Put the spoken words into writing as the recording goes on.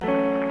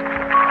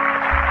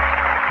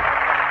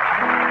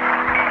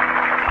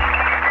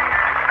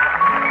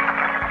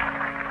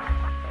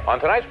On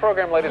tonight's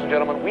program, ladies and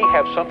gentlemen, we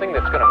have something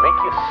that's going to make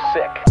you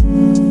sick.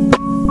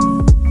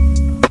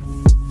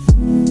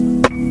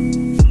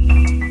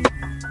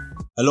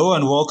 Hello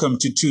and welcome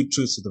to Two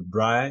Truths to the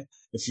Bri.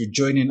 If you're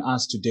joining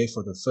us today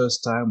for the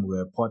first time,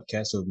 we're a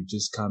podcast where we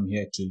just come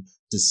here to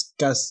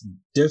discuss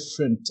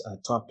different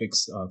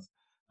topics of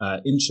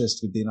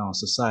interest within our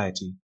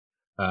society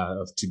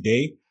of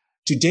today.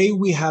 Today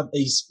we have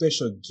a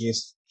special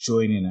guest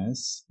joining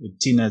us.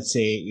 Tina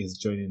Tse is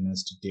joining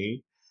us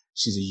today.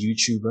 She's a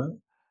YouTuber.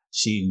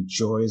 She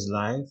enjoys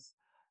life.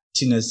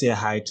 Tina, say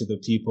hi to the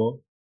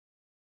people.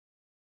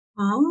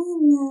 Hi,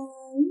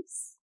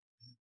 loves.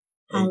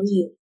 How are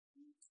you?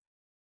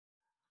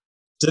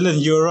 Dylan,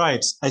 you're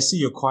right. I see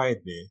you're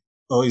quiet there.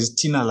 Or is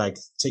Tina like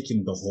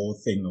taking the whole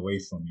thing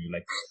away from you?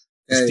 Like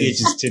the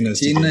stage is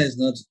Tina's. Tina today. is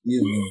not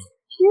even.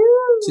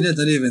 Tina's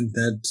not even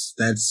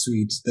that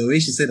sweet. The way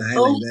she said hi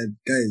like that,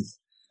 guys.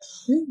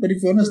 Yeah, but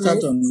if you want to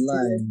start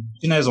online,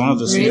 Tina is one of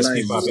the sweetest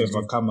Really? people I've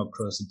ever come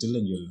across.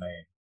 Dylan, you're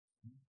lying.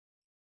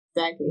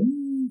 Exactly.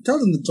 tell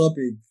them the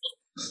topic.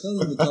 Tell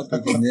them the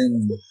topic, and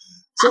then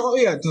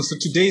So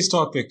today's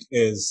topic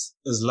is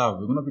love.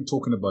 We're gonna be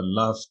talking about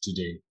love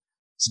today.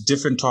 It's a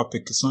different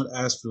topic. It's not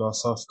as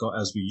philosophical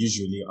as we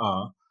usually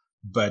are,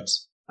 but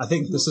I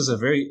think this is a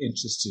very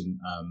interesting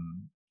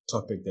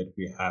topic that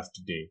we have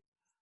today.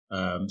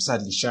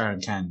 Sadly,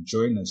 Sharon can't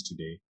join us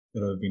today.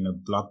 It would have been a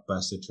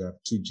blockbuster to have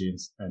two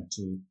gents and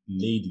two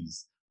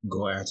ladies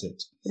go at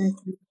it.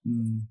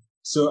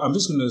 So I'm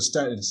just gonna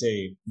start and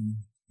say,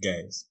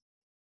 guys,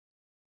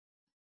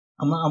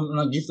 I'm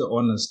gonna give the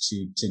honors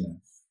to Tina,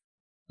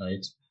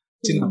 right?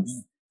 Tina,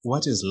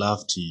 what is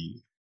love to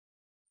you?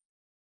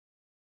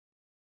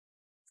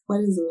 What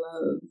is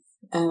love?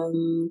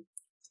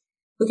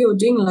 Okay, we're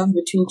doing love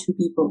between two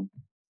people.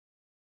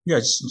 Yeah,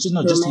 just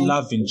Romantic.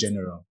 love in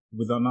general,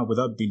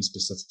 without being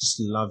specific,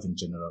 just love in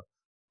general.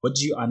 What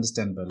do you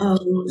understand by love?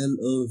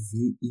 LOVE,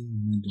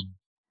 madam.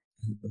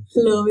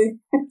 Chloe.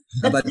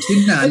 But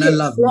Tina and I Okay,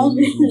 love love.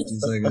 me.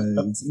 It's like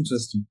it's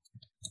interesting.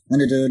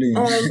 And it already.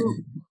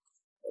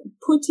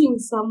 Putting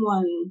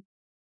someone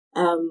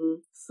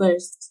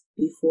first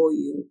before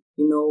you,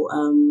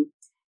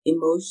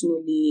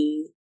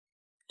 emotionally,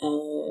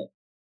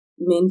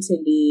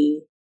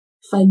 mentally,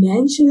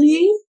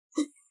 financially,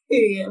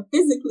 yeah,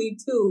 physically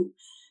too.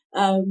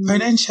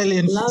 Financially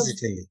and love.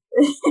 physically.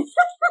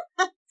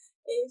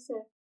 Yes,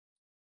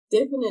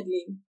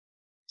 definitely.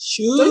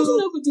 Sure. Don't you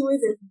know, Kuti,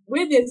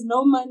 where there's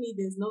no money,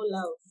 there's no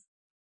love.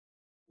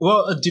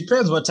 Well, it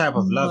depends what type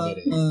of love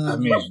it is. I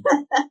mean,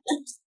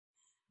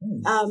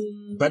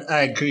 but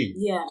I agree.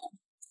 Yeah.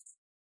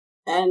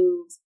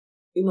 And,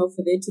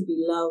 for there to be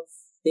love,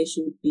 there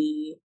should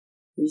be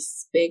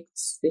respect,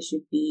 there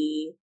should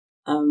be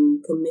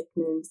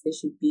commitment, there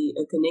should be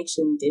a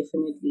connection,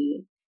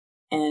 definitely.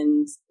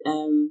 And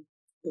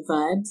the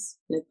vibes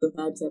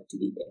have to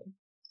be there.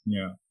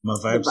 Yeah, my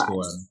vibes go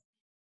on.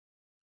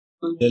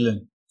 Mhm.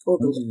 Dylan, All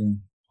the way.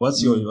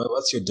 what's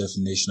your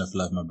definition of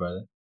love, my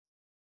brother?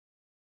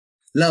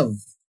 Love.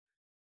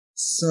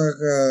 So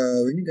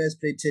when you guys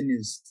play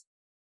tennis,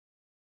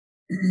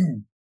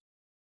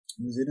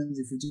 New Zealand's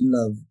if you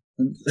love.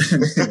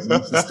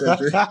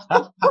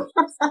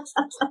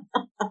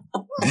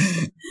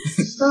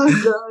 Oh,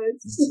 God.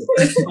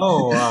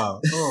 Oh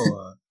wow.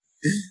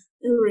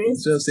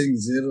 Instead of saying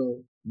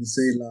zero, you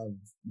say love.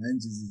 Mine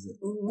is zero.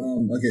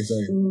 Okay,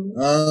 sorry.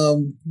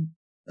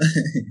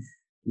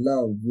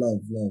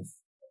 Love.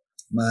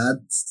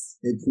 Mat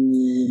eku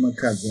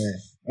makaze.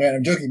 Alright,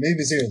 I'm joking.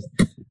 Maybe serious.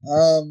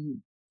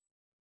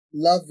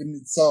 Love in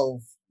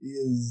itself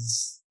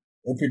is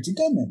a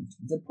predicament.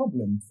 It's a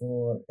problem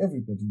for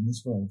everybody in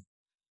this world.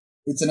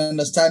 It's an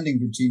understanding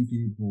between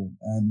people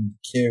and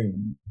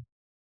caring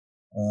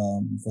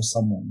for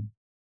someone,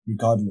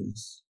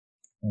 regardless.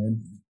 Right?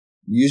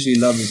 Usually,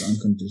 love is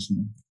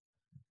unconditional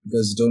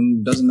because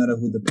it doesn't matter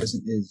who the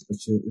person is, but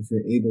if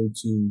you're able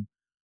to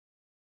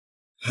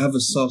have a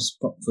soft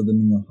spot for them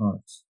in your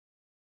heart,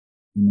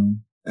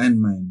 and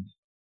mind,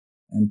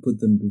 and put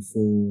them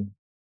before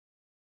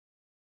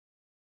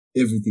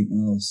everything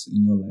else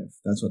in your life.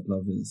 That's what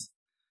love is.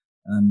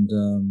 And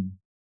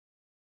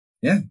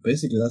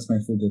basically that's my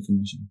full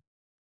definition.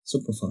 So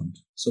profound,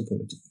 so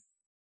poetic.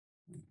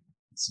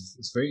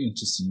 It's very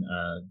interesting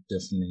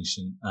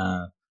definition.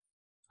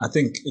 I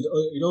think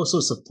it also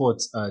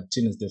supports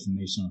Tina's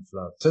definition of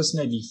love.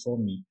 Personally, for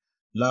me,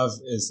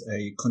 love is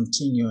a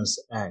continuous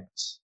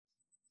act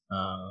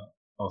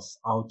of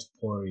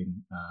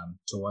outpouring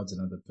towards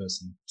another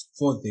person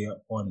for their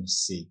own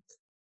sake,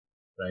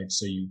 right?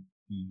 So you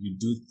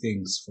do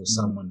things for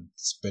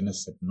someone's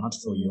benefit, not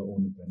for your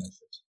own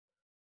benefit,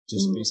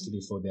 just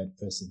basically for that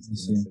person's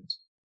benefit.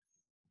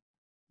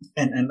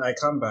 And I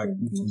come back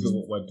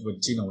to what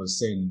Tina was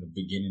saying in the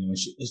beginning.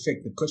 In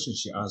fact, the question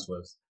she asked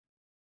was,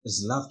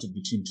 is love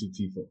between two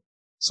people?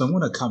 So I'm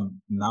going to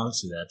come now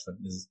to that one.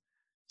 Is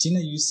Tina,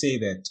 you say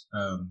that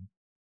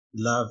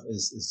love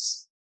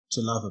is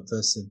to love a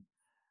person,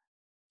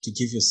 to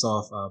give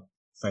yourself up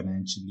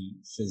financially,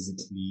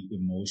 physically,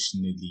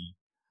 emotionally,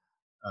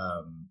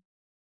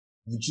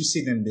 would you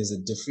say then there's a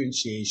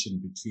differentiation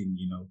between,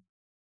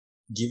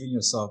 giving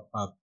yourself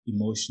up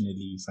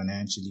emotionally,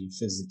 financially,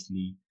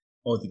 physically,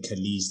 all the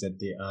colleagues that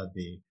they are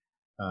there,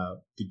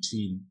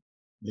 between,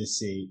 let's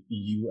say,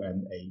 you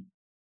and a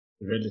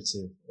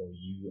relative or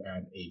you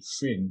and a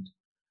friend,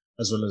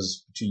 as well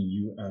as between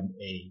you and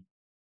a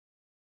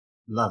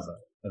lover,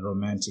 a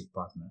romantic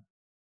partner?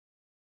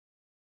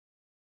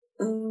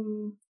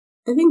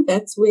 I think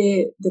that's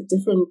where the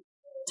different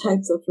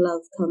types of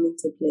love come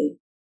into play.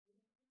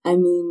 I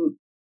mean,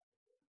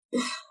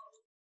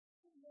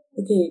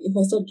 okay, if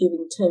I start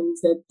giving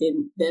terms, that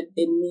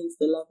then means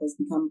the love has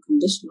become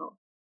conditional.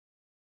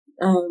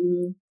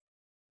 The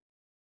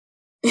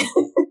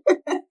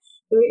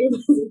way it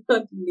was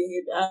not in the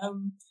head.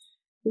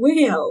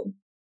 Well,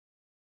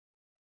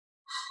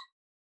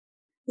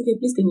 okay,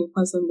 please can you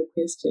pass on the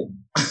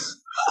question?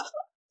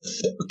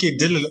 Okay,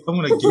 Dylan, I'm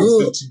gonna give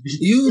it to you.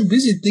 You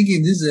busy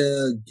thinking this is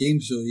a game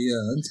show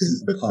here.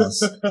 Pass.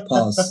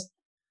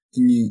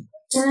 Can you?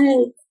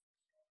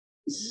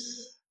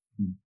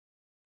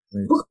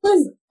 Wait.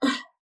 Because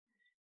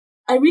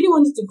I really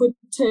wanted to put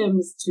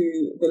terms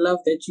to the love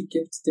that you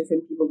give to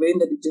different people, but then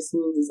that it just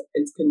means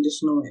it's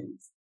conditional, and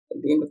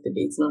at the end of the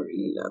day, it's not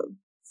really love.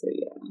 So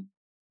yeah.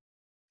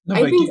 No,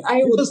 I think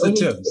I would give us the only-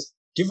 terms.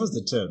 Give us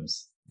the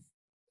terms.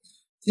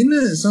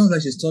 It sounds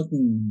like she's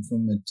talking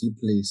from a deep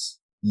place.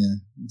 Yeah,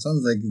 it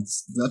sounds like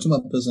it's not too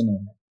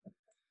personal.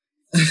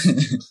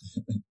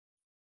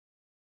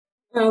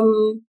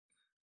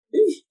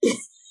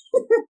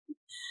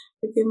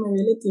 Okay, my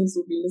relatives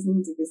will be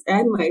listening to this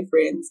and my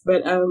friends,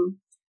 but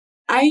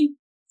I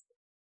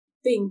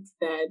think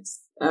that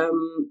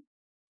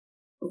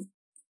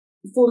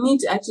for me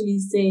to actually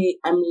say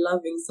I'm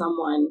loving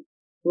someone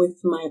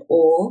with my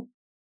all,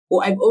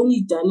 or I've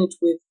only done it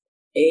with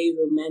a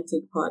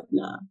romantic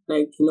partner,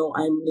 like,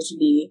 I'm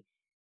literally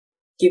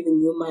giving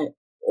you my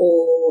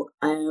all,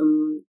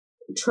 I'm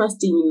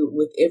trusting you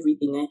with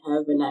everything I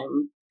have, and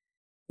I'm,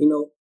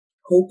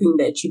 hoping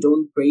that you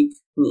don't break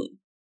me,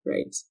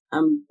 right?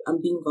 I'm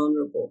being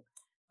vulnerable.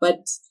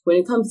 But when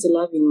it comes to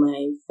loving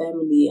my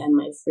family and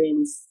my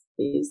friends,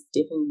 there's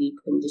definitely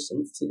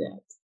conditions to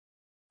that.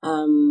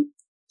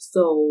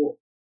 So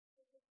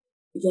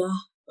yeah,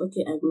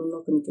 okay, I'm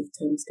not gonna give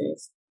terms,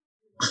 guys.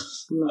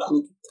 I'm not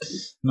gonna give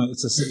terms. No,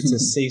 it's a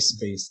safe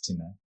space,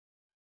 Tina.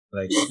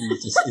 Like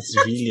it's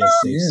really a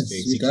safe Yes,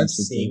 space. we You got can you,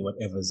 say bro.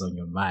 whatever's on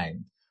your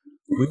mind.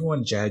 We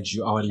won't judge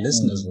you. Our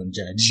listeners won't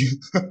judge you.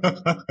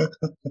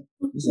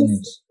 Isn't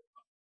it?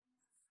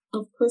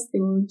 Of course, they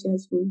won't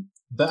judge me.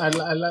 But I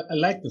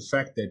like the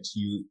fact that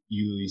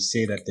you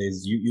say that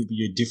there's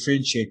you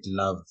differentiate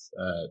love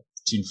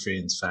between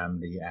friends,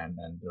 family, and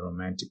the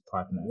romantic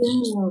partner.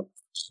 Yeah.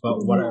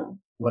 But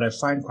what I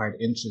find quite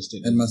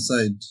interesting. And my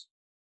side.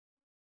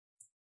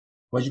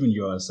 What do you mean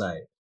your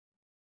side?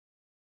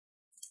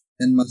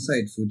 And my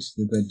side food,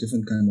 they've got a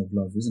different kind of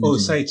love, isn't Oh, it?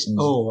 side.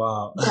 Oh,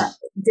 wow. Yeah,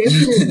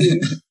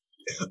 definitely.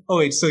 Oh,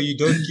 wait. So you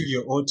don't give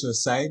your all to a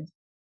side?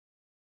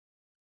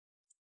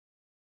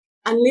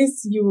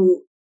 Unless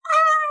you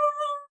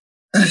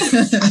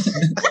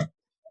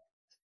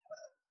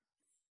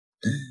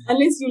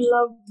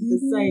love the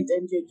side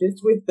and you're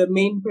just with the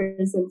main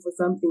person for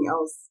something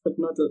else, but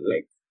not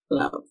like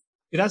love.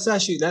 That's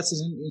an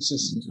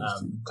interesting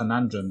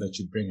conundrum that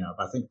you bring up.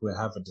 I think we'll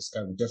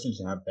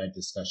definitely have that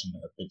discussion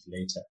a bit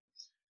later.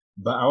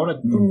 But I want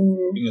to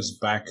bring us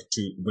back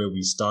to where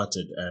we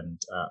started,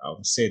 and I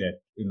would say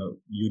that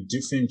you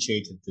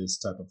differentiated this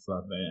type of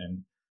love,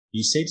 and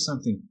you said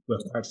something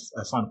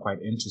I found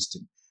quite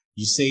interesting.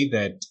 You say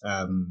that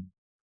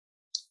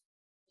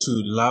to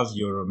love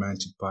your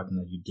romantic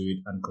partner, you do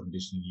it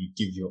unconditionally. You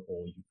give your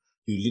all.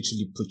 You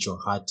literally put your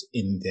heart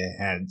in their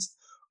hands.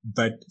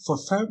 But for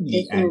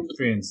family and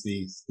friends,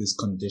 there's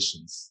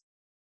conditions.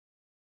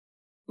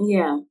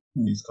 Yeah.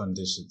 These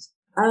conditions.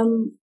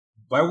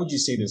 Why would you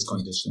say there's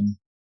conditions?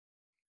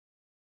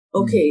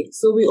 Okay,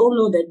 so we all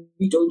know that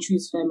we don't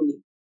choose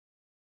family.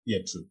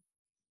 Yeah, true.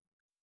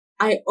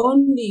 I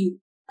only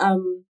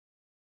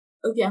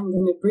okay, I'm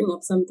gonna bring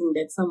up something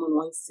that someone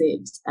once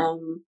said.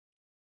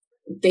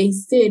 They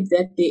said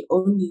that they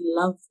only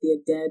love their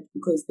dad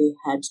because they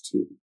had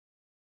to.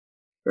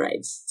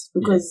 Right?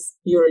 Because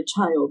you're a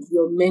child,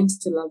 you're meant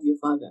to love your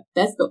father.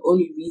 That's the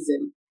only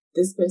reason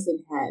this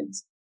person had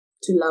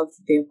to love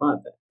their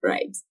father,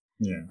 right?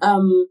 Yeah.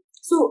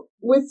 So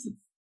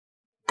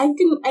I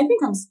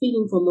think I'm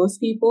speaking for most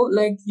people.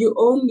 Like, you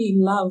only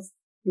love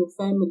your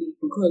family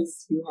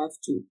because you have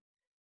to.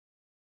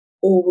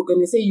 Or we're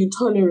gonna say you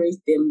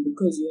tolerate them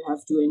because you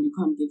have to and you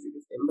can't get rid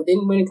of them. But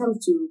then when it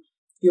comes to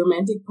your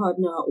romantic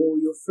partner or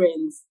your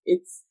friends,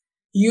 it's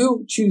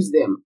you choose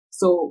them.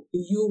 So I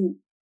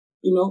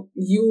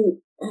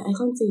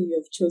can't say you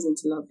have chosen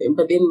to love them,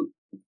 but then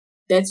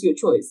that's your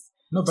choice.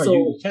 No, but so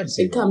you can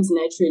say it comes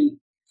naturally.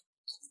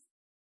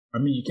 I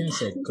mean, you can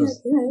say it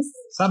because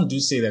some do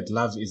say that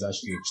love is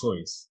actually a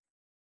choice.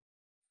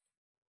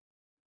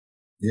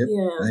 Yep,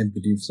 Yeah, I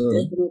believe so.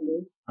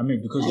 definitely. I mean,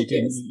 because I you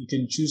guess.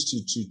 can choose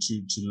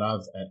to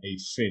love a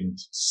friend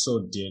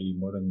so dearly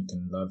more than you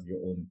can love your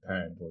own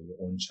parent or your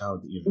own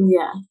child even.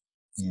 Yeah.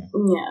 Yeah.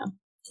 Yeah.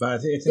 But I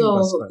think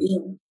So,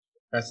 yeah.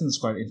 I think it's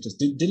quite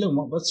interesting. Dylan,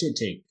 what's your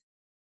take?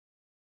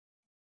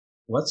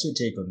 What's your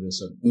take on this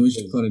one? Which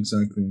part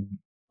exactly?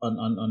 On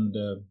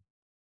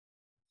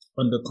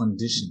the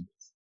condition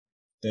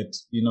that,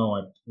 you know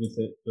what, with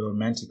a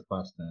romantic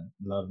partner,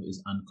 love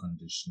is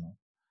unconditional.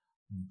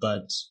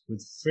 But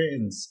with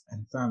friends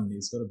and family,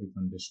 it's got to be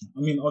conditional.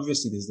 I mean,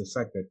 obviously, there's the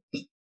fact that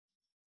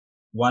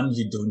one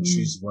you don't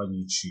choose, one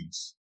you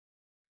choose.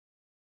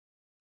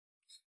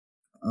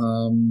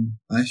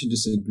 I actually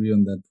disagree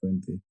on that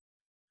point there.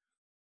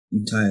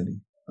 Entirely.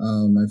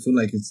 I feel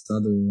like it's the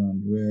other way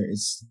around, where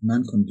it's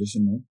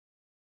non-conditional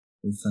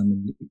with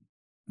family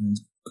and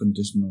it's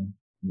conditional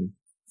with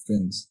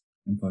friends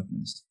and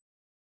partners.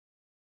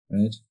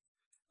 Right?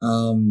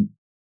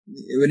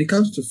 When it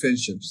comes to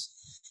friendships,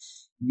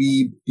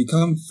 we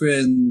become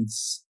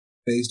friends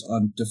based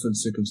on different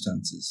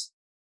circumstances.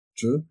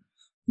 True?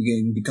 We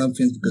can become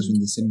friends because we're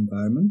in the same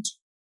environment.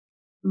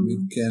 We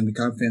can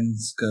become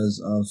friends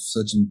because of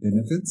certain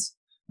benefits.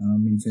 I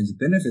don't mean friends with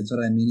benefits.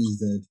 What I mean is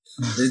that,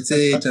 let's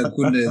say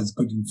Takunda is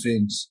good in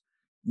French,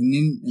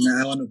 and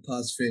I want to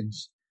pass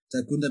French.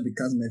 Takunda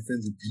becomes my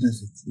friend with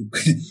benefits.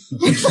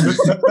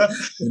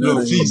 No,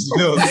 please,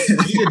 no.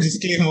 We need a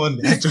disclaimer on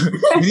that.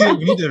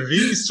 We need a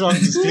really strong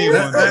disclaimer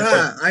on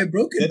that. I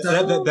broke it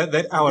down.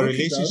 That our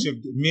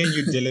relationship, me and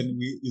you, Dylan,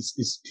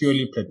 is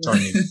purely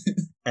platonic,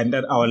 and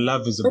that our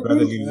love is a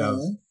brotherly love,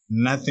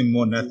 nothing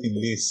more, nothing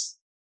less.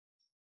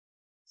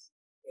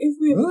 If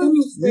we're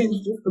becoming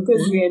friends just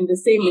because we're in the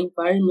same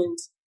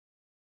environment,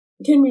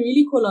 can we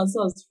really call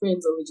ourselves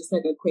friends, or we're just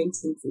like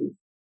acquaintances?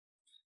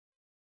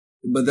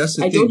 But that's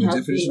the thing, the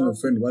definition of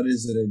friend. What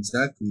is it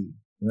exactly?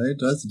 Right?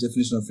 That's the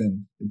definition of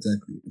friend.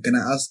 Exactly. Can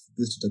I ask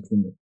this to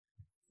Takunda?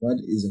 What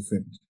is a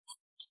friend?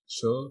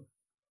 Sure.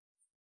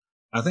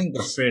 I think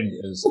a friend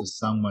is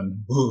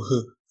someone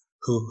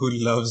who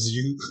loves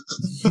you.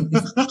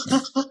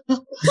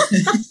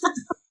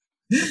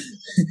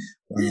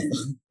 Wow.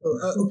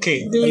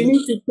 Okay. Do we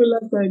need to pull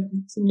up our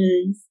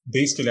dictionaries?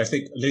 Basically, I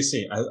think, let's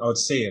say, I would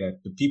say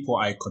that the people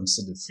I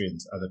consider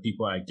friends are the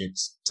people I get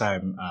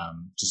time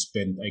to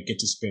spend. I get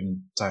to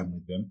spend time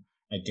with them.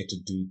 I get to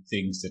do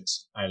things that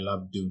I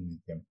love doing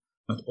with them.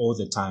 Not all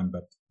the time,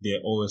 but there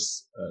are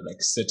always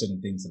like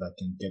certain things that I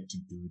can get to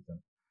do with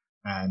them.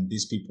 And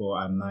these people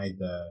are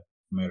neither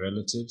my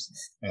relatives,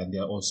 and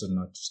they're also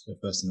not the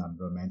person I'm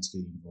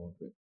romantically involved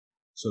with.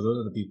 So those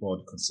are the people I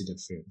would consider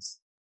friends.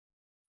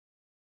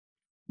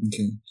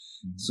 Okay.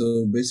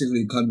 So basically,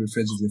 you can't be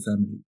friends with your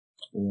family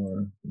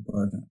or your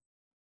partner.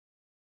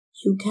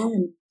 You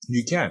can.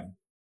 You can.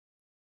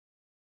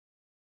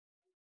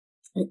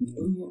 Yeah. Okay.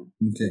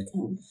 You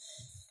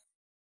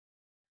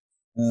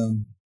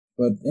can.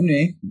 But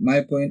anyway,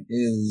 my point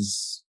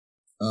is,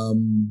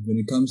 when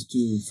it comes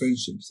to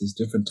friendships, there's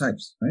different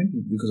types, right?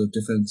 Because of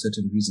different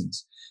certain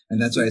reasons. And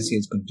that's why I say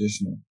it's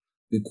conditional.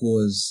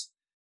 Because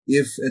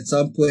if at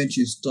some point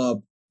you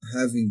stop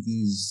having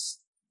these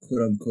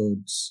quote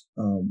unquote,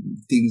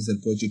 things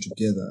that brought you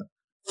together,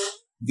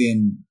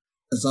 then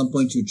at some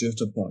point you drift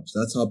apart.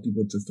 That's how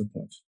people drift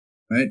apart,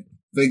 right?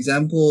 For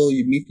example,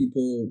 you meet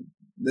people,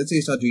 let's say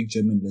you start doing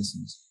German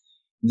lessons,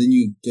 and then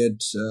you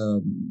get,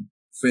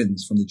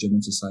 friends from the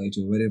German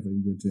society or whatever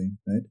you're doing,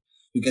 right?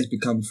 You guys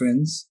become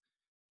friends.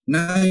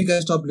 Now you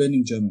guys stop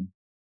learning German.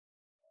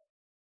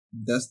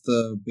 That's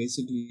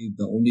basically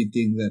the only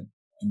thing that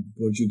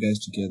brought you guys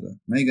together.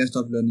 Now you guys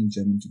stop learning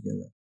German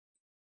together.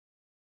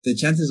 The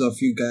chances of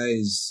you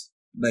guys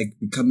like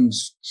becoming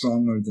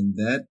stronger than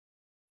that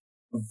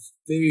are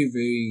very,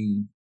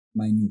 very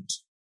minute,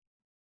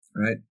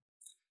 right?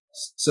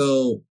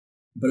 So,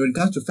 but when it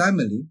comes to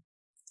family,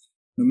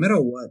 no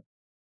matter what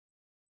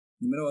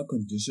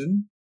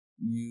condition,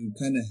 you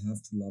kind of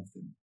have to love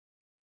them,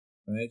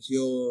 right? If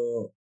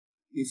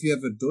you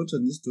have a daughter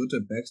and this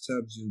daughter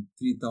backstabs you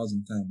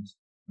 3,000 times,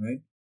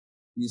 right?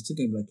 You're still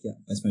gonna be like, yeah,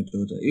 that's my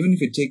daughter. Even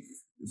if you take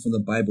from the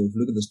Bible, if you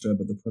look at the story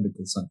about the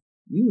prodigal son,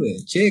 you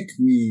will check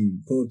me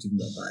quoting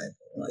the Bible.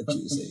 What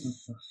you say?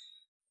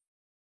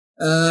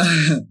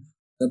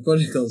 The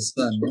prodigal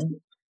son,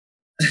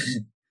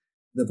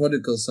 the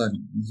prodigal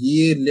son,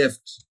 he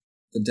left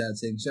the dad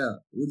saying, "Sha,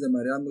 he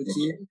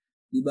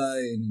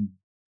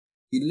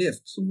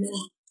left.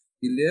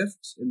 He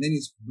left, and then he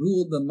blew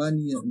all the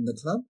money in the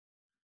club.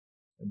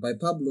 By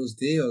Pablo's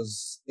day,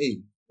 was,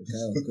 hey, the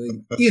guy was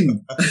going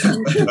in.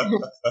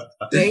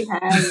 They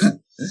have.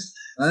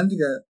 And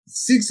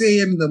 6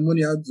 a.m. in the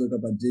morning, I was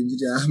about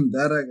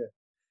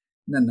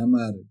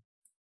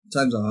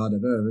times are hard. I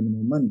don't have any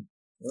more money.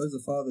 What does the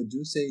father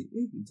do? Say,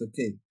 hey, it's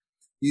okay.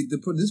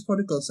 This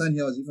prodigal son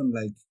here was even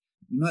like,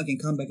 I can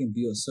come back and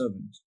be your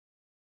servant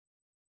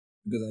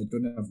because I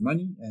don't have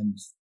money and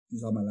this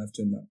is how my life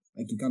turned out.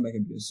 I can come back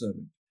and be a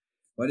servant.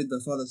 What did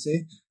the father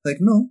say? Like,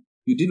 no,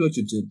 you did what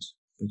you did,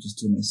 but you're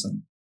still my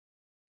son.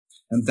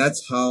 And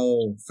that's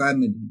how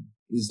family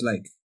is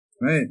like.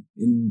 right?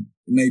 In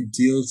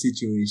ideal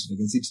situation, I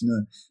can see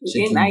Tina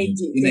shaking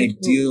In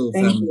ideal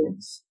thank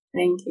families.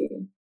 Thank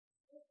you.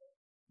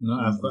 No,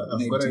 I've got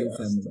ideal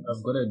families.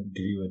 I've got to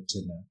agree with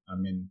Tina. I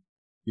mean,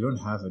 you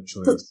don't have a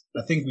choice.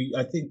 I think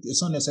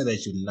it's not necessarily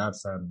that you love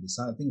family.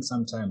 So I think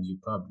sometimes you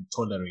probably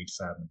tolerate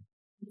family.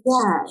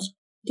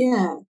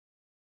 Yeah.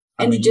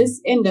 And you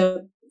just end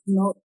up,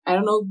 I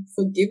don't know,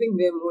 forgiving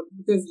them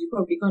because you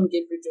probably can't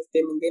get rid of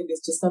them, and then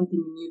there's just something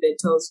in you that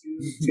tells you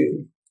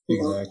to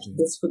Exactly.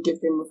 just forgive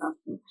them or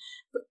something.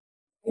 But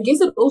I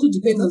guess it also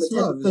depends on the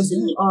type of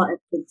person you are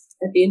at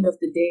the end of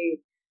the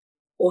day,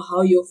 or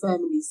how your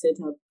family is set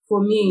up.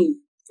 For me,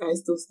 I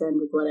still stand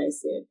with what I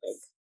said,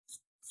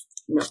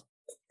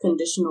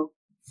 conditional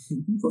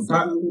for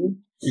family.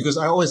 Because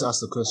I always ask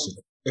the question: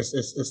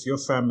 if your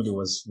family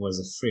was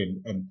a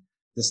friend, and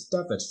the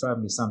stuff that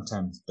family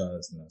sometimes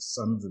does,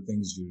 some of the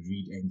things you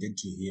read and get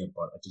to hear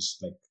about are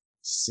just like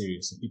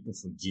serious, and people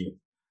forgive.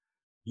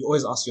 You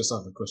always ask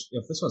yourself the question: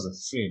 if this was a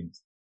friend,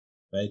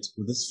 right,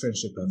 would this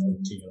friendship have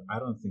continued? I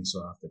don't think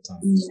so half the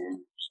time. Yeah.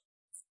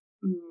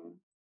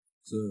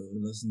 So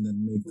doesn't that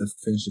make the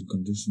friendship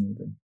conditional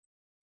then?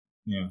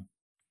 Yeah.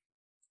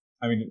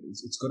 I mean,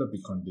 it's got to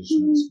be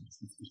conditional.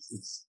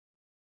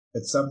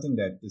 It's something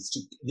that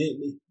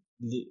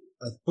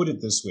I put it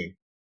this way.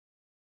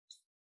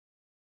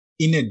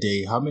 In a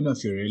day, how many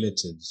of your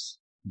relatives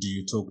do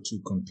you talk to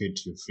compared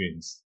to your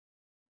friends?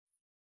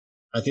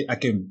 I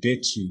can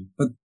bet you.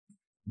 But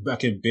I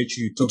can bet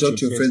you talk to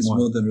your friends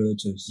more than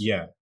relatives.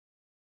 Yeah.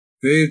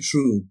 Very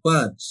true.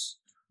 But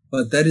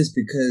that is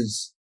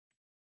because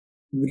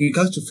when it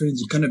comes to friends,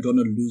 you kind of don't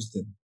want to lose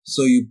them.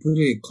 So you put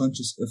a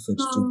conscious effort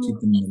to keep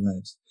them in your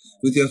lives.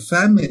 With your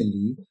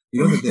family,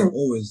 you know that they're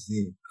always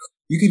there.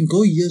 You can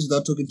go years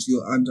without talking to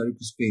your aunt in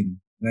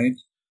Spain, right?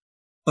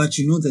 But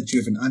you know that you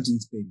have an aunt in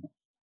Spain.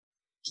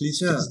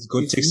 Please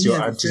go text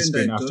your aunt in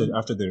Spain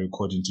after the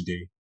recording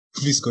today.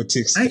 Please go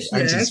text aunt in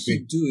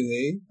Spain.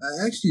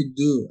 I actually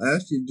do. I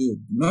actually do.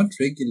 Not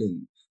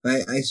regularly.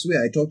 I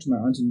swear, I talk to my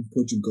aunt in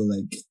Portugal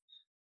like,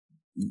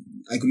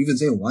 I could even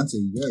say once a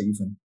year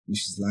even, if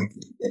she's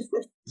lucky.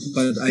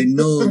 But I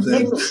know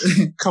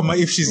that... Come on,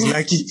 if she's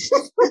lucky.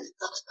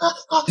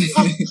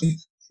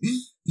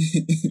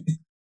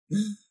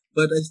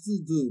 But I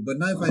still do. But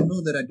now if I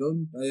know that I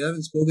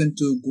haven't spoken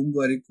to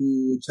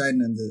Gumbariku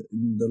China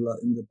in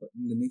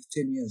the next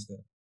 10 years,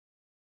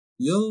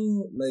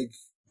 you'll like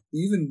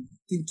even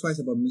think twice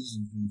about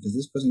messaging me. Does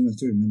this person even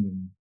still remember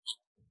me?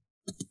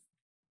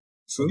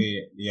 True?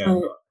 Okay, yeah.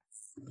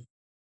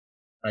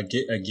 I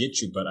get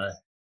you, but I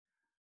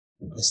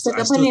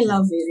still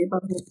love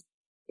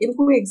it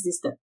who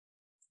existed.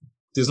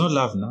 There's no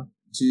love now.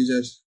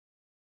 Jesus.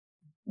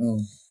 Oh.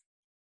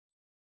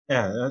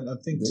 Yeah, I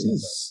think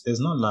there's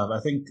no love. I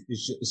think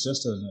it's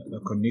just a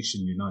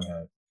connection you now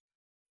have.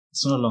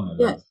 It's no longer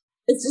love.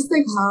 It's just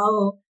like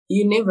how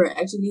you never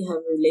actually have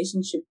a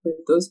relationship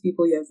with those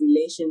people you have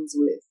relations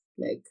with.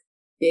 Like,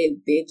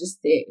 they're just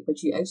there,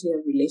 but you actually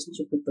have a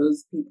relationship with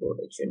those people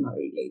that you're not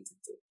related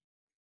to.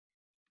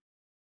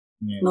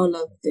 Yeah. No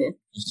love there.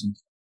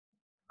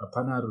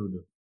 Apana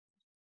rudo.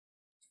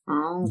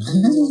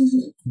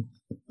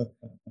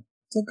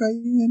 So okay.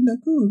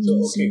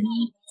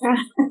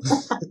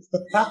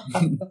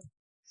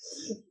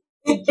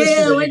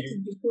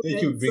 Then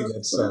you bring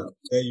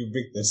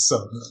that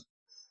song.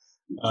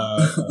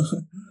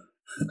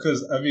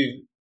 Because, I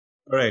mean,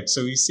 all right,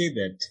 so we say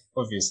that,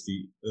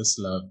 obviously, this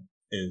love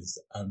is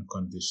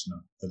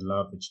unconditional, the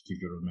love that you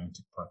give your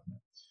romantic partner.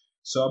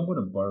 So I'm going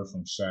to borrow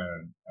from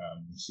Sharon,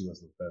 she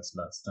was with us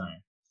last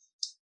time,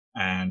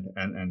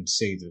 and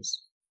say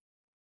this.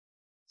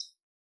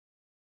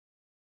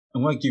 I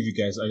want to give you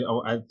guys,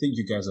 I think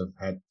you guys have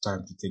had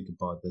time to think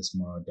about this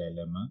moral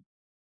dilemma.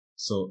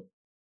 So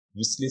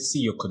let's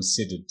see your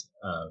considered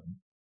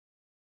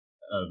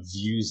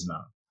views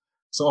now.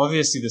 So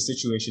obviously the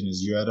situation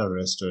is you're at a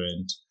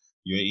restaurant,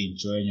 you're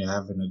enjoying, you're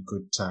having a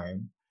good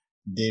time.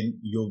 Then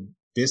your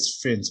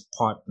best friend's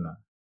partner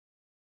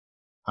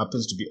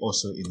happens to be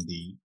also in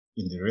the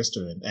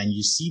restaurant, and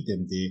you see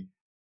them there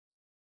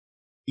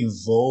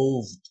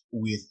involved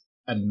with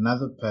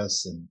another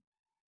person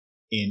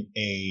in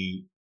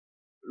a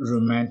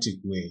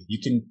romantic way. You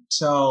can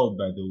tell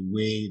by the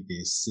way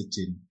they're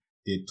sitting,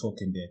 they're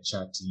talking, they're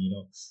chatting,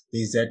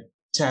 there's that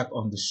tap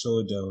on the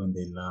shoulder when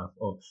they laugh,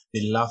 or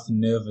they laugh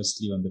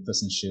nervously when the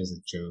person shares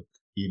a joke,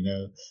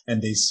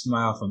 and they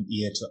smile from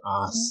ear to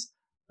ass,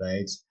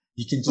 right?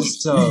 You can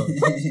just tell.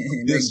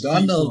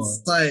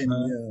 McDonald's sign,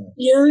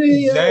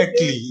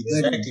 Exactly.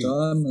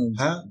 McDonald's.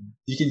 Huh?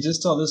 You can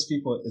just tell those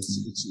people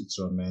it's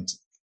romantic.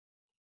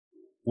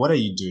 What are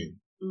you doing?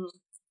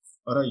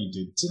 What are you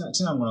doing? Tina,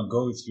 I'm going to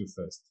go with you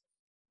first.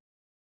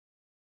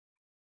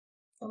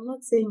 I'm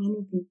not saying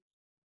anything.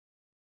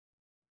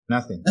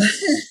 Nothing.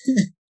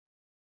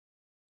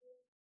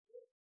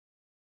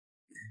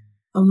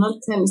 I'm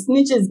not saying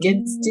snitches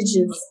get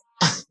stitches.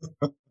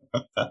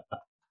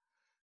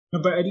 No,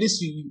 but at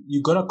least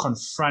you got to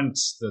confront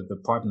the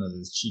partner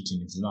that's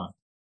cheating. It's not.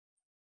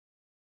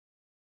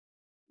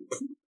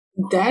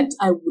 That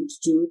I would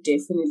do,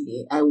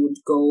 definitely. I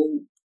would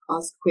go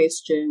ask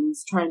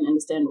questions, try and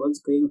understand what's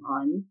going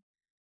on.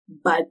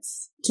 But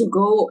to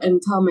go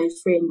and tell my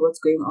friend what's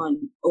going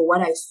on or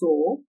what I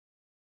saw,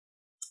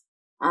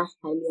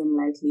 highly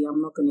unlikely.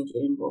 I'm not going to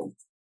get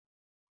involved.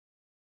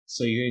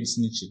 So you ain't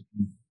snitching.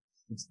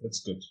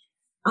 That's good.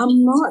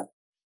 I'm not.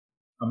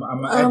 I'm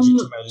gonna add you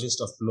to my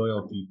list of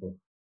loyal people.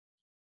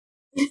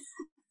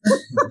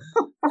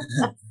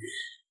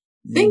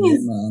 Thing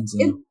is,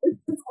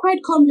 it's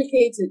quite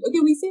complicated.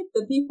 Okay, we said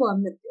the people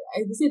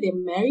we said they're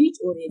married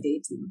or they're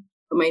dating.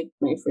 My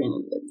friend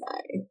and the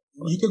guy.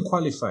 You can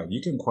qualify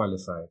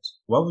it.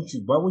 What would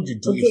you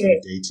do if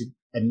you're dating?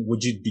 And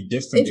would it be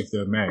different if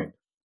they're married?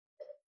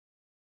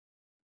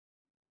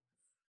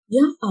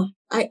 Yeah,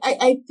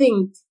 I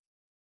think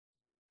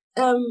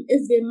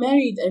if they're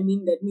married, I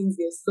mean, that means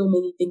there's so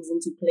many things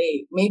into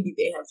play. Maybe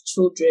they have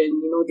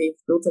children, they've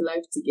built a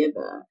life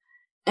together.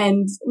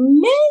 And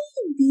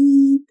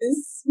maybe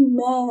this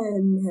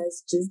man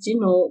has just,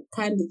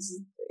 kind of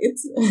just,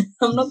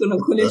 I'm not going to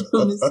call it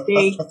a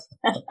mistake.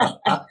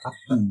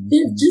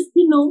 They've just,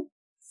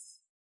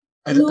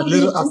 a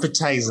little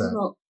appetizer.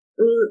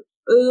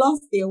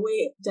 Lost their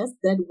way just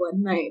that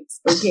one night.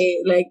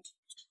 Okay. Like,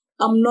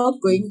 I'm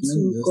not going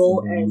to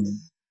go and,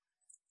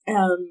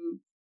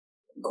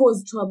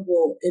 cause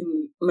trouble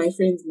in my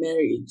friend's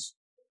marriage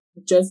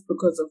just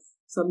because of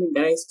something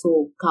that I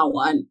saw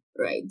Kawan,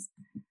 right?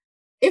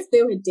 If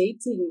they were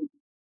dating,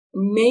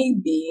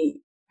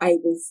 maybe I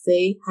will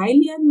say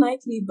highly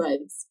unlikely, but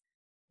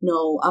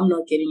no, I'm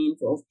not getting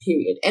involved,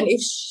 period. And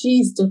if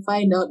she's to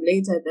find out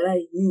later that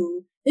I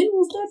knew, then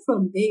we'll start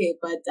from there.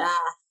 But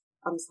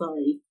I'm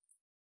sorry.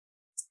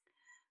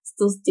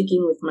 Still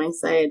sticking with my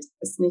side.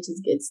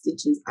 Snitches get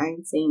stitches. I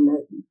ain't saying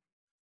nothing.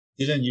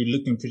 Dylan, you're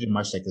looking pretty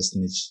much like a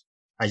snitch.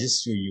 I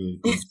just feel you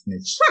a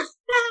snitch.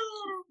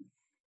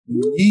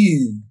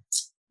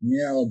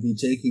 Yeah, I'll be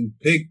taking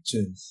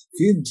pictures,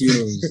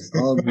 videos.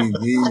 I'll be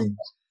there.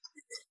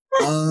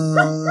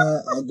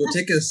 I'll go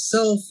take a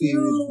selfie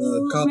with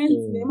the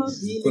couple,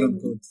 quote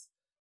unquote.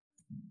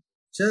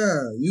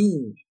 Sure,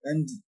 you.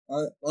 And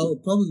I'll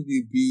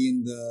probably be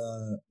in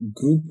the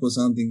group or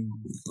something,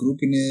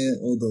 grouping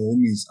all the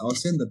homies. I'll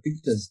send the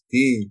pictures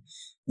there.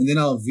 And then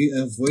I'll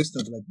voice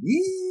note like,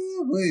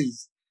 yeah,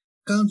 boys,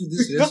 come to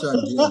this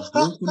restaurant here.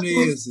 Come.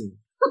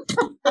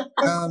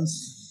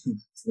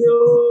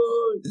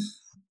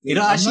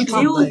 Actually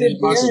can't put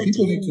it past you.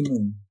 People need to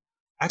know.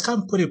 I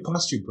can't put it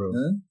past you, bro.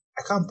 Huh?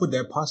 I can't put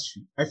that past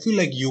you. I feel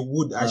like you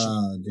would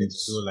actually.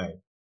 So like,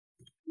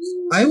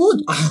 I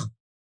would.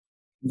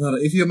 No,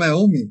 if you're my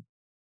homie,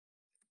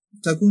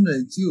 Takunda,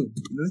 it's you.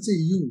 Don't say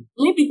you.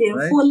 Maybe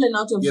they're fallen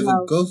out of love. You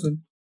have a girlfriend.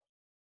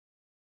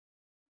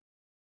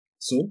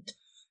 So,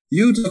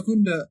 you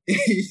Takunda,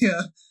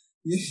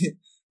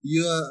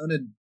 you're in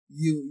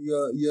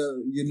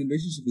a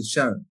relationship with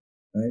Sharon,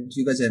 right?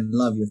 You guys are in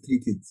love. You have 3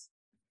 kids,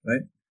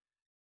 right?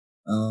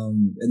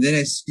 And then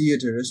I see you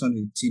at a restaurant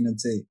with Tina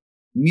Tay.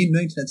 Me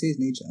knowing Tina Tay's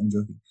nature, I'm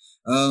joking.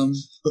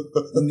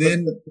 And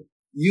then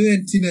you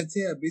and Tina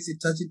Tay are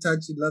basically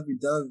touchy,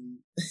 lovey-dovey.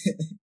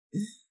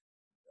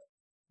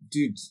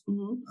 Dude,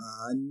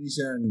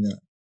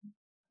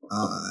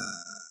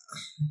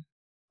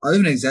 I'll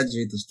even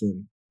exaggerate the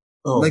story.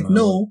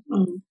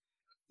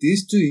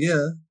 These two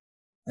here,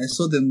 I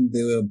saw them,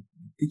 they were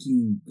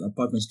picking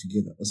apartments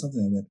together or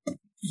something like that.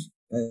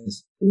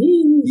 Yes.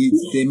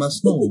 They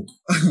must know.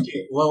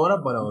 Okay. Well, what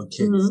about our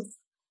kids? Mm-hmm.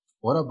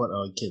 What about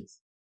our kids?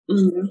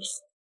 Mm-hmm.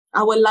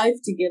 Our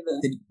life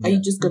together. Are you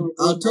just going to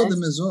I'll tell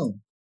them as well.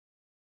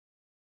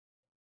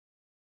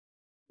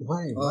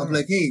 Why? I'm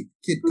like, hey,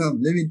 kid, come.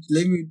 Let me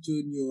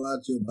tune you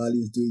what your Bali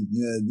is doing.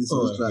 Yeah, this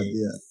is right.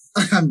 Yeah.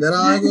 I'm there.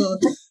 I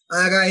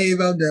got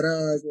him. I'm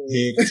there.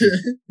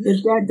 Your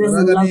dad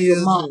doesn't love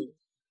your mom.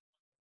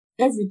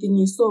 Everything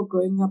you saw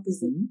growing up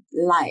is a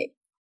lie.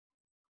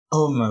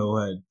 Oh my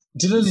word.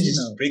 Dylan is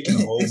just breaking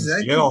home.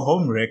 Exactly. You're a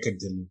home wrecker,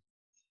 Dylan.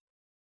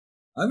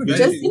 I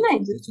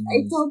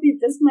told you,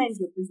 just mind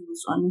your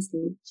business,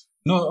 honestly.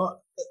 No,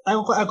 I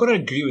gotta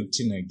agree with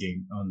Tina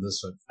again on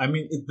this one. I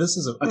mean,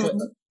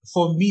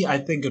 for me, I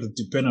think it would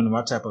depend on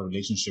what type of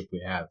relationship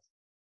we have.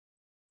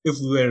 If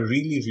we were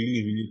really,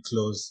 really, really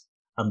close,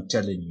 I'm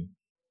telling you.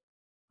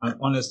 I'm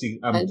honestly,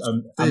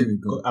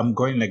 I'm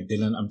going like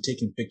Dylan. I'm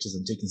taking pictures.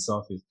 I'm taking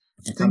selfies.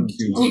 Thank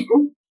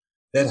you.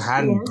 That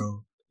hand,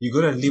 bro. You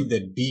gotta leave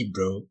that be,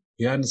 bro.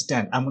 You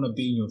understand? I'm gonna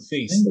be in your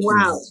face.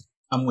 Wow.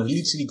 I'm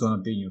literally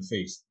gonna be in your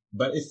face.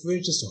 But if we're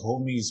just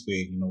homies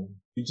where,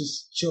 we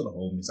just chill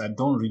homies. I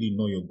don't really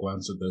know your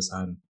guans with this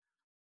hand.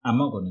 I'm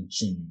not gonna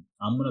tune you.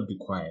 I'm gonna be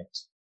quiet.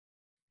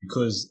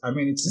 Because, I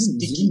mean, it's a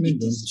sticky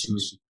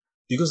situation.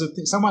 Because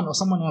someone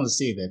wants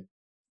to say that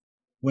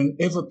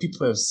whenever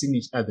people have seen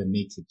each other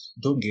naked,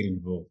 don't get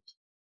involved.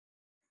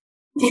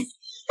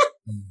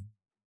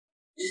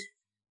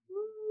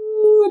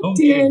 Don't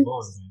get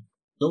involved, man.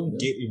 Don't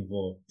get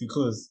involved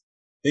because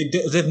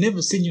they've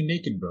never seen you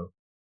naked, bro.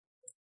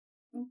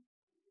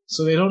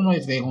 So they don't know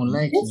if they're gonna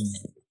like you.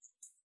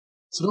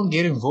 So don't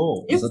get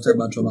involved. It's not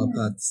about trauma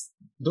parts.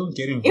 Don't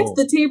get If involved.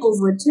 the tables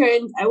were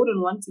turned, I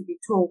wouldn't want to be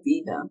told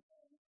either.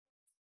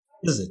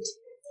 Is it?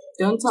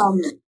 Don't tell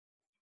me.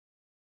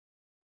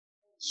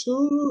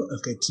 Sure.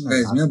 Okay, Tina.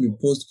 Guys, maybe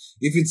post.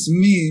 If it's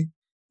me,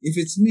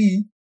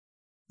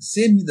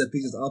 send me the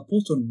pictures. I'll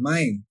post on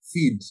my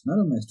feed, not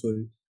on my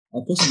story.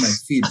 I'll post on my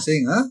feed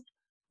saying, huh?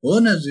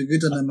 What if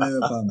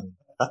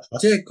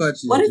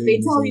they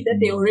tell you that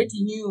they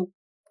already knew?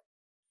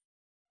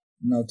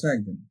 Now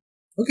tag them.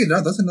 Okay,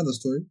 now that's another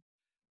story.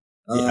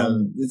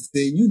 If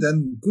they knew,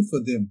 then good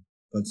for them.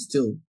 But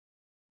still,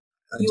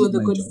 You were the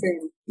good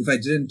friend. If I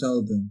didn't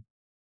tell them,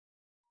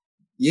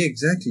 yeah,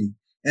 exactly.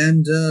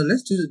 And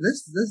let's take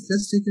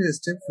it a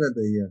step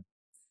further here,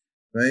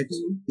 right?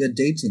 Mm-hmm. You're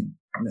dating.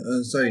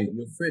 Sorry,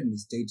 your friend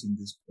is dating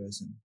this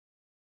person.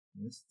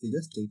 Yes, they're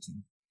just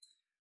dating.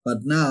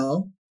 But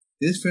now,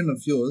 this friend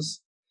of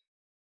yours,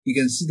 you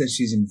can see that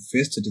she's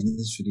invested in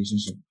this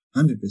relationship,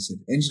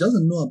 100%, and she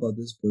doesn't know about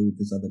this boy with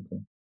this other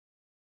girl,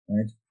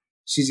 right?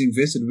 She's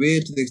invested to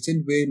the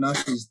extent where now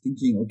she's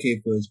thinking, okay,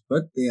 for his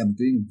birthday, I'm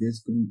doing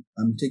this.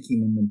 I'm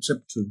taking him on a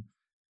trip to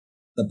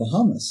the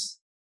Bahamas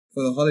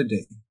for the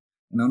holiday,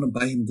 and I want to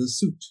buy him this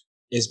suit.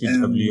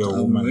 SPW,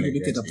 a woman. I'm ready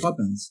to look at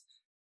apartments.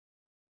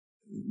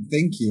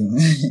 Thank you.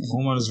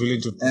 Woman is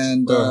willing to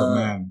and her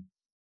man.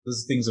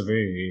 These things are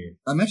very rare.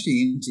 I'm actually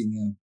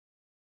hinting.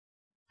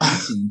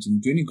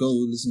 To any girl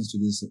who listens to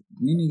this,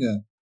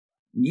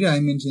 I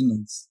mentioned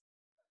it.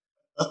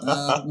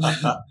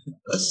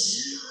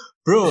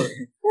 Bro,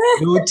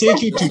 they will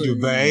take you to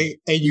Dubai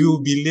and you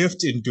will be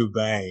left in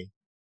Dubai.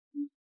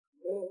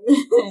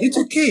 It's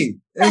okay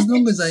as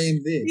long as I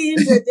am there.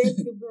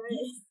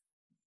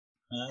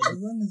 As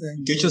long as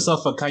I get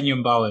yourself a Kanye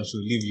Bauer,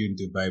 she'll leave you in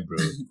Dubai, bro.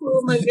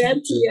 Oh my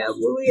God,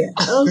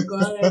 oh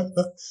God.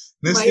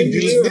 Next thing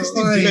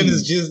Dylan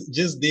is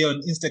just there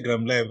on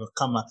Instagram Live.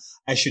 Come on,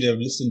 I should have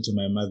listened to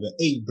my mother.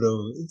 Hey,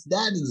 bro, it's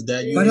that.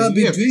 But I'll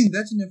be doing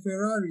that in a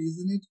Ferrari,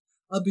 isn't it?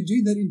 I'll be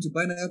doing that in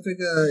Dubai,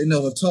 Africa, in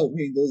a hotel,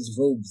 wearing those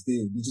robes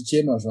there.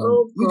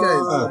 Oh, you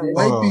guys are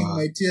wiping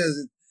my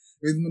tears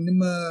with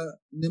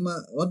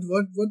Nima. What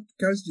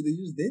currency do they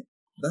use there?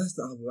 That's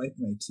I'll wipe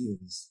my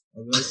tears.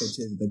 I'll wipe my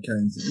tears with that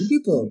currency. You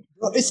people,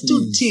 bro, it's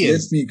still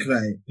tears. Let me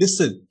cry.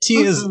 Listen,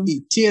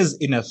 tears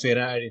in a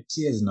Ferrari,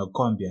 tears in a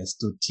combi are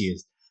still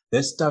tears.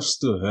 That stuff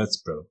still hurts,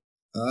 bro.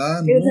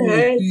 No,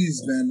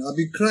 please, man. I'll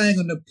be crying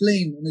on a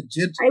plane, on a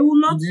jet. I will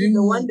not be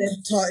the one that's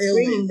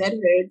screaming that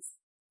hurts.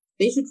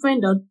 They should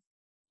find out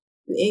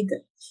the egg.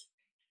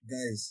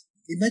 Guys,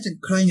 imagine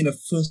crying in a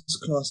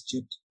first-class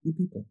jet. You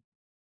people.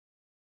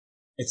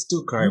 It's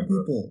still crying,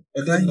 bro. People.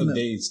 At the end of the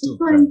day, it's still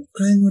crying.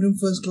 Crying within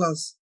first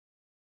class.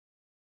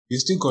 You're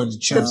still going to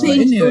chance. The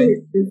pain anyway.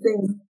 is the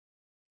same.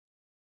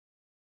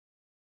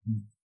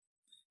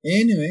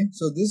 Anyway,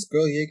 so this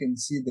girl here can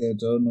see that,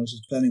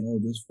 she's planning all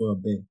this for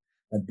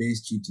her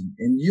base cheating.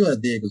 And you are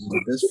there because you're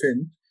the best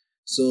friend.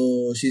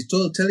 So she's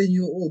telling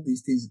you all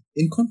these things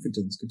in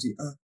confidence.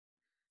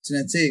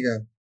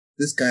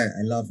 This guy,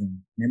 I love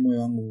him.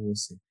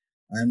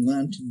 I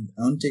want to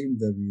take him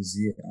to the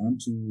museum. I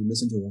want to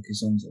listen to Rocky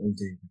songs all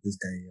day with this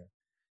guy here.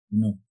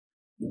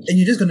 And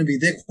you're just going to be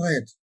there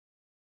quiet.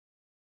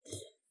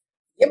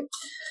 Yep.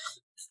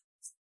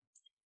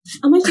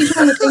 I'm actually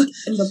trying to think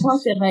in the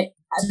past that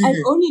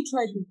I've only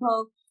tried to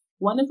tell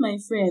one of my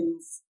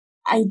friends.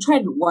 I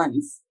tried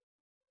once,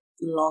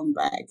 long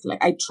back.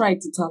 Like, I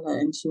tried to tell her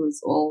and she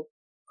was all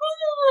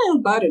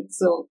about it.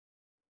 So,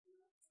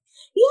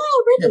 yeah, I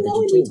already know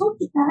when we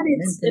talked about it.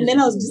 And then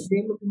I was just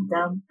there looking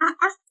down.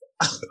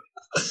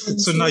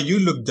 So now you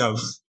look dumb.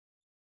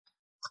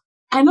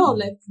 I know,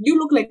 like, you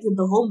look like you're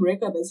the home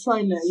wrecker that's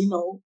trying to,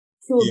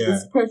 kill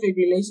this perfect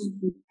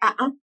relationship.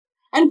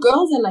 And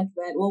girls are like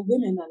that. Well,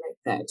 women are like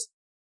that.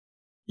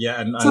 Yeah,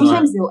 and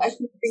sometimes they'll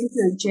actually think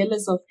you're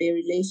jealous of their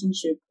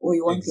relationship or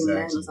you want their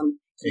man or something.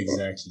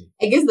 Exactly.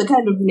 I guess the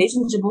kind of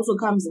relationship also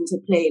comes into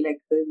play, like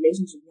the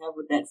relationship you have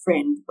with that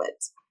friend. But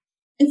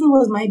if it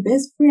was my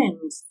best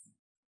friend,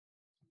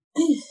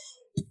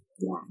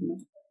 yeah, no.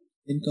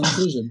 In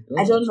conclusion,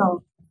 I don't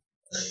know.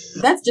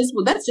 That's just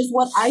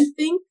what I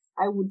think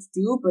I would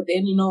do. But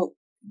then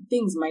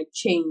things might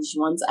change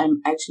once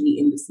I'm actually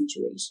in the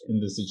situation.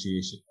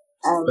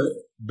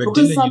 But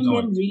because some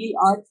men really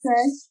are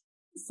trash.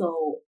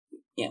 So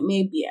yeah,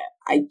 maybe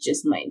I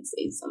just might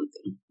say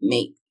something.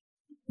 Maybe.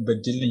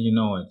 But Dylan, you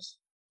know what?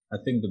 I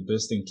think the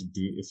best thing to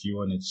do if you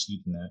want to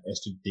cheat now is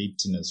to date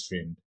Tina's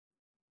friend.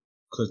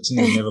 Because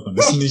Tina's never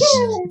gonna snitch.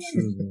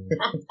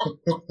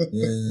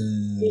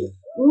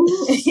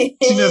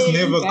 Tina's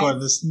never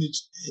gonna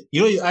snitch.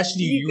 You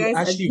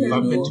actually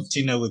bump into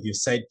Tina with your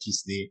side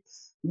piece there.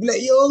 You be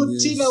like, yo,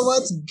 yes. Tina,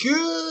 what's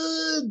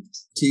good?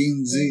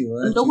 Team Z,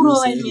 what?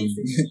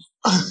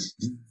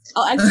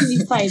 I'll actually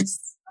fight.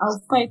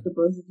 I'll fight the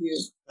both of you.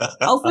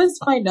 I'll first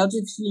find out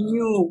if she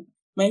knew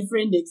my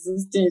friend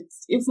existed.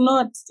 If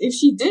not, if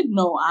she did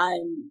know,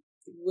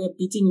 we're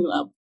beating you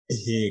up.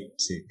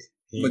 Hectic.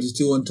 But you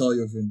still won't tell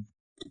your friend?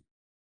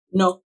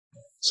 No.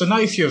 So now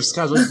if you have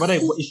scars,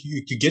 if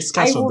you get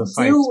scars from the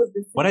fight,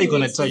 what are you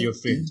going to tell your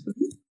friend?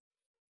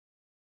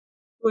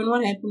 When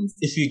what happens?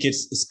 If you get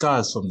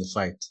scars from the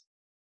fight,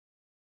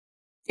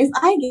 If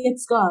I get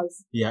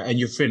scars, yeah, and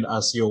your friend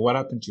asks you, what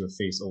happened to your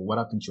face or what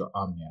happened to your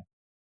arm, yeah,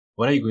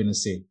 what are you going to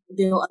say?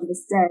 they'll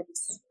understand.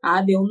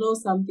 They'll know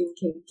something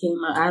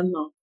came out. I don't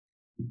know.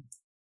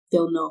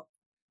 They'll know.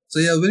 So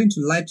you're willing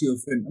to lie to your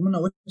friend. I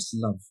mean, what is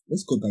love?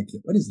 Let's go back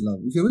here. What is love?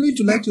 If you're willing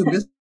to lie to your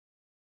best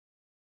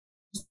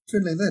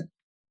friend like that,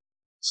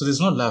 So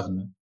there's no love,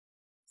 no?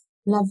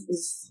 Love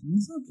is.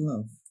 it's not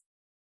love.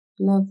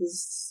 Love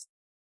is.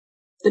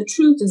 The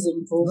truth is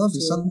involved. Love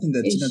is something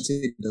that Tina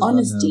Tate does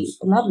honesty.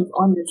 not have. Love is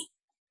honest.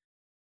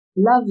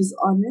 Love is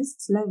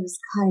honest. Love is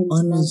kind.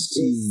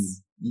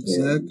 Honesty.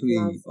 Exactly.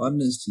 love.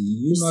 Honesty.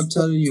 You're not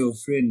telling your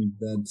friend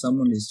that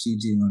someone is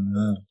cheating on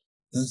her.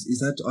 Is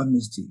that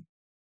honesty?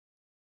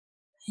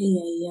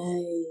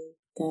 Hey,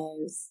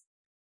 guys.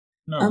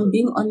 No. I'm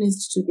being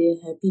honest to their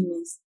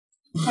happiness.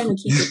 I'm trying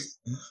to keep it.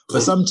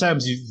 But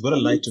sometimes you've got to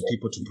lie to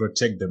people to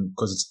protect them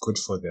because it's good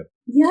for them.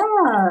 Yeah.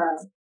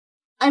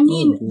 I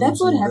mean, Oh, that's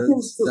what bullshit.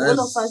 happens to all of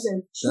us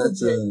as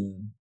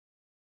children.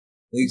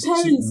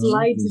 Parents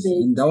lie to their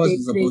and that wasn't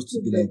their supposed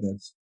to be children. like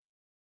that.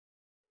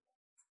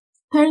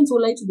 Parents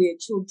will lie to their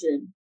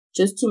children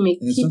just to And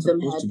it's keep not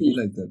them supposed to be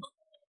happy. like that.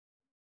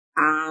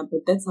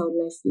 But that's how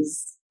life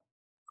is.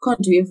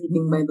 Can't do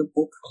everything by the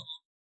book.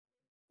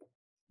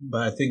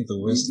 But I think the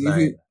worst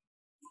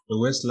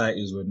lie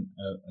is when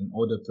an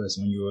older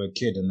person, when you were a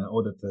kid and an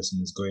older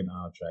person is going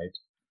out, right?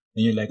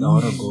 And you're like, I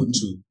want to go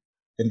too.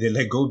 And they're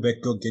like, go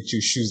back, go get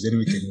your shoes, then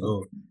we can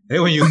go.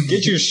 Then when you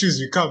get your shoes,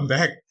 you come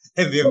back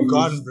and they're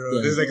gone,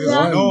 bro. There's like,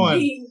 there's no one.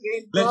 Like, you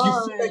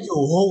feel like your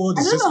whole world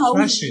I is don't just know how we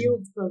crashing.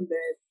 healed from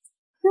that.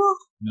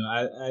 No,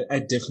 I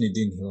definitely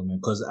didn't heal, man.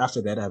 Because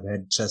after that, I've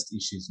had trust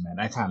issues, man.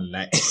 I can't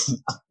lie.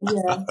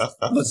 Yeah.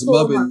 But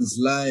Zimbabweans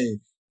lie.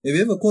 Have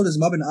you ever called a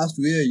Zimbabwean and asked,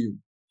 where are you?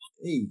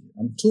 Hey,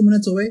 I'm 2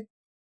 minutes away.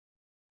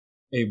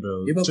 Hey,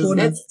 bro. You ever called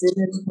her? That's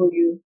Dylan for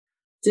you.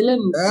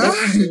 Dylan.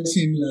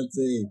 Let's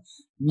say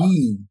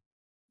me.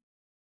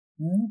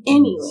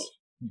 Anyway.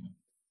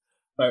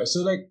 Alright,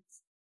 so like,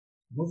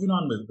 moving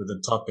on with the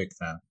topic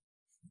now.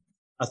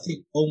 I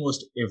think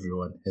almost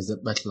everyone has a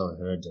Battle of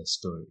Herder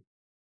story.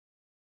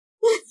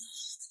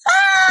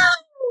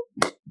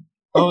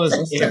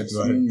 Almost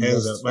everyone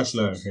has a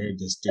Battle of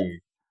Herder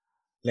story.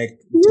 Like,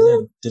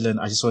 Dylan,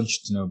 I just want you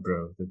to know,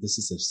 bro, that this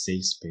is a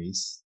safe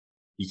space.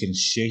 You can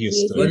share your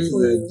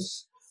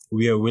stories.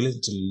 We are willing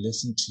to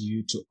listen to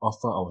you, to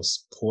offer our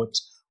support.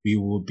 We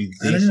will be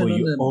there for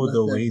you all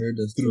the way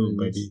through,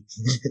 buddy.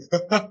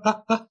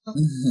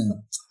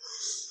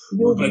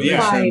 You'll be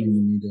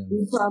fine.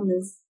 We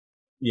promise.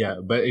 Yeah,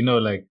 but you know,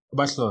 like,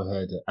 Battle of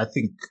Herder, I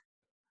think,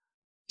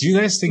 do you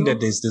guys think that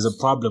there's a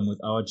problem with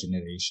our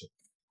generation?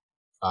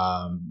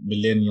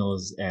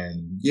 Millennials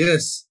and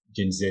yes,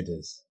 Gen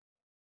Zers.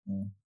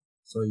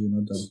 So you're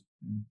not done.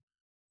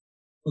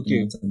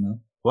 Okay.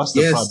 What's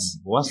the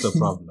problem? What's the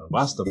problem?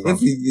 What's the problem?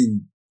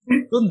 Everything.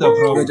 What's the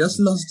problem? We're just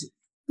lost.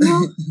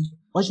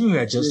 What do you mean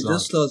we're just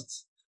lost?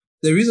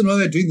 The reason why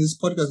we're doing this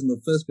podcast in the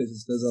first place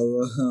is because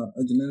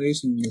our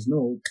generation is no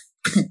hope.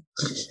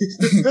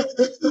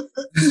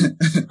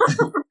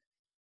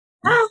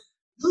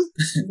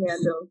 Yeah,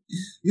 no.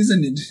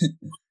 Isn't it?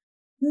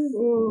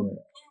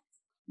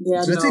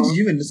 Yeah, so no. did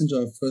you even listen to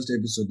our first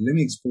episode? Let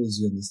me expose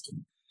you on this thing.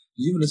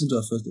 Did you even listen to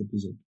our first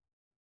episode?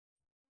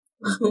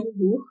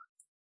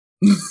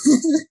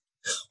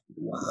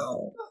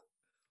 Wow.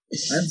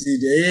 That's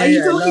it.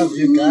 Hey, I love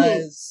you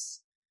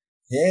guys.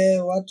 Hey,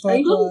 what? Are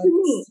you talking to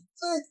me?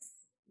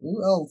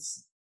 Who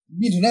else?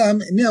 Me too.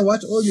 I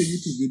watch all your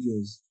YouTube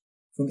videos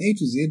from A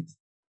to Z.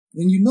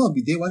 Then I'll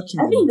be there watching.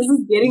 I think this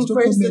is getting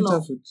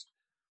personal.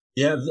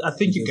 Yeah, I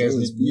think you guys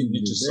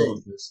need to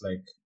solve this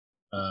like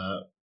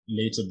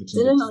later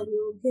between. Dylan, are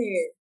you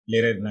okay?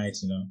 Later at night,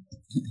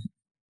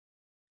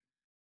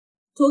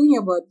 Talking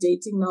about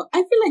dating now, I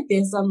feel like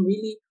there's some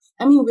really.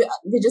 I mean,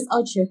 we're just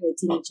out here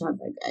hurting each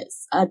other,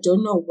 guys. I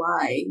don't know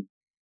why,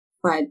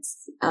 but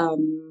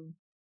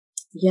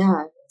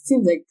yeah, it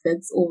seems like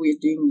that's all we're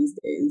doing these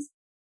days,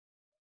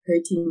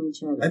 hurting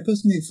each other. I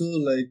personally feel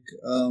like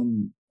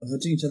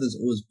hurting each other has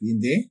always been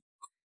there.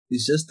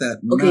 It's just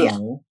that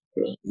now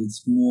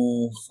it's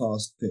more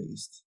fast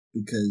paced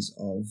because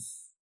of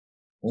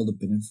all the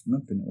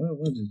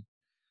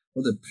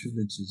all the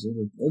privileges,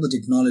 all the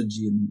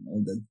technology and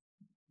all that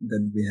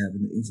we have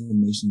and the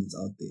information that's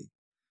out there.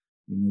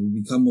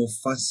 We become more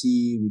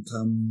fussy, we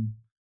become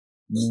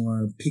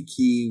more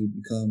picky, we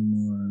become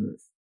more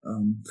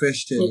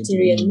pressured into a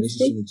relationship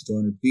that you don't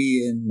want to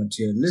be in,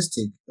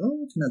 materialistic. Oh,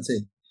 what can I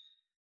say?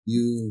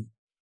 You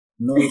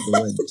know the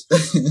word.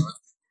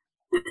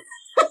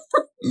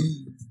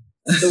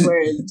 The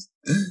word.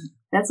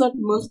 That's what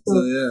most of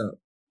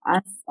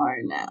us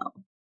are now.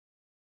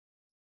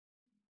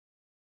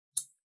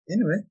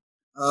 Anyway,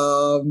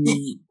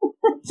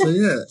 so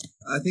yeah,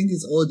 I think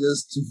it's all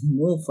just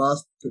more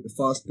fast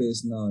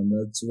paced now, and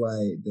that's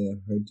why their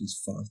hurt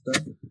is faster.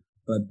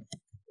 But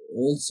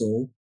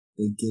also,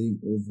 they're getting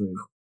over it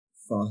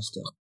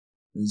faster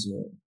as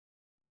well.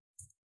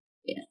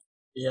 Yeah.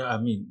 Yeah, I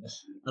mean,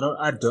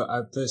 I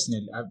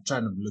personally, I'm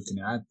trying to look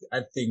at it.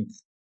 I think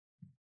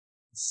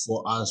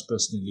for us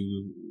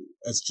personally,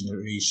 as a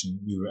generation,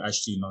 we were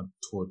actually not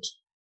taught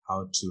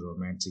how to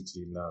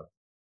romantically love.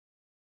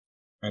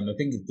 And I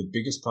think the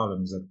biggest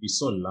problem is that we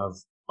saw love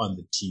on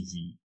the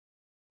TV.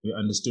 We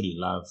understood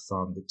love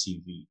from the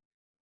TV.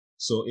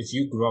 So if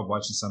you grew up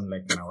watching something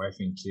like My Wife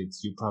and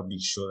Kids, you probably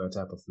show that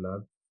type of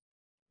love.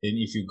 And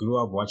if you grew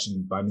up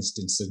watching Barney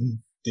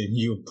Stinson, then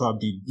you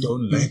probably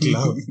don't like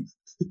love.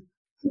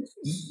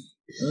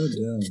 Oh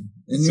damn!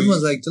 And So- it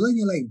was like, telling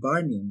you like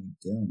Barney. I'm like,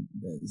 damn,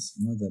 it's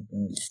not that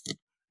bad.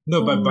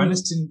 No, but Oh.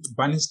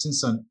 Barney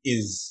Stinson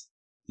is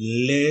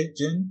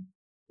legend.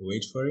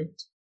 Wait for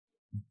it.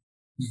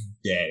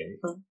 Yeah.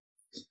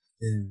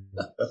 Yeah.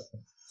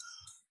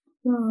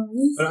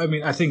 But I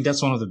mean, I think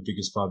that's one of the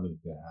biggest problems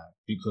we have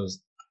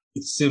because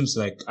it seems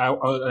like I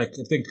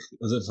think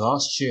was it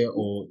last year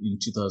or in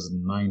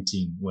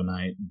 2019 when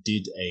I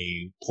did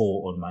a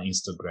poll on my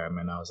Instagram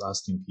and I was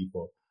asking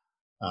people,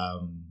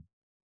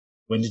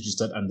 when did you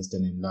start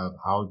understanding love?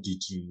 How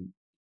did you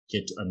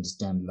get to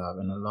understand love?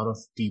 And a lot of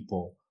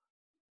people,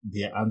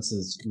 their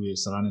answers were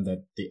surrounding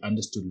that they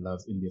understood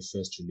love in their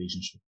first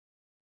relationship.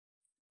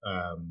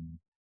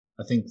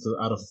 I think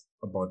out of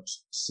about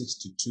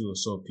 62 or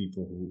so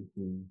people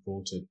who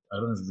voted, I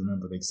don't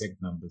remember the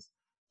exact numbers,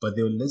 but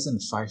there were less than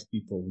 5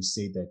 people who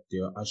say that they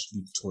were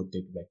actually taught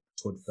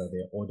by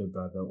their older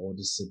brother,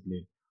 older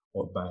sibling,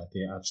 or by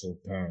their actual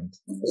parent.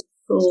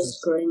 Girls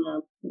growing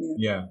up. Yeah.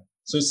 Yeah.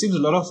 So it seems a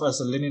lot of us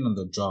are learning on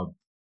the job,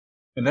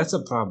 and that's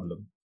a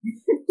problem.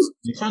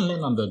 You can't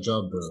learn on the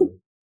job, bro,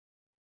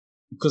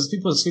 because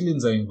people's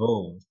feelings are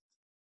involved.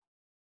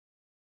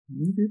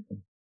 New people.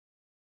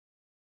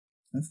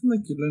 I feel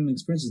like your learning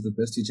experience is the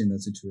best teacher in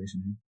that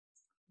situation.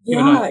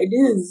 Even Yeah, I- it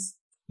is.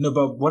 No,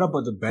 but what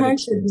about the bad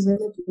Character experience?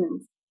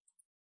 development.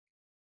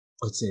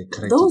 What's it?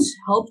 Correct. Those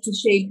help to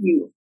shape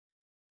you.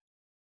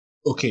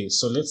 Okay,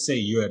 so let's say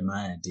you and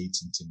I are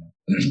dating, Tina.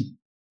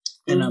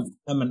 And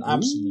I'm an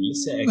absolute.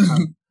 Let's say I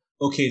come.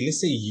 Okay, let's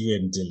say you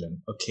and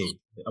Dylan. Okay,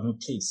 I'm gonna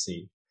play it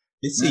safe.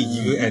 Let's say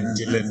you and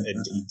Dylan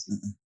are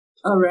dating.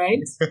 All right.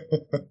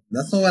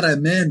 That's not what I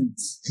meant.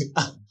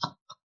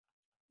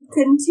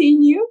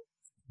 Continue.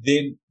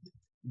 Then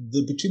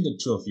between the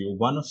two of you,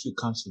 one of you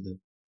comes with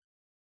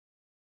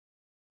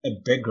a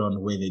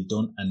background where they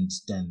don't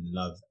understand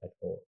love at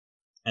all,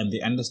 and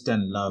they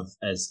understand love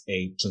as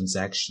a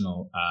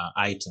transactional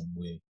item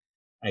where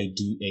I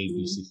do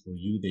ABC for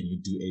you, then you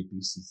do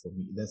ABC for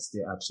me. That's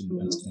their absolute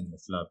understanding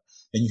of love.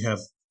 Then you have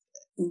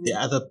the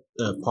other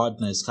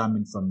partner is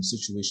coming from a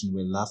situation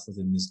where love for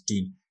them is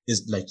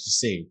like you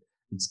say,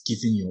 it's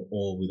giving your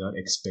all without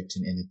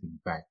expecting anything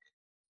back,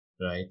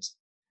 right?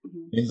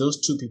 Then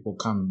those two people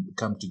come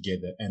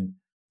together and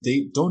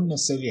they don't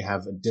necessarily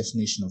have a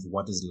definition of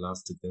what is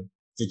love to them.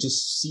 They've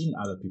just seen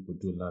other people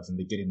do love and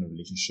they get in a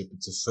relationship.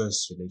 It's a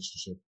first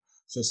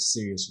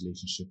serious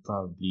relationship,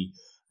 probably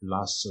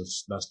last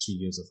 2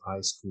 years of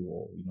high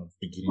school or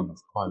beginning of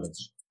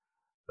college,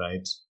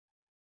 right?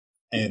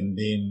 And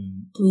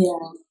then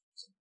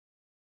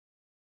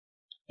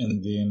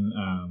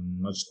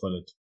what you call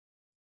it?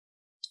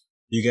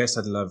 You guys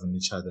start loving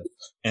each other,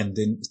 and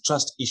then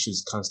trust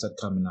issues can start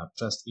coming up.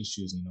 Trust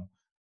issues,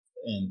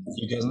 and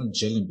you guys are not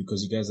gelling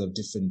because you guys have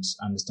different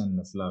understanding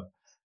of love,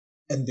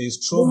 and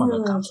there's trauma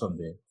that comes from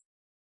there.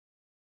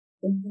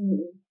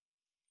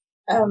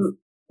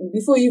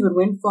 Before you even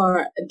went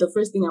far, the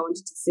first thing I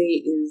wanted to say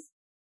is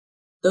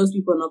those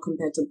people are not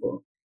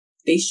compatible.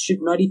 They should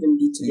not even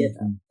be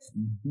together.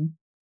 Mm-hmm.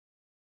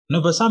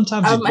 No, but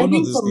sometimes you I don't know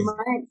think these for things.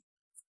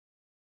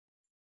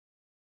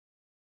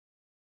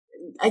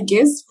 I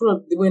guess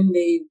when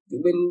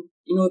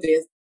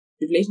their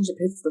relationship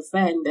hits the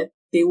fan, that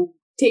they will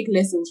take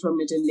lessons from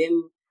it and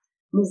then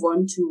move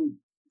on to,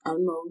 I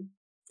don't know,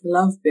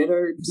 love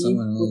better, be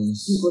with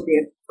people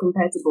they're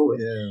compatible with.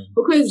 Yeah.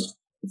 Because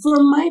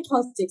from my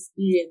past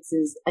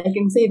experiences, I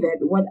can say that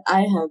what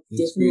I have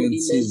definitely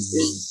learned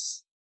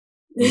is.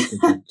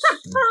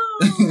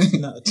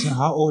 No,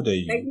 how old are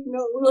you? Like, we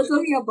were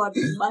talking about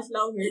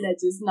Maslow Herder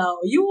just now.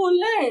 You will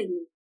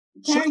learn.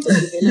 Character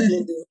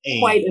development is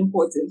quite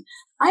important.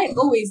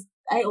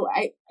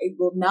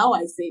 Well, now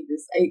I say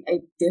this. I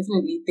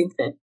definitely think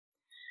that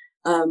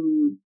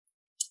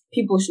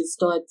people should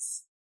start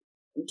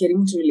getting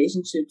into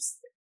relationships,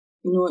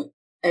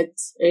 at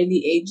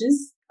early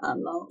ages.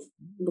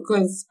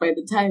 Because by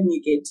the time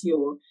you get to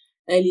your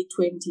early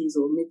 20s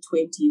or mid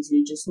 20s,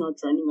 you're just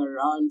not running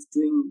around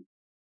doing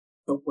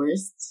the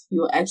worst.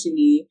 You're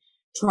actually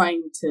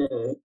trying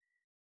to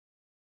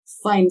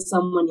find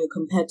someone you're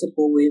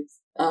compatible with.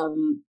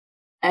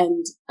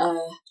 And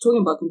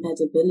talking about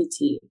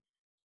compatibility,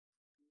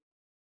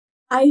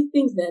 I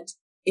think that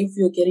if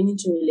you're getting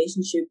into a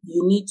relationship,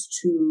 you need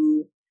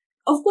to,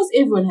 of course,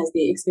 everyone has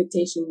their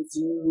expectations.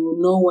 You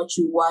know what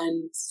you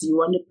want. You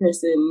want a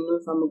person,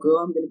 if I'm a girl,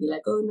 I'm going to be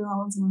like, oh no, I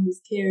want someone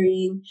who's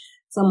caring,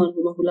 someone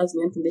who loves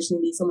me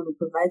unconditionally, someone who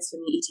provides for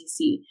me,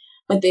 etc.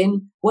 But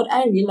then what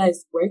I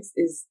realized works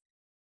is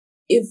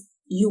if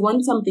you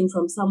want something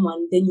from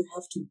someone, then you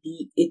have to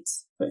be it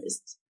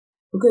first.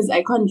 Because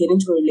I can't get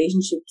into a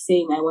relationship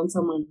saying I want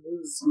someone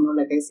who's,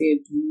 like I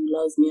said, who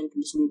loves me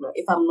unconditionally. But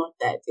if I'm not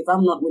that, if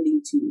I'm not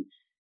willing to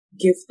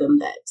give them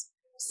that.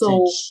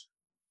 So, Preach.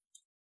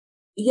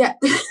 yeah.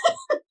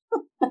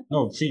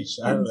 No, preach.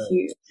 Thank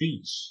you.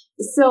 Preach.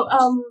 So,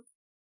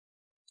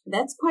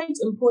 that's quite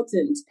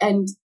important.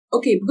 And,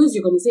 okay, because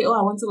you're going to say,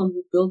 I want someone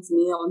who builds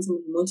me, I want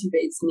someone who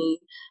motivates me.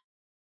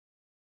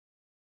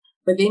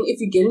 But then if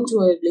you get into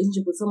a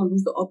relationship with someone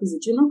who's the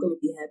opposite, you're not going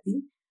to be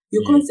happy.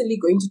 You're constantly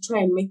going to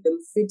try and make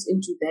them fit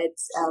into that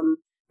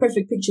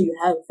perfect picture you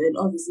have. And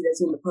obviously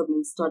that's when the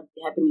problems start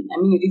happening. I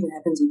mean, it even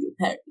happens with your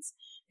parents.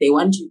 They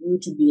want you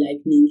to be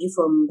like Ningi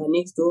from the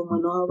next door,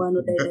 but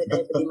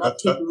they're not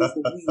taking you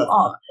for who you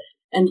are.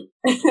 And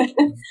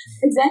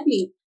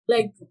exactly,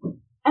 like,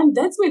 and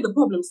that's where the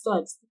problem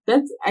starts.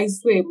 I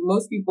swear,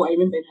 most people I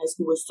remember in high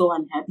school were so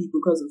unhappy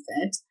because of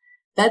that.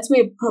 That's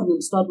where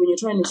problems start, when you're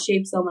trying to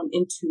shape someone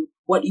into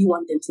what you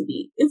want them to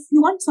be. If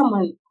you want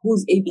someone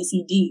who's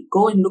ABCD,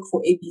 go and look for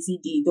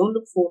ABCD. Don't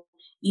look for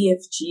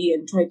EFG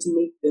and try to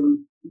make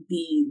them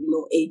be,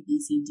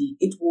 ABCD.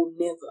 It will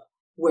never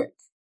work.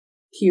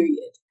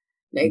 Period.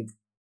 Like,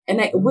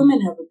 and women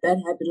have a bad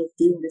habit of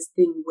doing this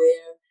thing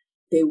where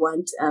they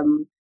want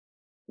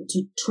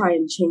to try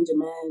and change a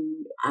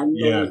man and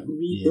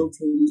rebuild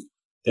him.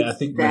 I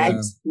think that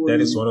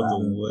is one of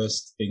the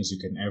worst things you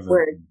can ever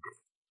do.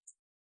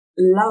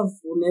 Love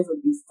will never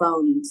be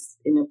found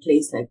in a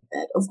place like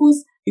that. Of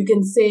course, you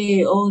can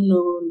say, oh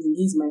no,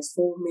 he's my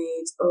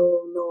soulmate,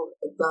 oh no,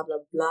 blah, blah,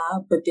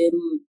 blah, but then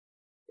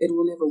it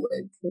will never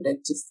work.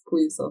 Like, just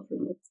pull yourself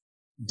in it.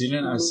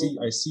 Dylan, I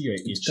see you're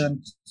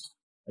itching.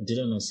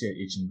 Dylan, I see you're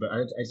itching, but I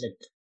like,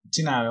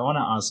 Tina, I want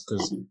to ask,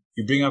 because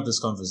you bring up this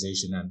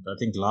conversation, and I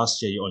think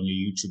last year on your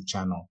YouTube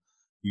channel,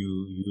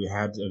 you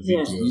had a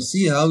video. Yeah. You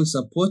see how we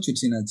support you,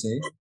 Tina, say?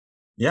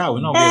 Yeah,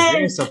 we're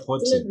very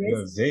supportive. We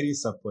are very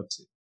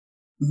supportive.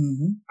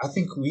 Mm-hmm. I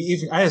think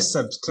I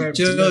subscribed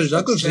to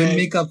your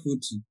makeup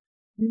photo.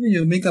 Even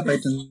your makeup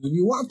items will be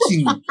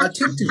watching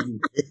attentively.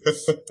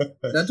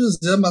 That was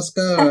the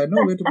mascara. I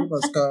know where to put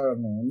mascara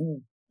now.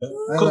 No.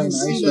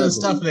 Concealer,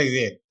 stuff like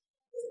that.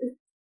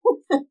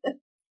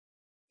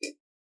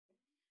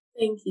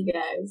 Thank you,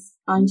 guys.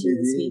 Aren't you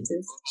the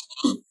sweetest?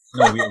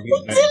 No,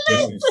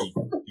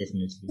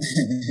 definitely.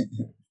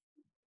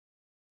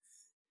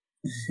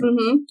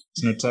 Mm-hmm.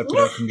 It's not type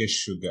I can get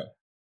sugar.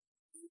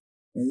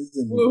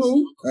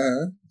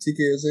 TK,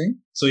 you're saying?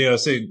 So you're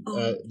saying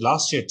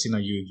last year, Tina,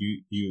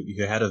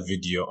 you had a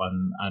video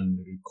on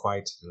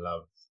unrequited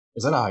love.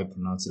 Is that how I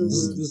pronounce it?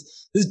 Mm-hmm.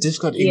 This is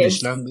difficult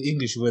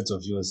English words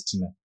of yours,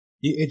 Tina.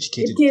 You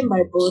educated. It came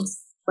by both,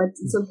 but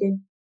it's okay.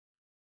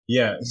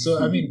 Yeah. So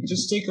I mean,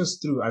 just take us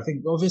through. I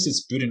think obviously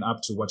it's building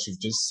up to what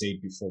you've just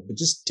said before, but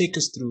just take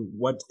us through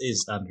what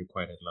is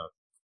unrequited love.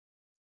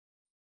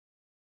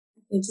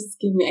 I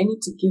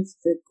need to give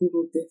the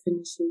Google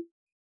definition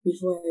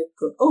before I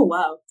go. Oh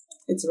wow,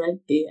 it's right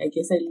there. I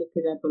guess I look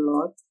it up a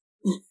lot.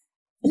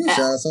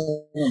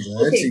 Someone's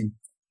writing.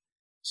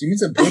 She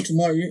meets a boy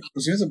tomorrow.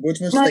 She's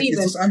not like,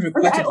 even. It's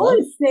unrequited I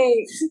always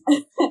say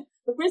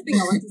the first thing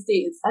I want to say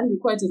is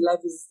unrequited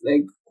love is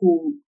like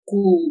cool.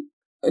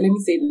 Let me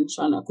say it in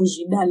Shana,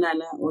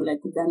 kujidanana or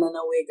like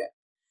kudanana wega.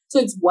 So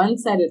it's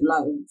one-sided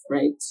love,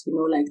 right?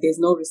 Like there's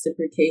no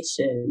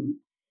reciprocation.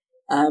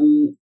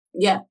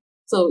 Yeah.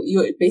 So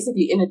you're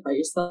basically in it by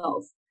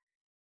yourself.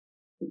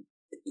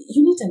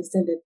 You need to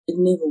understand that it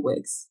never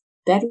works.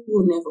 That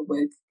will never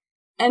work.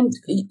 And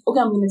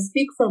okay, I'm going to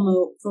speak from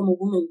a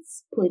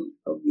woman's point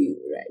of view,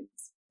 right?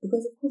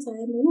 Because of course I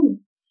am a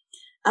woman.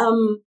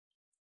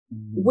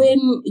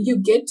 When you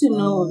get to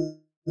know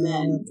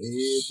man,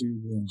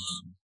 everyone.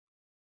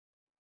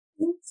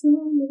 It's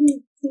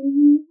only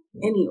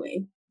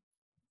anyway.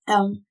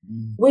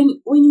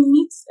 When you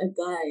meet a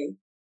guy,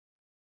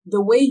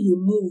 the way he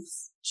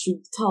moves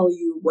should tell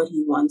you what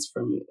he wants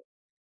from you.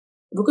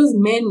 Because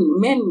men,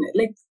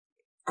 like,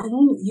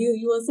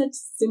 you are such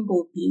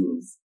simple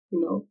beings,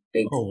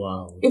 like, oh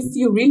wow. If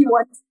you really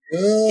want,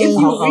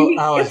 something,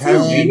 I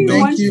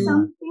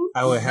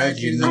will have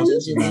you know,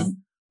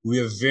 we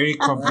are very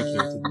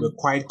complicated. We're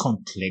quite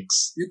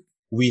complex.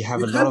 We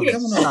have a lot of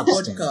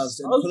podcast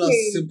and pull us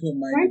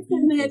simple-minded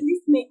people. At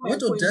least make my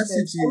what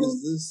audacity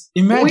is this?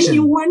 Imagine when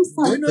you want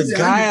something. The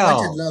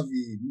guile.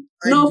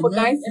 No, but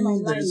guys, am I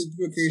lying?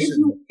 If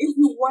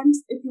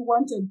you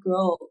want a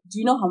girl, do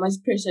you know how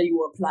much pressure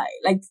you apply?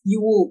 Like you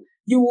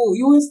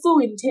are so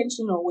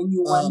intentional when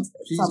you want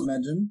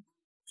something.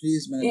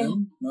 Please,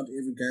 madam, not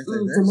every guy's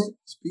like that.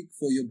 Speak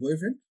for your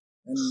boyfriend.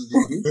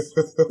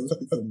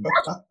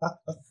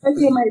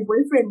 Okay, my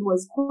boyfriend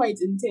was quite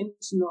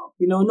intentional.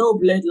 No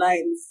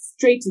bloodlines,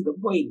 straight to the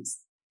point.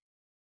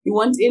 You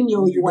want in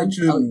you want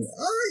out.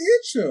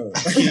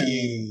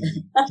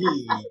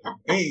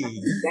 Hey.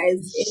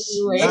 Guys,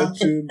 anyway.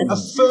 A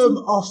firm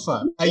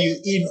offer. Are you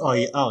in or are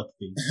you out,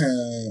 please?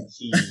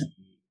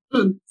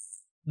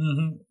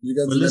 You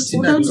guys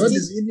listen. God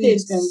is in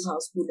it.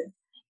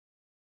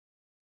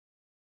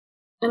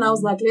 And I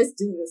was like, let's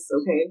do this,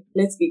 okay?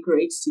 Let's be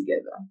great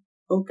together.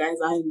 Oh, guys,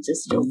 I'm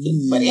just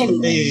joking. But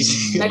anyway,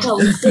 like I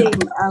was saying,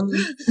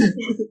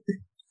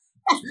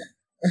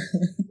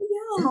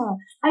 yeah,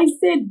 I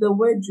said the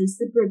word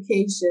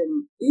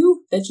reciprocation.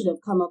 That should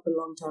have come up a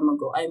long time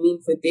ago. I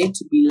mean, for there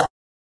to be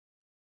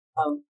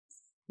love,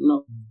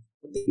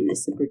 the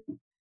reciprocate.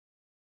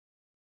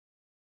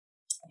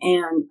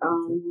 And,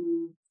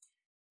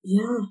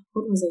 yeah,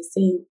 what was I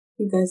saying?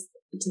 You guys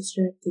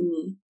distracting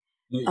me.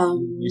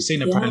 You're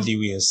saying apparently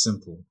we are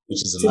simple,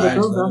 which is a To the lie.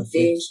 girls out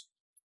there.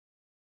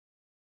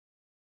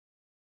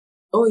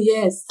 Oh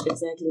yes,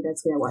 exactly.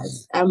 That's where I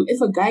was.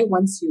 If a guy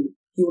wants you,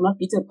 he will not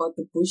beat about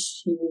the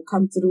bush. He will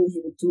come through.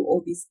 He will do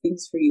all these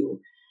things for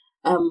you.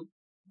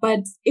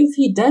 But if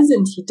he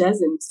doesn't,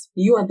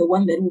 you are the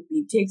one that will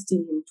be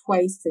texting him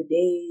twice a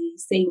day,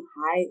 saying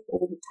hi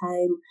all the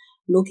time,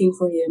 looking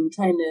for him,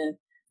 trying to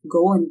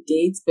go on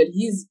dates. But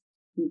he's,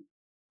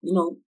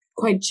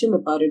 quite chill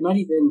about it, not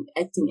even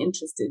acting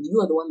interested. You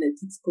are the one that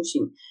keeps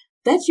pushing.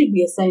 That should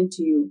be a sign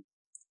to you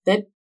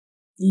that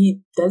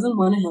he doesn't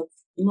want to have,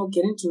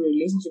 get into a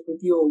relationship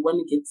with you or want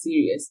to get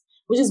serious,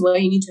 which is why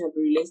you need to have a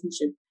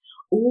relationship.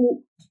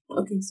 Oh,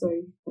 okay,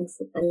 sorry. I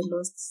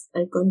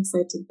got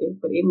excited there.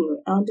 But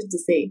anyway, I wanted to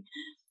say,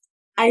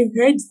 I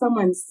heard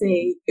someone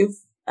say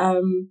if,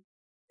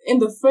 in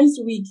the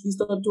first week you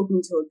start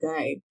talking to a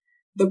guy,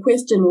 the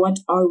question, what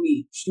are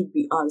we, should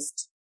be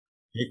asked.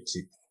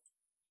 Hectic.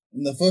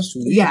 In the first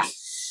week? Yeah.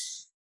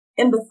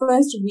 In the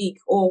first week,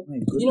 or,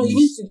 you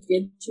need to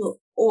get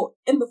or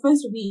in the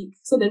first week,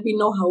 so that we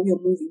know how we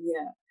are moving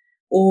here.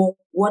 Or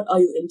what are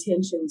your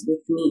intentions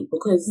with me?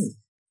 Because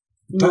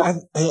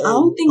I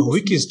don't think a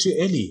week is too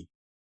early.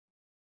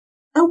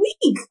 A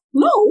week?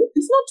 No,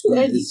 it's not too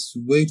early. It's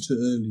way too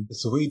early.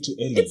 It's way too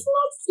early. It's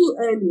not too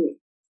early.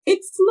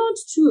 It's not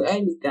too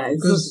early, guys.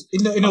 Because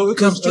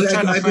I'm still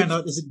trying to find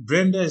out: is it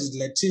Brenda? Is it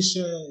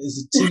Letitia?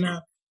 Is it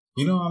Tina?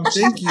 I'm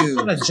trying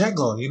to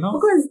juggle.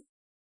 Because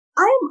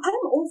I'm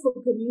all for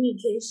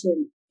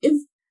communication.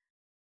 If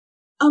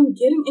I'm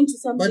getting into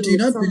something, but do you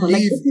not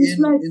believe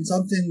in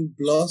something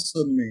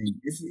blossoming?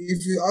 If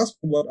you ask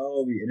what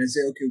are we, and they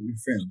say okay, we're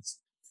friends,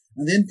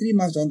 and then 3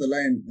 months down the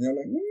line, they're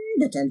like,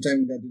 but I'm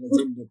telling that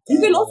you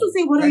can also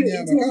say what are your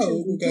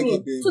intentions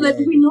with me, so that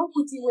we know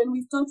when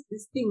we start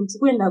this thing to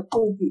go and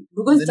copy,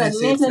 because that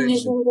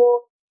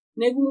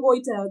nekungo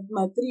ita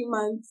my 3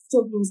 months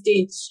talking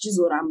stage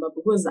chizoramba,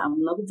 because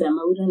I'm not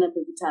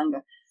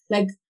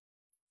like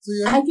so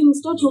I can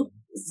start to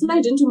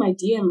slide into my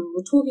DM.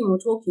 We're talking,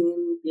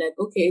 and like,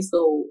 okay,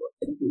 so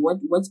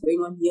what's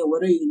going on here?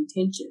 What are your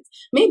intentions?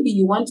 Maybe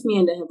you want me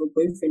and I have a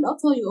boyfriend. I'll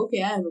tell you,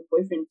 okay, I have a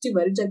boyfriend. From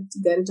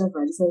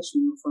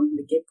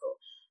the get go,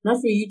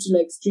 not for you to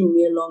like string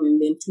me along and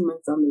then 2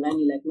 months down the line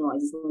you're like, no, I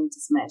just wanted to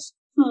smash.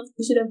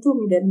 You should have told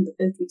me that in the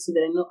first week so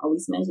that I know, are we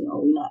smashing or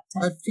are we not?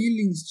 But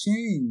feelings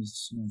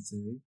change, I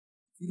say.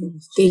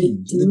 Feelings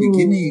change. In the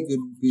beginning, you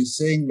could be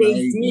saying,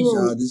 like,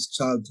 this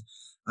child,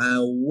 I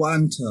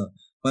want her.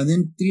 But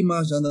then 3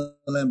 months down the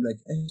line, like,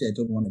 actually, I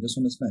don't want her. I just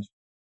want to smash.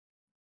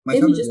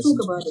 Then we just talk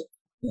about it.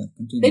 Yeah,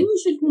 continue. Then we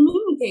should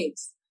communicate.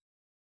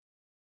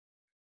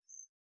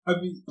 I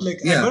mean,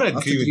 like, I gotta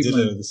agree with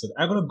Dylan.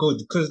 I gotta go,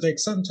 because, like,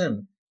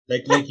 sometimes,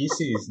 like you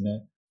say,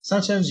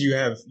 sometimes you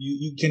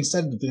can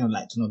start the thing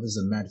like, this is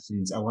a mad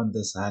feelings. I want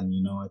this hand,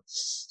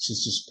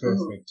 she's just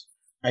perfect.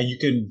 And you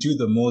can do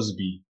the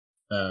Mosby,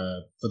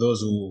 for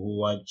those who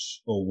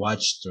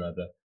watched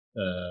rather,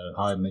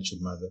 How I Met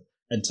Your Mother,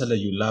 and tell her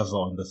you love her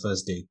on the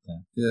first date.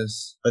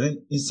 Yes. But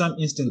then in some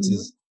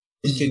instances,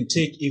 it can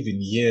take even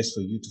years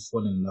for you to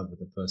fall in love with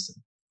a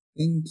person.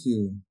 Thank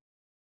you.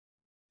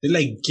 They're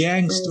like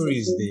gang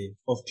stories there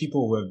of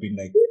people who have been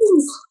like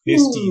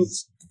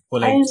besties for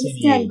like 10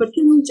 years. But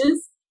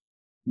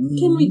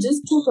can we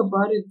just talk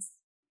about it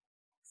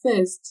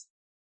first?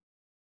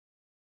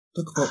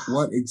 Talk about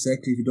what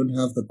exactly if you don't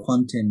have the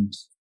content?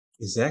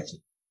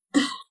 Exactly.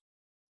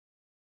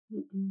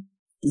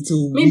 It's a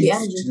maybe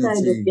I'm just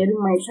tired of getting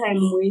my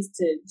time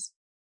wasted.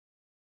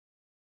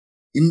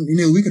 In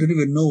a week, I don't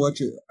even know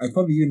I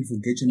probably even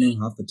forget your name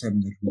half the time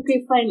in that week.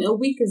 Okay, fine. A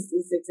week is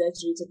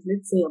exaggerated.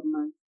 Let's say a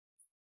month.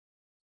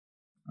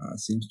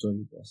 Same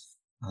story, boss.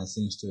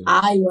 Same story.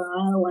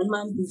 1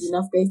 month is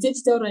enough, guys.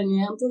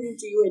 I'm talking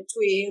to you at 2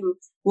 a.m.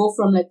 Go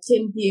from like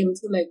 10 p.m.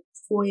 to like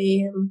 4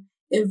 a.m.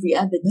 every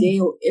other day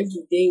or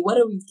every day. What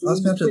are we doing?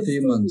 Ask me after 3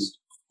 months.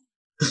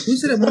 Who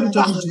said I'm only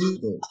talking to you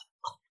though?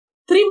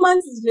 3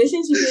 months is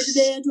relationship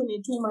today and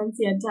 22 months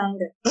here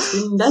tanga.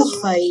 That's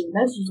fine.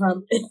 That's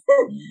fine.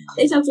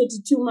 It's up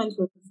 22 months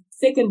of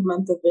second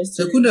month of best.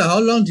 Sekunda, how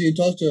long do you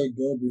talk to a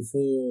girl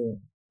before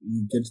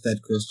you get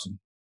that question?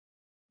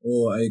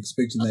 Or are you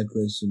expecting that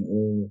question?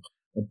 Or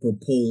a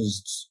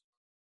proposed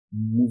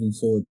moving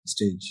forward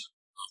stage?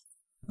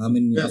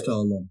 After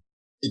how long?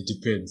 It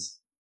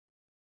depends.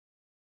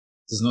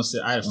 There's no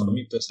set. For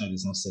me personally,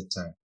 there's no set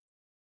time.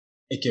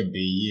 It can be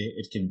a year,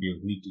 it can be a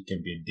week, it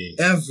can be a day.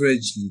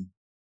 Averagely.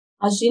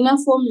 Ashina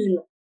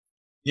formula.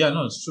 Yeah,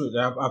 no, it's true. Do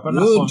 1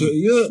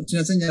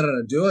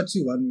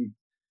 week.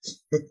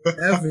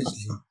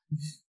 Averagely.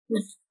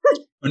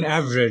 On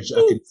average,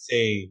 I can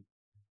say,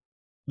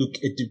 look,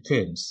 it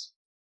depends.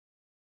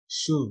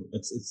 Sure,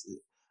 it's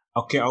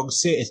okay. I would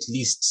say at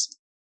least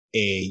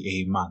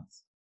a month.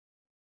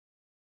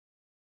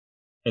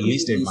 At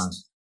least a month.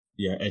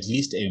 Yeah, at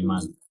least a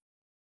month.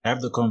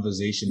 Have the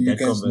conversation. You that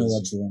guys conversation. know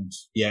what you want.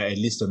 Yeah, at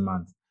least a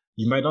month.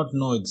 You might not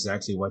know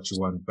exactly what you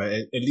want, but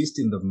at least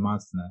in the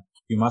month now,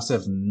 you must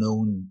have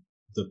known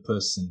the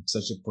person to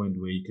such a point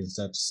where you can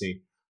start to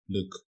say,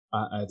 look,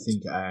 I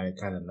think I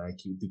kind of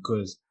like you.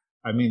 Because,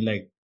 I mean,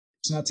 like,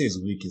 Tinate's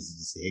week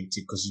is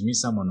hectic because you meet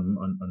someone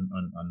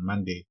on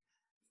Monday.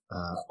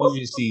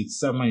 Obviously, it's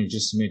someone you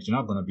just met. You're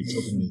not going to be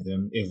talking with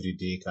them every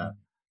day, Ka.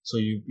 So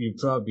you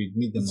probably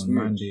meet them That's on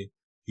weird. Monday.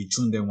 You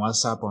tune them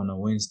WhatsApp on a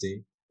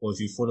Wednesday. Or if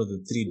you follow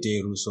the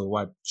 3-day rule, so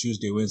what?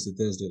 Tuesday, Wednesday,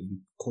 Thursday, you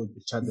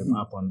chat them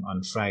up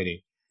on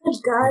Friday. But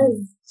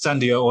guys,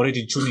 Sunday, you're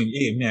already tuning.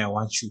 Hey, me, I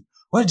want you.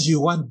 What do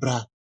you want,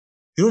 bruh?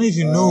 You don't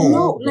even know.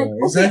 no, like, okay,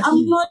 exactly.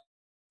 I'm not.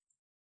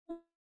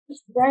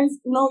 Guys,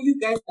 no, you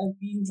guys are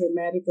being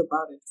dramatic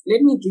about it.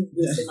 Let me give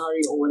you a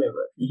scenario or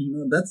whatever.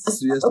 No, that's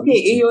serious. Okay,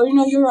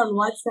 you're on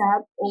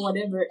WhatsApp or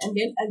whatever, and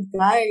then a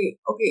guy,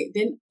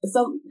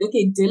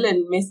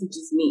 Dylan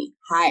messages me,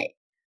 hi.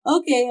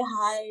 Okay,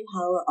 hi,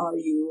 how are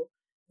you?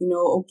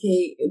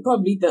 Okay,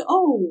 probably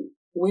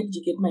where did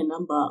you get my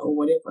number or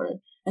whatever?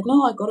 Like,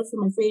 no, I got it from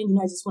my friend,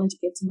 I just wanted to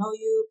get to know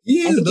you.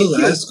 Yeah, those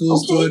high school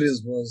Okay.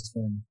 stories was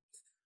fun.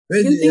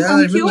 You think I I'm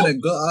remember cute? when a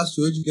girl asked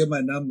you, where'd you get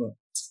my number?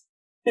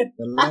 The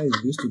lies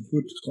used to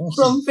put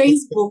From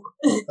Facebook.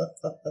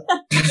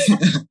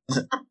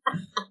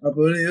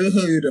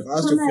 You'd have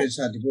asked your friend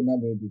chat to put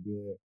number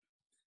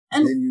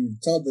and then you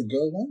tell the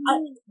girl,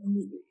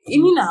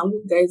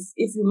 guys,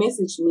 if you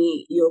message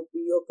me, you're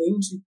going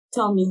to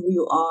tell me who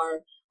you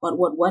are,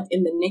 what,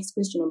 and the next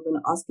question I'm going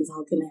to ask is,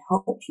 how can I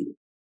help you?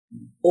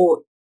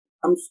 Or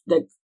I'm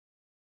like,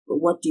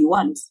 what do you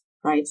want?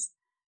 Right?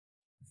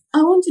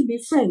 I want to be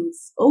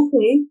friends.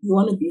 Okay, you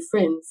want to be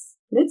friends.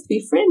 Let's be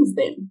friends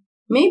then.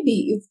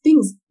 Maybe if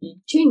things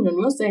change on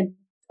your side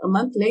a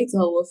month later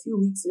or a few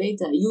weeks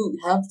later, you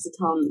have to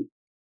tell me.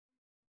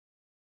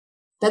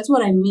 That's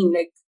what I mean.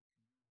 Like,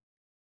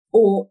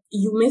 or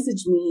you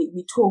message me,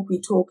 we talk,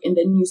 and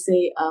then you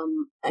say,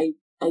 I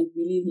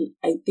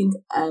think,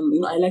 I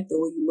like the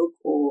way you look,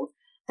 or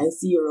I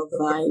see you're a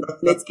vibe.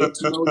 Let's get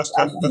to know each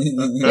other.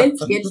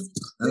 Let's get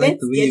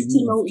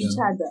to know each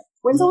other.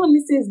 When someone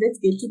says, let's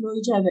get to know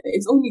each other,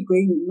 it's only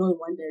going, in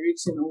one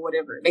direction or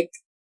whatever. Like,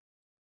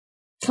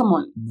 come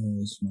on. No,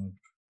 it's not.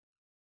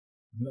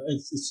 No,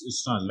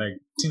 it's not.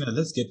 Like, Tina,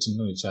 let's get to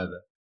know each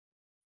other.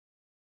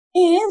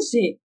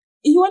 Shit.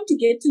 You want to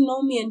get to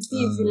know me and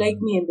see if you like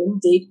me and then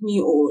date me,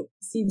 or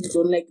see if you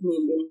don't like me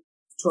and then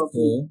drop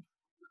me.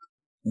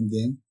 And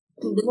then?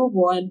 And then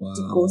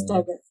to ghost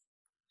other.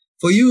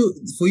 For you,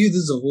 this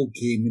is a whole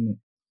game, isn't it?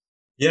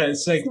 Yeah,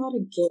 it's like, it's not a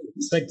game.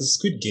 It's like the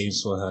Squid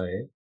Games for her,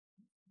 eh?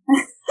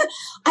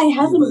 I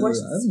haven't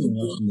watched Squid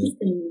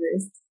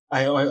Games.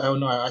 I know.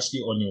 I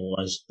actually only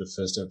watched the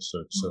first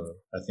episode, so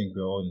I think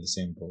we're all in the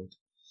same boat.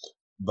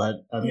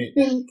 But I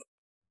mean,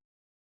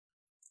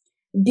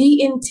 be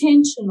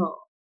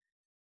intentional.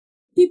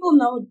 People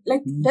now,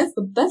 like,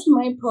 that's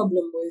my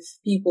problem with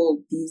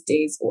people these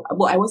days.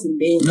 Well, I wasn't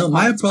there. No,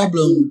 my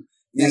problem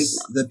is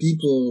the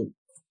people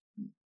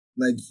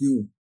like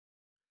you.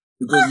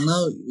 Because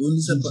now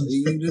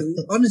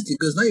honestly,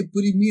 because now you're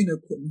putting me in a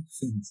corner.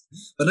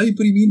 But now you're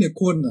putting me in a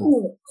corner.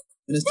 Oh.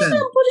 Understand?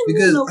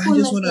 Because I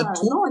just want to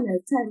talk. No one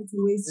has time to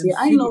waste here.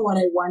 I know what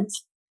I want.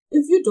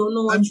 If you don't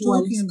know what you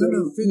want, I'm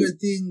gonna figure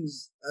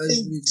things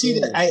as we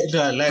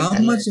go. How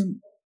much?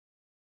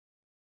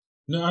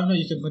 No, I know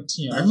you can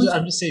continue.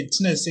 I'm just saying,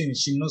 Tina is saying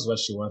she knows what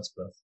she wants,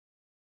 bro.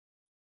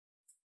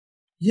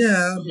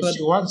 Yeah, but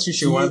she wants you.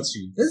 She wants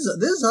you. This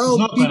is how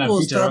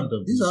people start.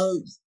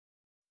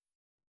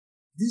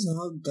 This is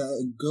how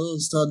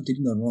girls start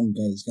dating the wrong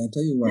guys. Can I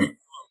tell you why?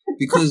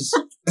 Because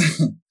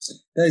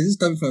guys, this is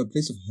coming from a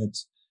place of hurt.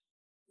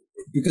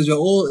 Because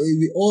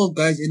we all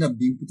guys end up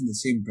being put in the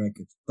same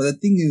bracket. But the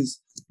thing is,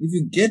 if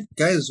you get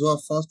guys who are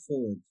fast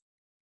forward,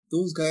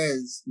 those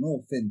guys,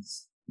 no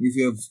offense, if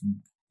you have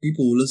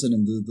people who listen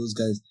and those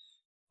guys,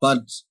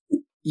 but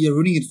you're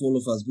ruining it for all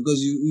of us,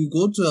 because you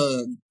go to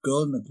a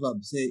girl in a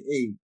club, say,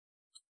 hey,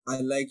 I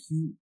like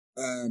you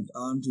and I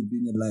want to be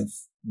in your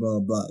life, blah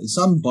blah.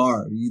 Some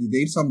bar, you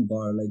date some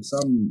bar, like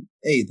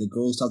the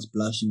girl starts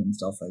blushing and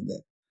stuff like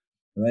that,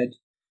 right?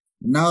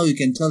 Now you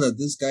can tell that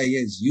this guy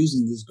here is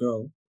using this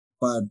girl,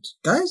 but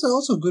guys are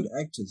also good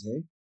actors,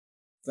 hey?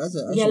 Guys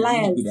are actually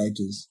really good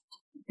actors.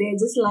 They're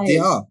just liars. They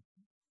are.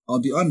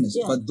 I'll be honest,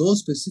 but those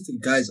specific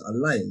guys are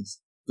liars.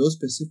 Those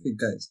specific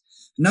guys.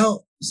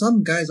 Now,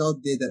 some guys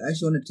out there that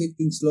actually want to take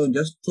things slow and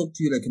just talk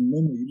to you like a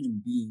normal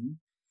human being,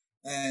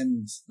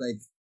 and like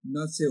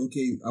not say,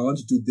 okay, I want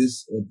to do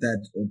this or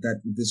that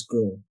with this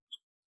girl.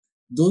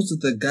 Those are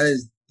the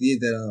guys there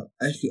that are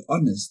actually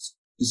honest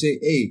to say,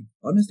 hey,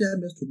 honestly,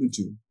 I'm just talking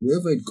to you.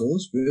 Wherever it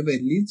goes, wherever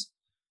it leads,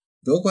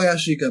 you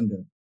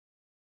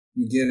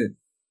get it.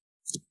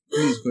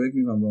 Please correct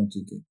me if I'm wrong,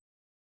 TK.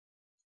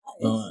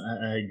 No,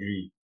 I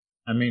agree.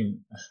 I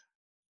mean,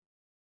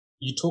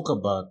 you talk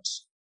about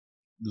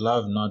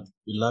love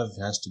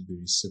has to be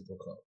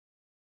reciprocal.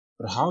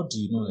 But how do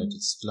you know that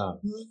it's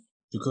love?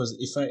 Because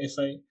if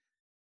I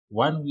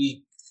 1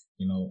 week,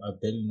 I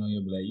barely know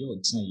you, be like, yo,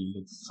 Tina, you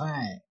look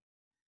fine.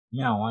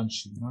 Me, I want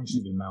you. I want you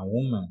to be my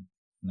woman.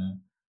 I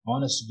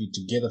want us to be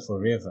together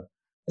forever.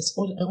 I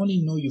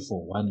only know you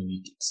for 1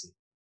 week.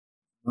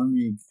 1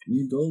 week.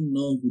 You don't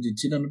know who the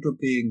China not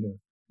paying.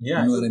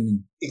 Yeah, You know what I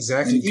mean?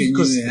 exactly. And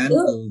can you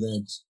handle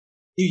that?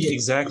 Yeah,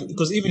 exactly.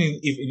 Because even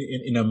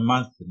in a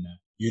month,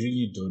 you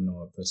really don't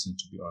know a person,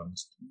 to be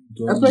honest.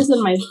 A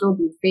person might still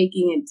be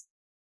faking it.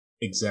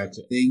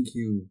 Exactly. Thank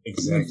you.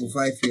 Exactly. Even for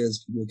 5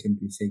 years, people can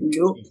be fake.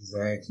 Yo.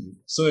 Exactly.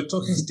 So a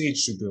talking stage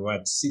should be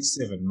what? 6,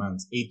 7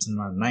 months, 8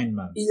 months, 9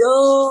 months.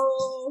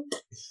 Yo.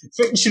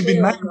 It should be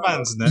 9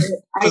 months now.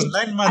 Because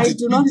 9 months. I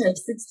do not have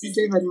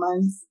 67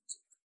 months.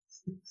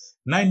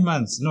 9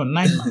 months. No,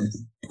 9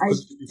 months.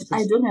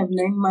 I don't have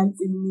 9 months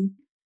in me.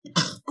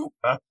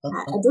 I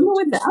don't know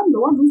whether I'm the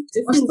one who's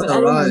different, but I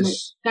don't know.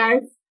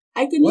 Guys,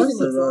 I can use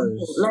an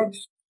example. Like,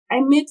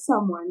 I met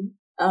someone,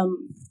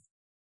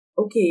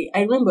 okay,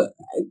 I remember,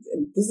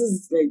 this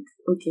is like,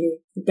 okay,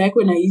 back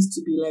when I used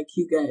to be like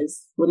you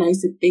guys, when I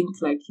used to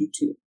think like you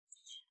two.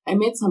 I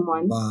met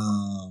someone.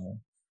 Wow.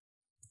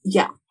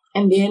 Yeah.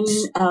 And then,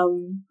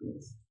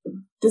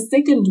 the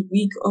second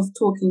week of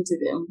talking to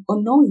them,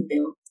 or knowing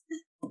them,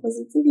 was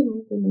it second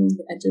week of knowing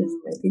them? I don't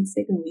remember. I think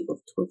second week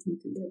of talking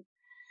to them,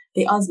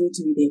 they asked me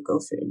to be their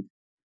girlfriend.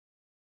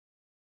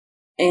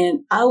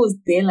 And I was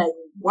there like,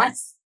 what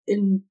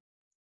in,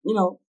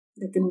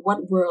 like in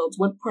what world,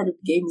 what part of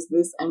the game is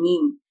this? I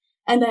mean,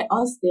 and I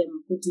asked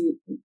them,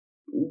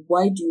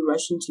 why do you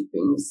rush into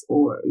things?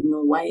 Or,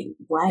 why?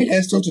 You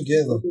guys still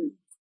together?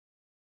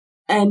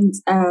 And,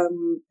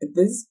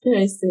 this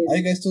person. Are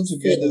you guys still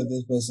together with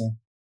this person?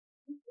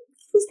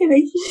 Who's gonna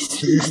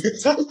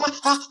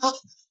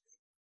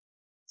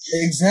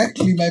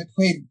Exactly my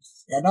point.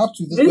 You're not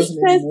to this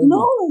person.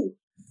 No.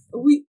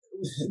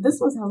 This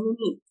was how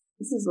many?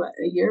 This is what,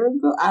 a year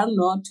ago? I don't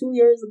know, 2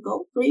 years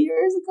ago, 3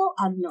 years ago?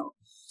 I don't know.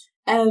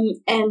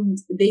 And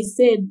they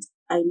said,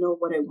 I know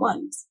what I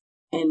want,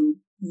 and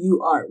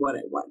you are what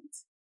I want.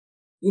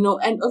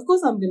 And of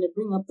course I'm going to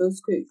bring up those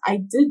questions. I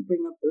did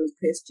bring up those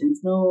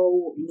questions.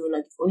 No,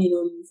 like, you've only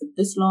known me for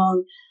this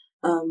long.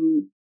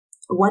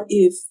 What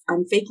if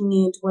I'm faking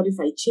it? What if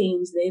I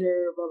change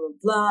later? Blah, blah,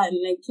 blah. And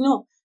like,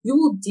 you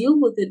will deal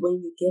with it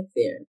when you get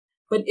there.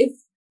 But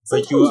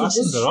you were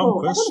asking the wrong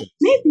question.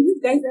 Maybe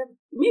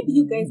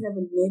you guys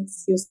haven't met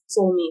your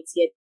soulmates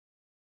yet.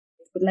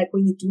 But like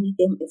when you do meet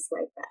them, it's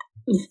like that.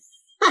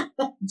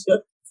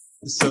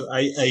 So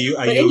are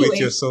you with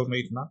your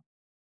soulmate now?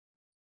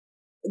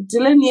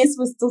 Dylan, yes,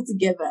 we're still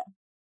together.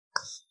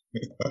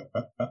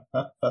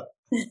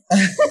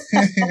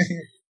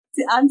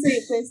 To answer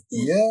your question.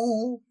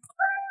 Yeah.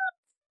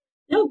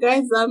 No,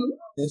 guys,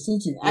 they're still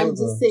together. I'm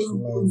just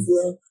saying things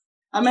here.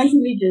 I'm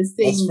actually just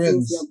saying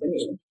things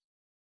here.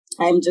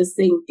 I'm just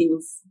saying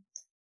things.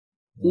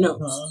 No.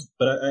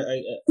 But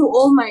I to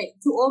all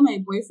my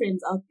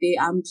boyfriends out there,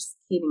 I'm just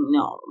kidding.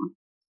 No.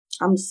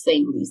 I'm just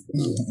saying these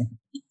things.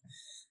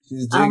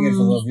 She's doing it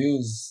for the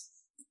views.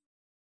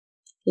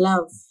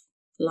 Love.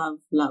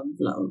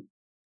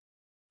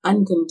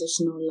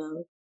 Unconditional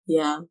love.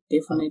 Yeah,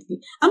 definitely.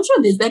 I'm sure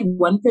there's that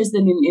one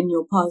person in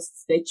your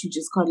past that you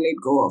just can't let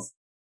go of.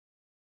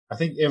 I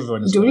think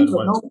everyone is that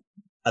one.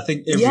 I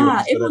think everyone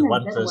is that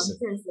one person.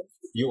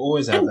 You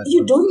always have that.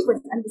 You don't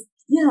even understand.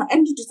 Yeah,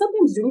 and you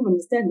sometimes don't even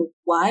understand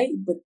why,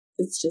 but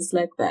it's just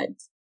like that.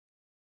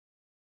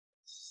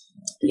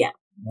 Yeah,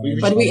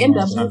 but we end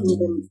up having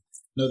them.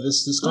 No,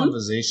 this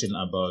conversation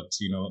about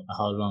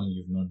how long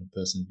you've known a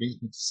person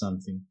brings me to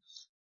something.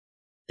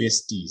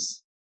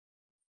 Besties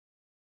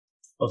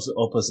of the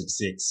opposite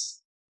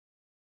sex.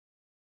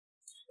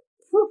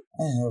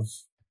 I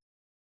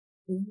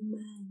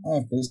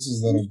have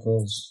besties that are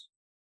girls.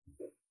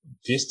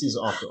 Besties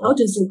of the opposite. How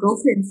does your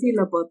girlfriend feel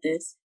about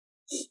this?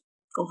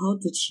 Or how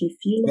did she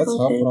feel That's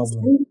about her this?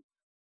 problem.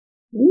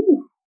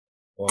 Ooh.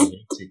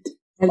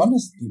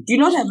 Honestly. Do you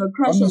not have a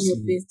crush on your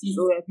besties,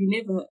 or have you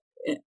never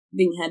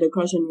had a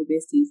crush on your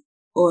besties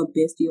or a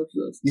bestie of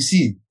yours? You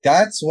see,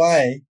 that is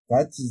why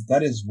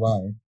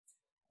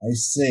I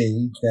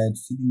say that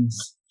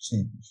feelings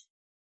change.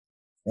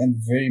 And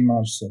very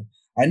much so.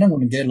 I know I'm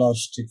going to get a lot of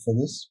shtick for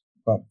this,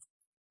 but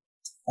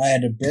I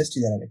had a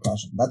bestie that had a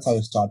crush on. That's how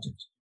it started.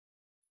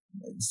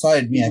 It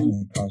started me having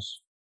a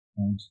crush,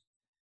 right?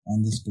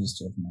 On this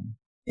bestie of mine.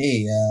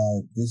 Hey,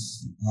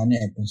 this honey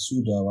I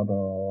pursued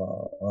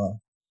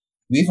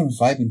we even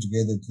vibing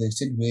together to the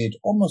extent where it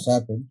almost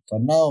happened.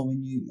 But now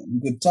when you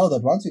could tell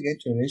that once you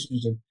get to a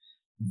relationship,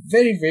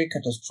 very, very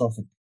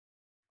catastrophic.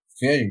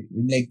 Very,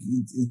 like,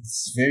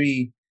 it's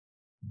very,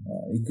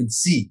 you could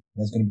see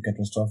that's going to be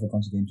catastrophic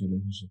once you get into a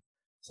relationship.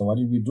 So what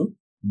did we do?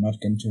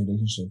 Not get into a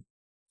relationship.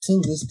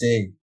 Till this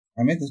day,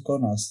 I met this girl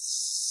when I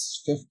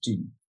was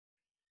 15.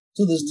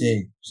 Till this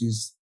day,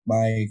 she's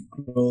my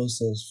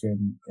closest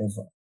friend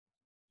ever.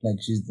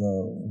 Like, she's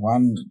the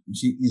one,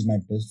 she is my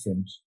best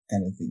friend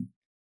kind of thing.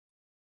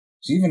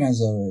 She even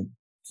has a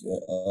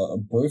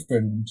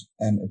boyfriend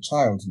and a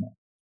child now,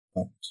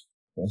 but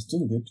they're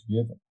still there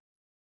together.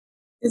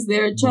 Is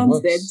there a It chance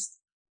works. that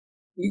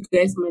you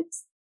guys might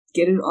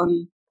get it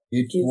on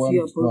It if won't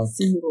you're both work.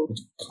 single?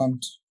 It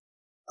can't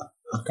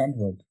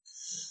work.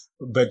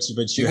 But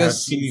you have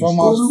Because feelings. from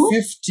Combo?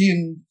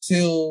 15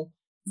 till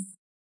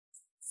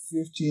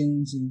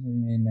 15,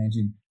 16,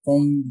 19.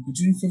 From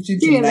between 15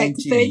 So to you're like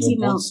 19, 30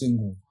 we're now. both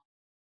single.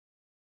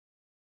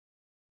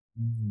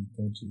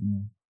 30,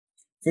 no.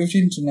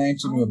 15 to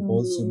 19, we're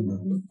both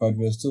single, but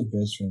we're still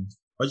best friends.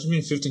 What do you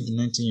mean 15 to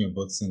 19 you're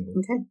both single?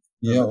 Okay.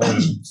 Yeah, old.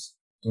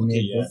 When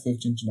Okay, we're both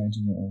 15 to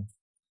 19 year old.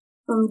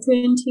 From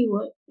 20,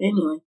 what?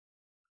 Anyway.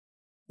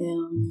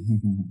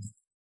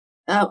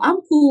 I'm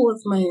cool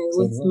with my,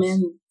 with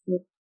men,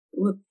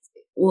 with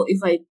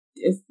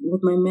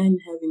with my man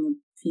having a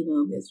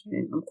female best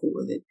friend, I'm cool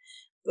with it.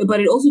 But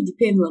it also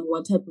depends on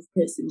what type of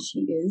person she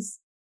is.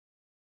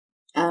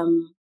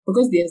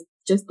 Because there's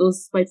just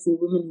those spiteful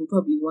women who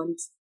probably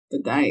want the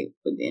guy,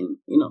 but then,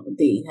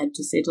 they had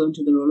to settle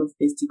into the role of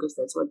bestie because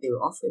that's what they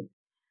were offered.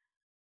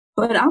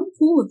 But I'm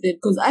cool with it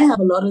because I have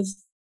a lot of,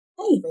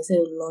 if I said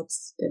a lot,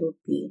 that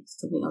would be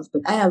something else.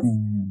 But I have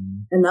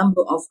a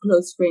number of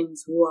close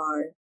friends who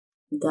are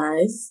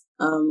guys,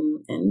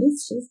 and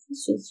it's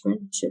just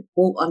friendship.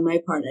 Well, on my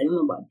part, I don't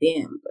know about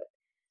them, but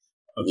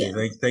Okay,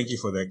 yeah. thank you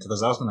for that.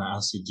 Because I was going to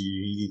ask you, do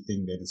you really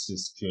think that it's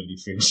just purely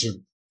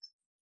friendship?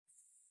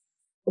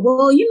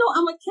 Well,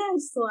 I'm a cat,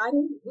 so I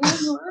don't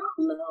know,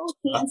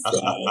 can't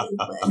say,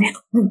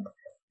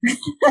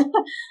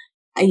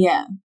 but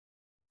yeah.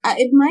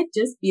 It might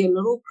just be a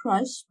little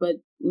crush, but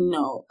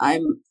no, I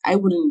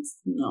wouldn't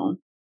know.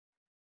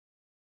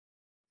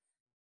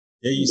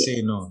 Yeah, you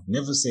say no.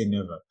 Never say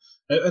never.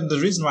 And the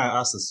reason why I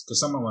asked this, because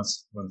someone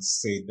once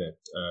said that,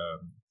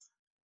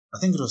 I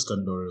think it was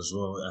Gondor as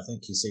well. I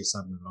think he said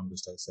something along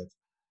this line. Said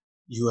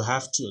you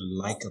have to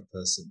like a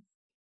person,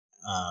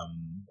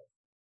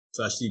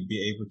 to actually be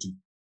able to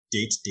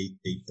date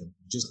them.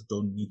 You just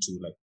don't need to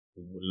like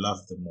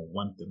love them or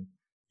want them.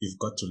 You've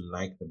got to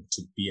like them,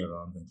 to be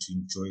around them, to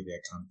enjoy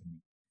their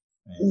company,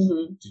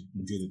 and to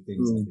enjoy the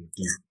things that they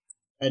do.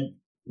 And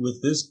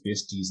with these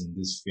besties and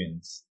these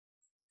friends,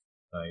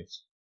 right,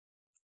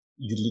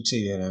 you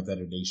literally have that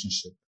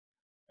relationship.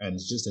 And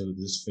it's just that with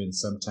this friend,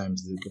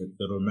 sometimes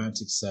the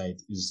romantic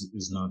side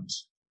is not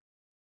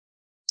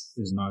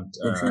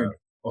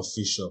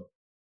official,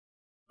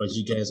 but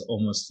you guys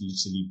almost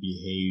literally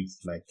behave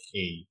like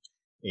a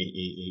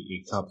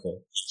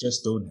couple.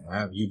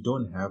 You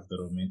don't have the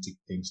romantic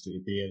things to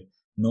it. There are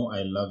no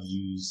I love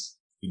yous,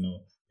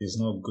 there's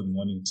no good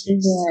morning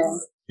text. Yeah.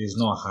 There's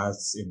no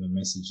hearts in the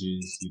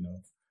messages,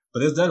 But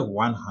there's that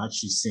one heart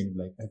you send,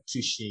 like, I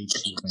appreciate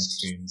you, my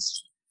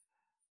friends.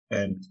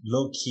 And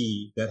low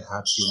key, that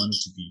heart you want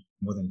it to be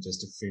more than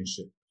just a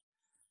friendship.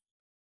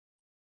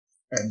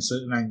 And so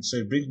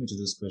it brings me to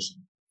this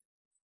question.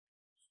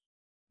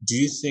 Do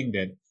you think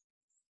that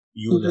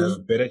you would have a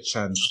better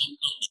chance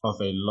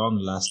of a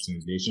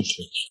long-lasting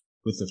relationship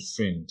with a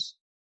friend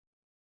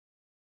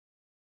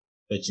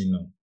that you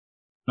know?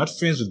 Not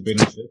friends with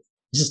benefit,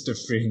 just a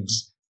friend.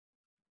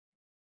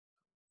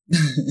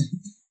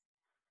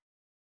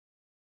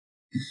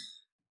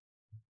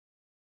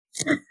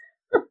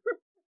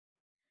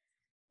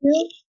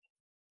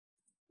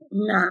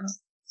 Nah.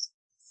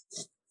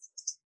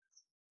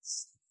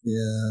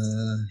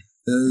 Yeah,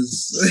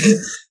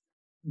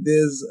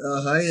 there's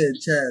a higher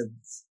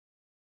chance.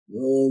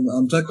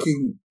 I'm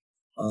talking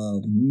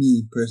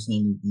me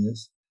personally,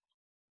 yes.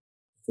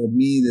 For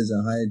me, there's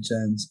a higher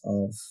chance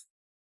of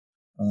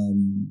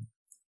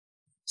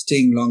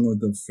staying longer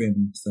with a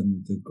friend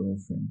than with a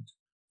girlfriend.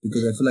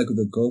 Because I feel like with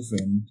a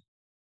girlfriend,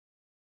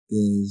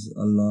 there's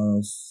a lot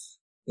of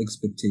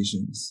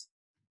expectations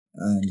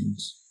and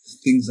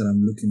things that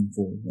I'm looking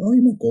for. Oh,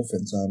 you're my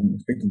girlfriend, so I'm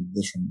expecting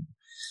this from you.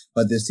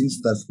 But there's things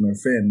that from a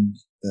friend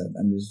that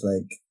I'm just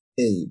like,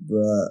 hey,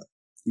 bruh,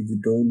 if you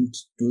don't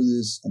do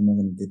this, I'm not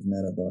going to get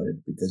mad about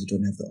it because you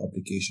don't have the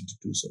obligation to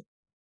do so.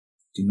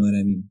 Do you know what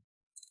I mean?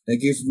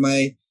 Like if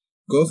my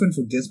girlfriend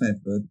forgets my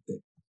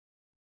birthday,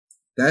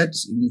 that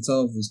in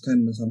itself is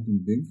kind of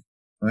something big,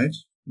 right?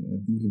 I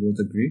think you both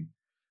agree.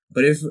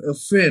 But if a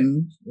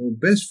friend or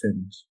best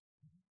friend,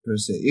 per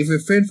se, if a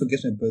friend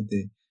forgets my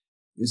birthday,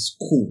 it's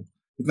cool.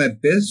 If my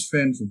best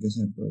friend forgets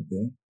my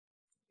birthday,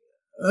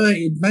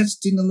 it might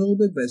sting a little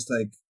bit, but it's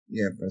like,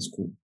 yeah, that's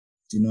cool.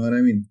 Do you know what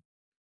I mean?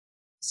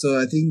 So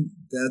I think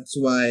that's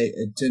why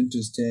I tend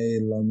to stay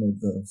along with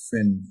the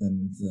friend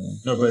than with the...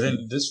 No, but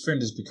then this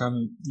friend is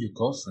becoming your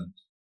girlfriend.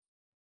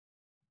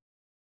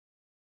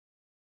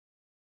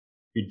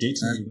 You're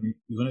dating,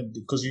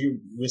 because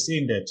we're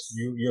saying that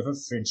you have a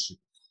friendship.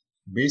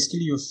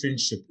 Basically, your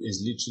friendship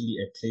is literally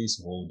a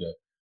placeholder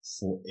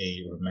for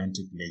a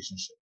romantic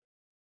relationship.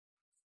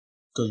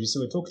 Because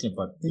we're talking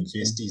about the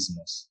besties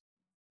most.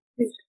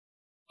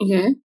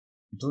 Yeah.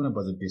 We're talking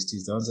about the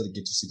besties, the ones that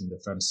get to sit in the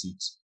front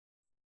seats.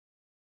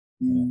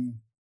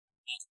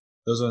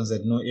 Those ones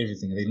that know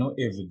everything. They know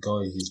every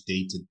girl he's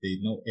dated. They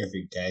know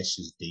every guy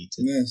she's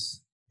dated.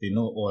 Yes. They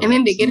know all. And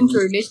then they get into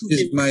a It's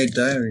relationship. my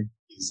diary.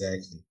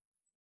 Exactly.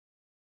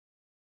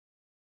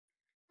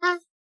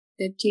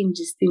 That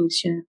changes things,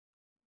 yeah.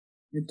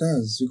 It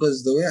does,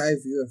 because the way I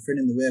view a friend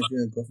and the way I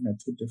view a girlfriend are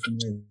two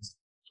different ways.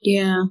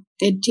 Yeah,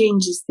 it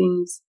changes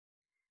things.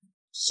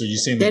 So you're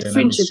saying That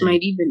friendship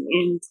might even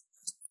end.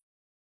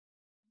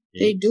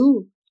 They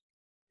do.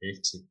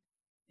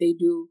 They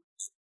do.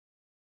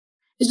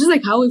 It's just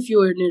like how if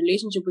you're in a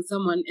relationship with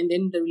someone and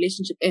then the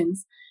relationship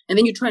ends and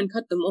then you try and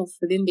cut them off,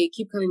 but then they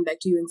keep coming back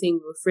to you and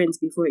saying we were friends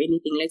before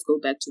anything. Let's go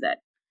back to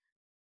that.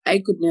 I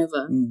could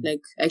never,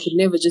 I could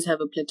never just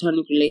have a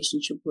platonic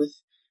relationship with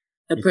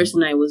a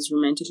person I was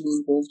romantically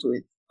involved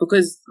with.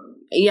 Because,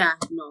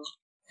 no,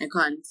 I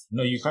can't.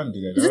 No, you can't do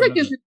that. It's just like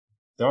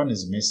that one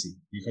is messy.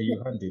 You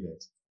can't do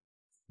that.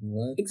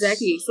 What?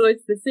 Exactly. So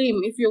it's the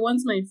same. If you're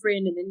once my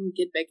friend and then we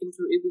get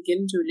into a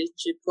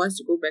relationship, for us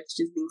to go back to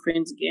just being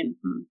friends again.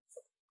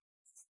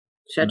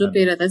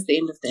 Shatopera, that's the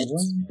end of that.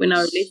 What? When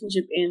our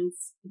relationship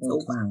ends, it's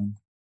over.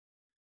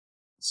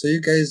 So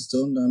you guys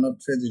are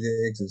not friends with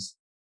your exes?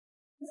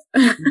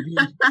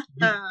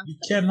 You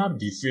cannot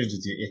be friends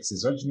with your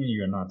exes. What do you mean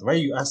you're not? Why are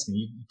you asking?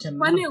 You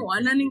cannot.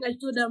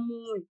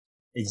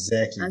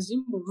 Exactly.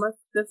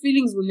 The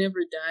feelings will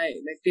never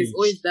die. Like there's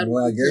always that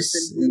one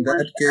person who in that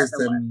wants case, the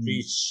other one.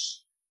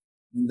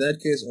 In that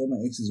case, all my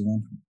exes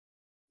want me.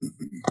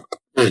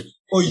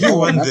 Oh, you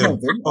want them?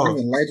 Oh.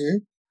 Even lie to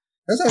you.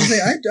 That's what I'm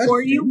saying.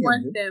 Or you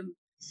want them.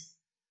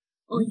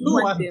 Or you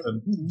want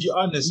them. Be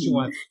honest, you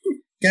want.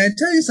 Can I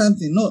tell you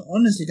something? No,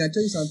 honestly, can I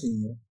tell you something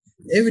here?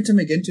 Every time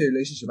I get into a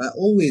relationship, I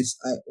always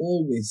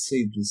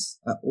say this.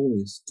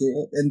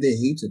 And they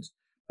hate it.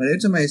 But every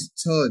time I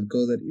tell a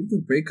girl that if we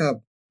break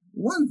up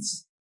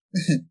once,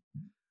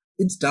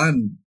 it's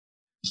done.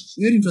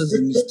 Even if it was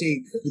a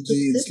mistake, it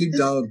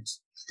slipped out.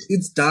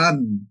 It's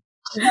done.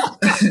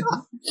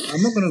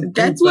 I'm not gonna.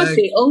 That's what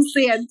they all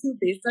say until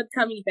they start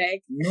coming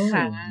back. No,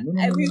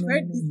 we've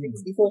heard these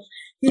things before.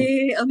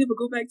 Yeah, I'll never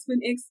go back to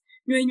an ex.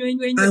 So never.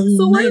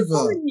 why are you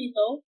calling me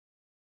though?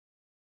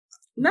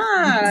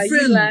 Nah,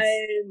 you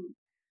lying.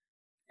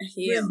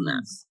 Hell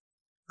nah.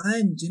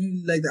 I'm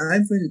genuinely like that.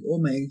 I'm friends with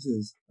all my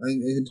exes. I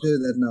can tell you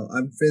that now.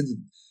 I'm friends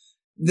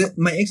with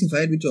my ex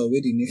invited me to a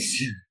wedding next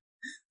year.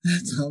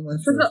 That's how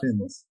much we're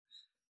friends.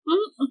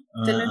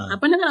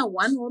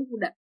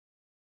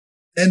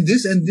 And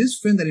this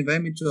friend that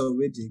invited me to a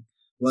wedding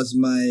was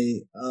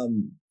my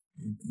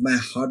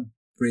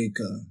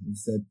heartbreaker.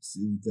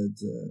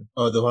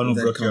 The one who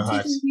broke your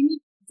heart.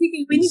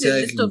 We need a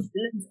list of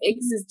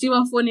exes.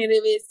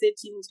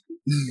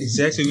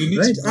 Exactly. We need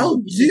right? to I'll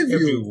give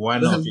every you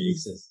one of your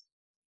exes.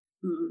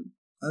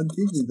 I'll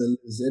give you the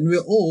list, and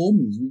we're all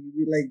homies.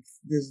 We like.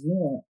 There's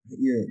no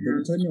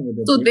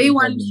So they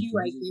want you,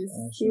 I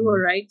guess. You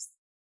were right.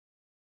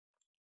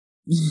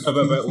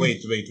 But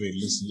wait.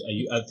 Listen,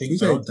 I don't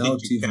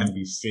think you can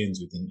be friends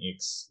with an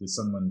ex, with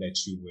someone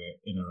that you were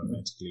in a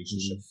romantic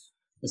relationship.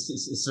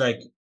 It's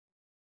like,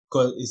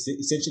 because it's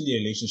essentially a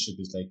relationship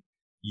is like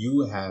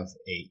you have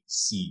a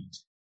seed.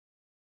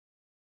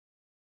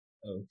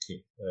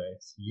 Okay,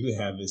 right. You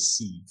have a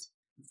seed.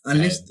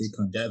 Unless they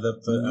can't. The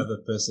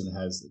other person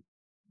has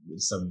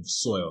some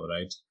soil,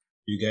 right?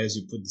 You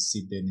put the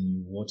seed there and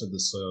you water the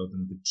soil,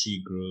 then the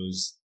tree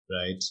grows,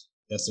 right?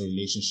 That's a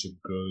relationship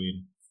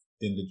growing.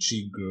 Then the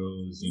tree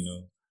grows,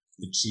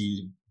 the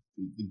tree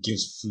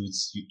gives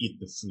fruits, you eat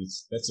the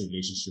fruits. That's a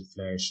relationship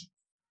flourishing.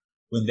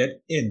 When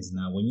that ends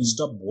now, when you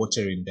stop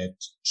watering that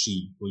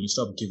tree, when you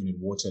stop giving it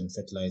water and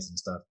fertilizer and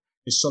stuff,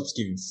 it stops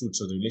giving fruit,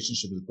 so the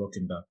relationship is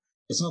broken down.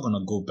 It's not going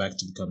to go back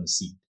to become a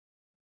seed.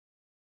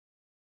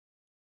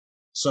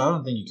 So I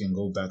don't think you can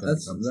go back and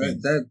become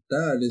friends.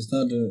 That is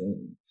not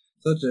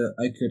such an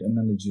accurate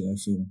analogy, I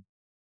feel.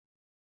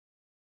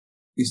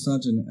 It's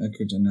not an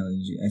accurate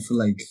analogy. I feel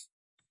like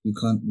you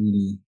can't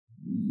really,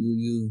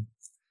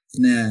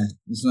 nah,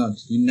 it's not.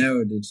 You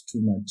narrowed it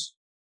too much.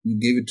 You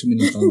gave it too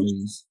many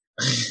boundaries.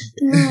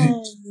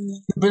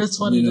 But that's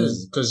what it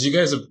is, because you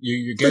guys are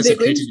they're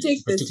going to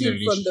take the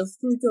seed from the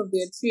fruit of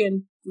their tree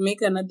and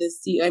make another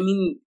seed. I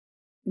mean,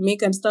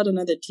 make and start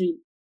another tree.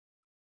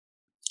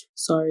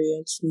 Sorry,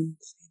 I shouldn't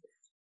say that.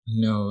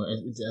 No, I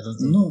don't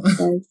think. No,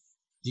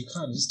 you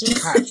can't. You still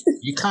can't.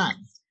 You can't.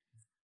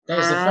 That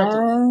is the fact.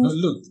 No,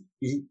 look,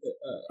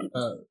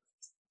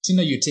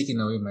 Tina, you're taking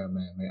away my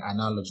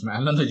analogy. My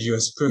analogy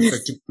was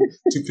perfect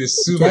to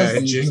pursue my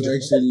agenda.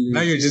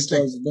 Now you're just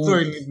like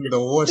throwing it in the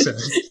water.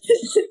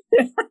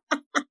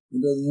 It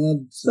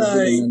was not a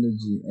good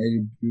analogy. I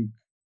rebuke.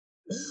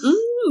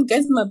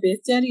 Guys, my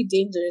bestiality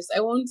dangerous.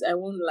 I won't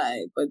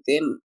lie. But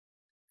then,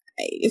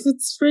 if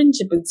it's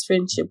friendship, it's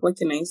friendship. What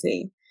can I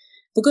say?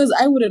 Because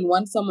I wouldn't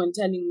want someone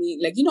telling me,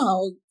 like, you know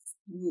how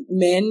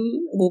men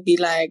will be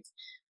like,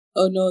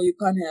 oh no, you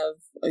can't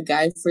have a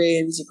guy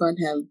friends, you can't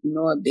have,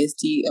 a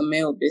bestie, a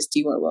male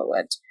bestie,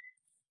 what.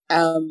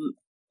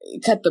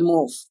 Cut them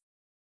off.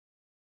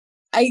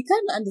 I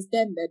kind of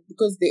understand that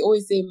because they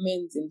always say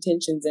men's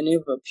intentions are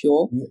never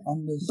pure. You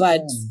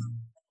understand.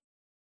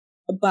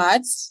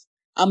 But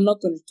I'm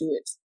not going to do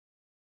it.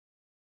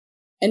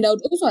 And I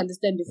would also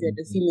understand if you had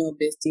a female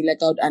bestie.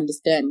 Like I would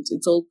understand.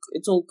 It's all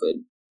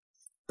good.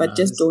 But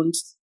just don't.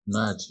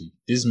 Nah,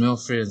 these male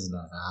friends,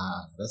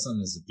 that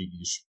one is a big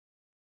issue.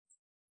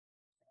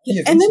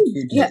 Yeah, and then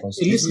at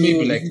least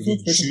maybe like you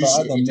choose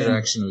your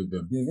interaction with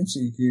them. You have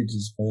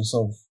insecurities by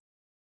yourself.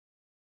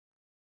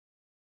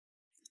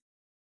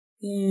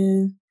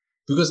 Yeah.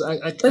 Because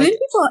but then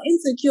people are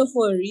insecure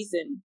for a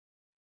reason.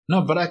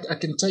 No, but I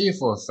can tell you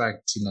for a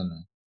fact,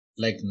 Tinana,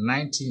 like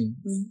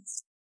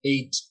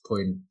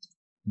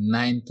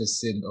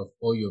 98.9% of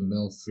all your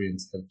male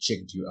friends have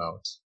checked you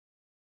out.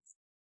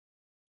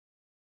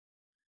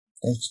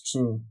 That's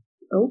true.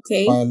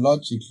 Okay.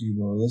 Biologically,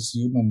 though, that's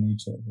human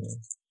nature, bro.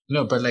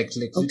 No, but like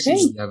literally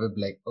you have it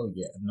like, oh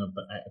yeah, no,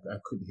 but I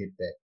could hit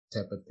that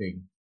type of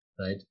thing,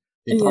 right?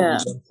 They probably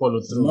don't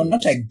follow through. No,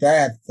 not like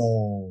that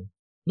though.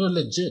 No,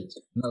 legit.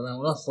 No, I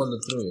will not follow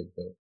through it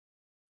though.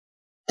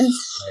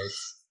 Right?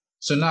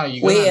 So now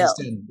you gotta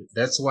understand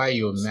that's why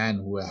your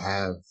man will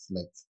have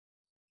like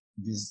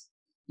these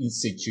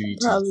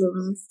insecurities,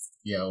 problems,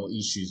 or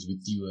issues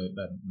with you and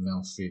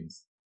male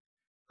friends.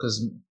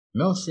 Because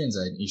male friends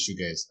are an issue,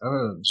 guys.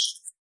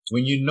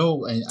 When you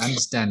know and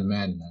understand,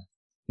 man,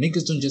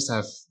 niggas don't just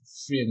have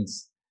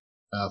friends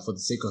for the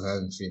sake of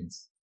having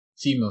friends.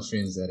 Female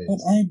friends, that is.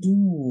 But I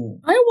do.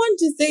 I want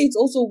to say it's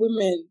also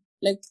women.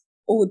 Like,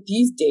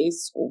 these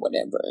days or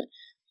whatever.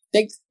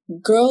 Like,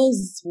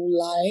 girls will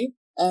lie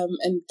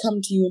and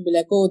come to you and be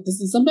like,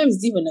 this is, sometimes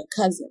it's even a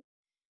cousin.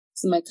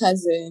 It's my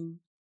cousin.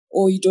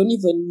 Or you don't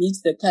even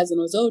meet the cousin.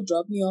 Or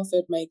drop me off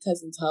at my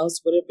cousin's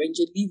house, whatever, and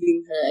you're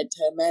leaving her at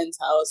her man's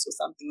house or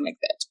something like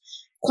that.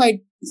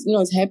 Quite,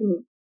 it's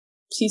happening.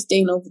 She's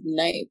staying over the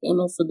night,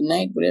 for the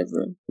night,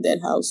 whatever,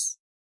 that house.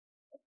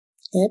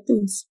 It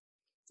happens.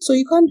 So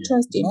you can't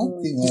trust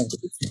anyone.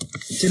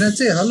 Can I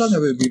say, how long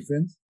have we been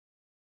friends?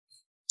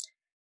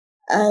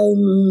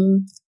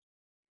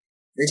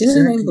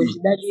 Exactly.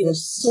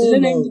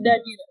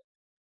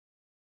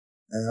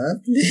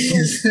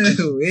 Please,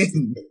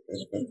 when?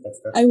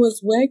 I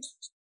was working.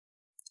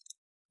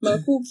 My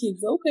cool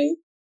kids, okay.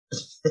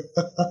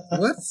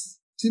 What?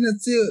 Tina,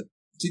 you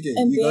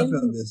got me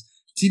on this.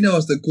 Tina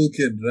was the cool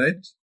kid,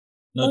 right?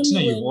 No,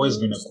 Tina, you've always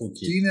been a cool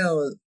kid. Tina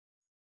was...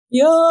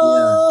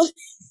 Yeah.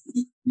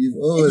 You've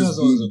always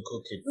been a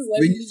cool kid.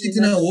 When you see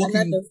Tina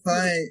walking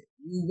by,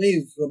 you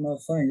wave from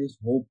afar and just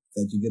hope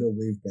that you get a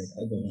wave back.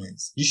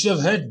 Otherwise. You should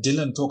have heard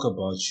Dylan talk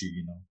about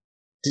you,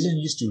 Dylan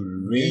used to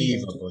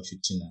rave about you,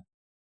 Tina.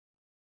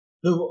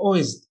 They were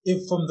always,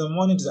 from the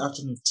morning to the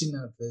afternoon,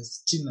 Tina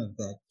this, Tina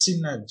that,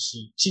 Tina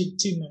G,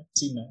 Tina.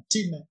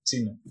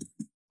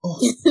 Oh.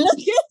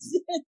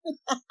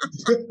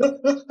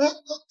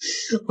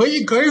 Where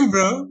you going,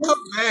 bro?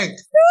 Come back.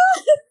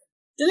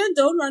 Dylan,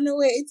 don't run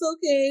away. It's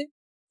okay.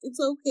 It's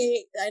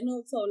okay. I know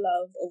it's all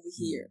love over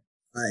here.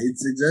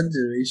 It's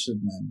exaggeration,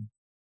 man.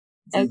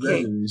 It's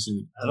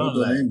exaggeration. I don't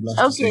lie.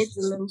 Okay,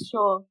 Dylan,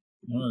 sure.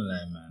 I don't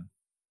lie, man.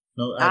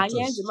 No, my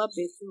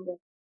best finger.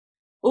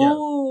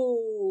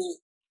 Oh,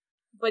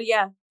 but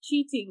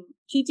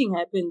cheating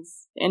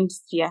happens, and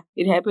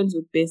it happens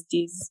with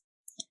besties.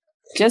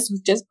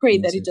 Just pray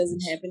that it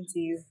doesn't happen to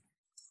you.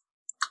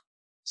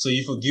 So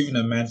you've forgiven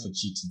a man for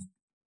cheating?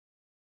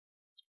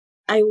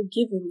 I will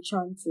give him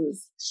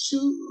chances.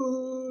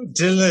 Sure,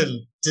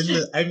 Dylan.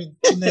 I mean,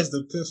 Tina is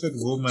the perfect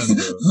woman,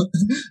 bro.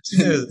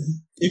 Tina,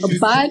 if you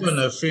keep on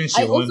a friend,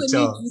 she won't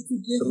tell. I also need you to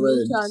give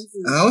me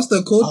chances. What's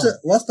the quota?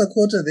 What's the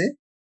quota there?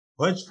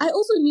 What? I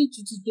also need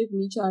you to give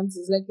me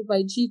chances. Like if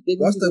I cheat, they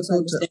what's the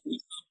quota?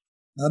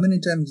 How many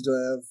times do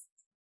I have?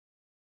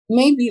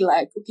 Maybe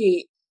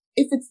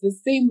if it's the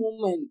same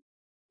woman,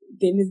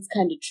 then it's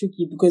kind of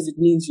tricky because it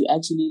means you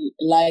actually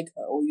like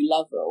her or you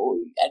love her or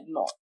I don't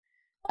know.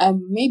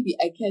 Maybe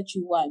I catch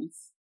you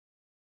once.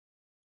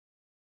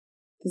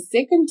 The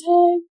second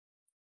time,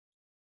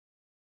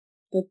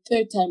 the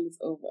third time is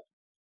over.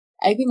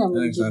 I think I'm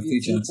going to give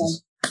you 3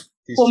 chances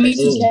for me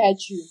to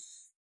catch you.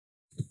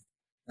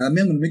 I'm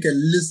going to make a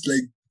list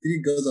like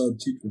 3 girls I'll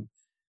cheat with.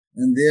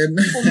 And then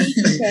for me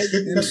to catch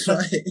you.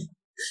 Try.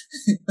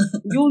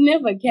 You'll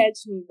never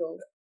catch me though.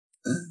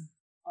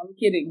 I'm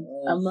kidding.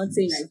 I'm not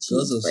saying I cheat.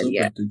 Girls are so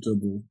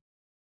predictable.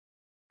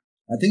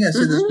 I think I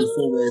said this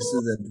before where I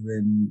said that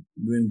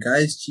when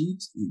guys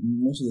cheat,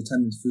 most of the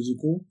time it's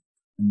physical,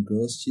 and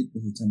girls cheat,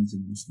 most of the time it's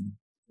emotional.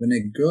 When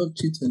a girl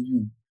cheats on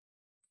you,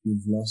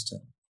 you've lost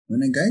her.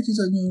 When a guy cheats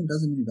on you,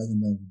 doesn't mean he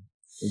doesn't love you.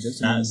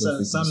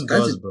 Some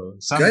girls, bro.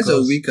 Guys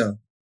are weaker.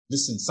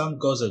 Listen, some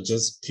girls are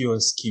just pure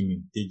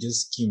scheming. They're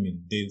just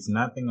scheming. There's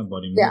nothing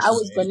about emotion. Yeah, I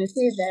was going to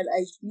say that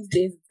these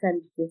days it's kind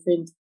of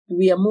different.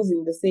 We are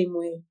moving the same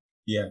way.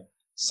 Yeah.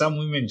 Some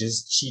women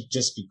just cheat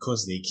just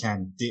because they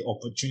can. The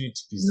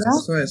opportunity is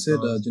That's why I said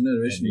our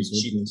generation is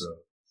cheating, bro.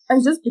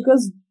 And just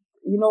because,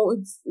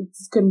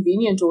 it's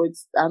convenient or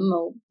it's, I don't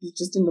know, it's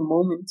just in the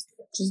moment.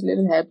 Just let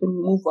it happen,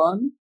 move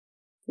on,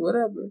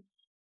 whatever.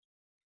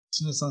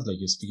 It sounds like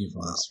you're speaking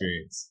from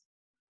experience.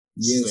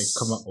 Yes. Like,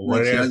 come on,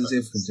 whatever.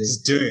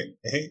 Just do it.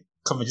 Hey,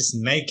 come on, just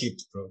make it,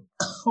 bro.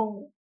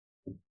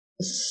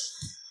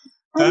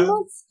 I'm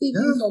not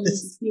speaking from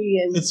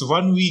experience. It's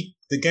 1 week.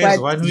 The guy's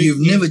But 1 week. You've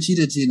never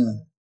cheated,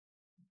 Tina.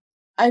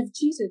 I've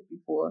cheated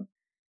before.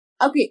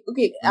 Okay.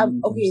 Okay, I've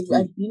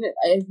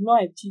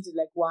cheated.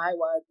 Like why?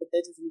 But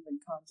that doesn't even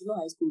count. You know,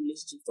 high school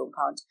relationships don't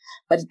count.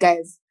 But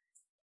guys,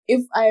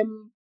 if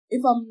I'm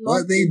not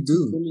What they dating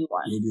do?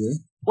 anyone, Yeah.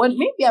 well,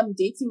 maybe I'm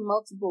dating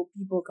multiple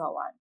people,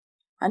 Kawan.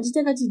 And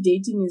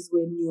dating is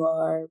when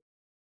you're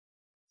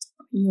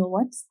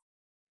what?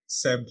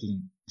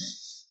 Sampling.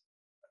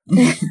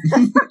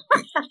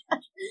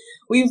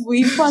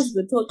 We've passed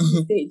the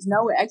talking stage.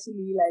 Now we're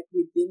actually like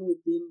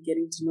within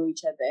getting to know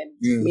each other, and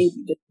Yes.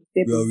 maybe the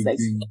step We are is like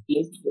within.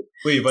 relationship.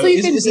 Wait, but So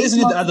you can date isn't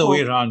it the other way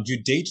multiple- around? You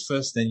date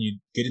first, then you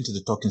get into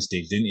the talking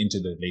stage, then into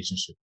the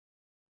relationship.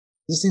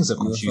 These things are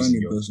You're a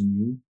confusing. funny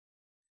person,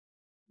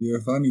 You're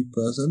a funny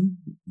person.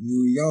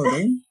 You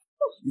yelling.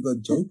 You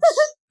got jokes.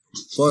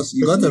 Boss,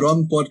 you got the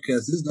wrong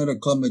podcast. This is not a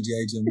comedy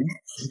item.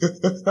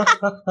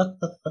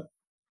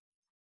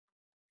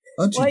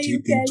 Aren't Why you you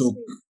dating talk?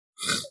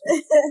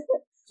 catching?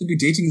 Should be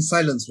dating in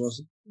silence,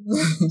 boss.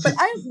 But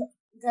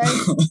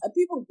guys,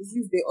 people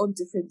use their own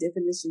different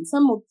definitions.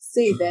 Some would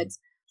say that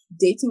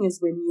dating is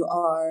when you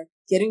are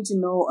getting to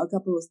know a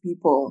couple of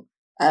people,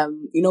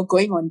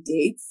 going on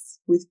dates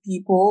with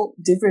people,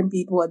 different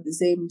people at the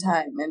same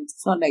time, and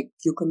it's not like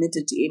you're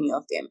committed to any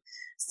of them.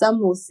 Some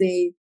will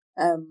say,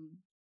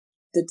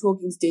 the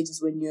talking stage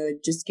is when you're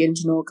just getting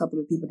to know a couple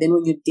of people. Then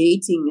when you're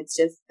dating, it's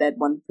just that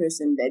one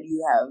person that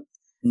you have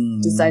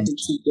decided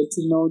to get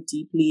to know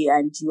deeply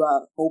and you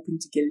are hoping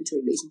to get into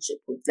a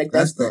relationship with. Like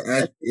That's the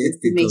that's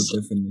ethical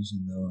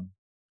definition, though.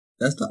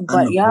 That's the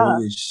But yeah.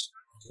 Polish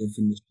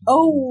definition.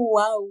 Oh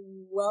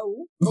wow.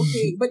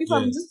 Okay, but if Yeah.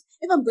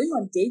 I'm going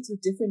on dates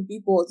with different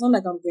people, it's not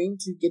like I'm going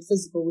to get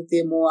physical with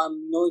them or I'm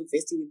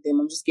investing with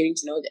them. I'm just getting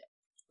to know them.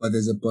 But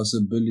there's a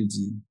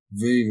possibility,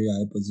 very, very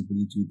high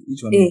possibility with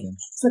each one Eh, of them.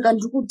 it's like I'm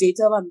date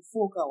one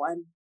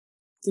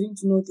getting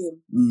to know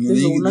them.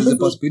 There's a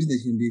possibility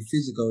that you can be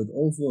physical with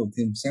all four of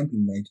them,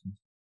 sampling items.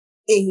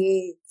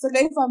 So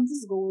if I'm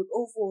physical with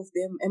all four of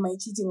them, am I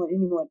cheating on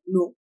anyone?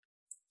 No.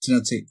 Do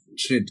not say,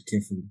 tread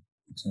carefully.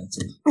 Do not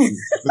say.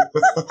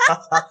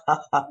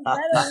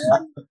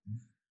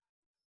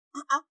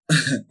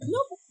 No,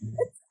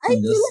 I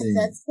I'm feel just like saying.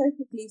 that's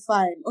perfectly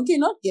fine. Okay,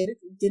 not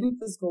getting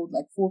physical with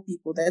like 4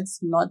 people, that's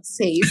not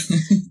safe,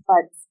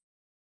 but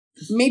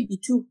maybe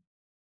 2.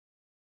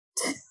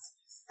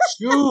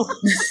 True.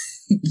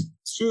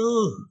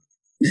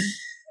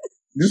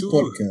 This Sure.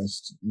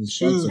 podcast is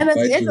Sure. sponsored And at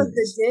by the end of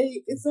the Durex.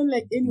 day, it's not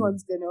like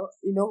anyone's gonna,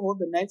 hold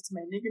the knife to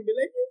my neck and be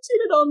like, "You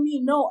cheated on me."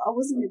 No, I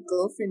wasn't your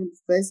girlfriend in the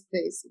first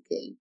place,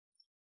 okay?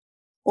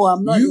 Or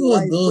I'm not. You your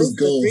are wife. those Where's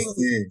the girls ring?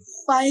 there.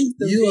 Find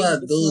the You ring. are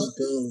It's those not-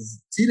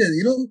 girls. Tina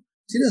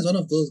is one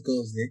of those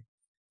girls there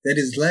that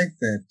is like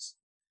that.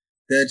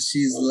 That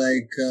she's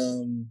like,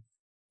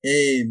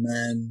 hey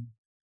man,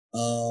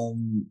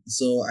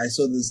 so I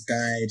saw this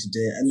guy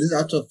today, and this is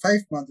after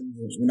 5 months.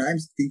 When I'm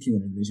thinking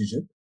of a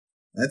relationship,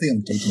 I think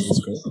I'm dating this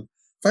girl.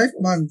 5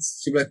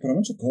 months, she'll be like, but I'm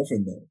not your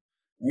girlfriend though.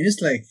 And you're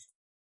just like,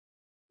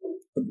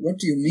 but what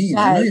do you mean? I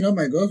know Guys. you're not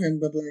my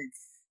girlfriend, but like,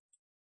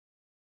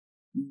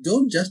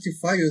 don't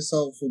justify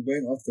yourself for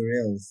going off the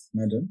rails,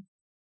 madam.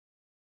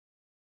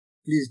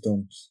 Please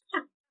don't.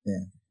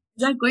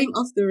 Like going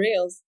off the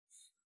rails.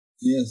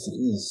 Yes, it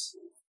is.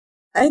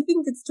 I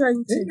think it's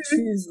trying to Okay.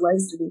 choose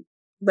wisely.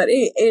 But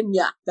and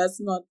yeah, that's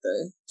not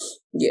the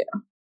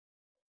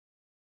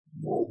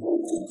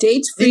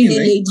date freely,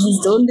 Anyway. ladies.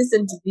 Don't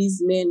listen to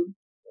these men.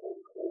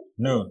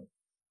 No.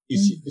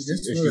 If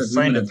Just know you that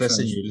find women a are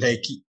person trash. you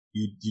like,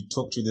 you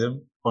talk to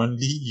them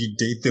only, you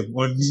date them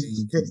only.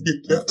 You get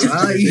into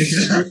Ah, a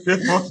relationship with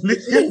them only.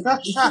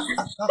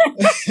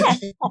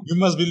 You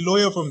must be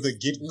loyal from the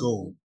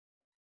get-go.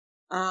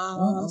 You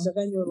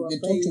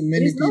can talk to There's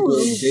many no people,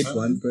 rule. date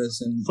one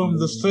person. From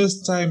the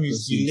first time you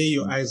Proceed. lay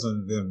your eyes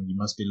on them, you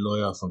must be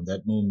loyal from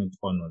that moment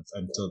onwards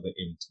until the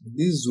end.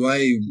 This is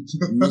why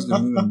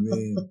Muslim women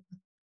wear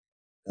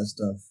that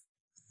stuff.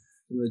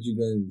 So that you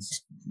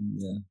guys,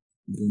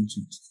 don't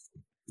cheat.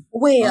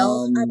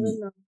 Well, I Um, don't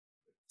know.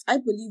 I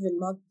believe in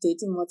not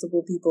dating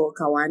multiple people,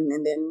 Kawan,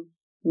 and then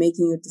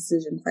making your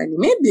decision finally.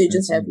 Maybe you're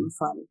just That's having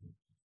fun.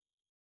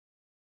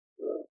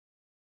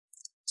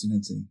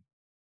 Tinete.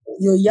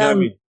 You're Yeah,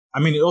 young. I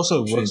mean, it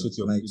also True, works with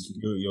like-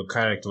 your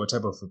character, what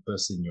type of a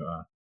person you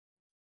are.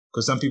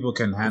 Because some people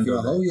can If handle you're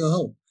a hoe, that. you're a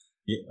hoe.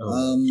 Yeah,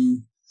 oh.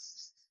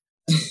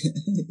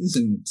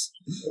 Isn't it?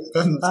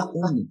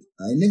 Own it.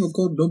 I never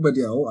called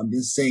nobody a hoe. I'm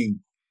just saying.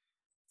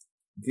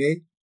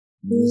 Okay?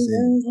 I'm just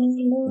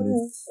saying. But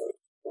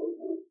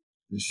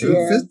if the shoe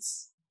Yeah.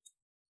 fits,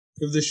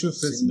 If the shoe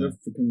fits, send no. the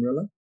freaking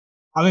umbrella.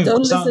 I mean,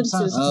 Don't some listen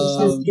to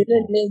Um,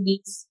 excuses.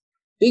 Ladies.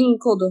 Being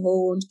called a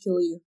hoe won't kill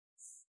you.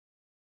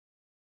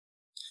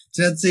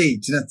 Tinate.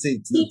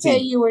 TK,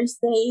 you were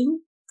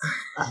saying?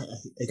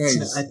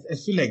 Guys. I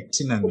feel like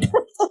Tina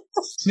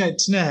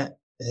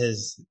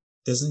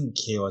doesn't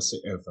care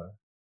whatsoever.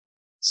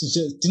 She's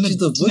She's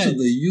the voice of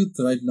the youth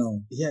right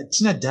now. yeah,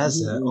 Tina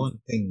does her Mhm. own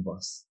thing,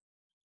 boss.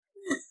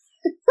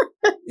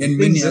 and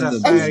many Things that other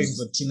are firing ways.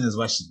 for Tina is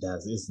what she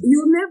does, isn't it?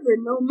 You'll never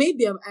know.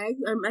 Maybe I'm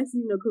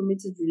actually in a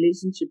committed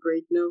relationship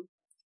right now.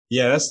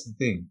 Yeah, that's the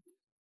thing.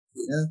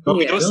 Yeah. But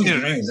we Yeah. don't see a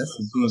Don't lie, ring, that's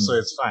the so thing.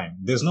 it's fine.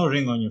 There's no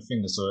ring on your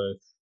finger, so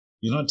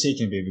you're not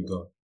taking baby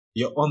girl.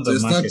 You're on So the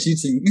it's market. not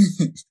cheating.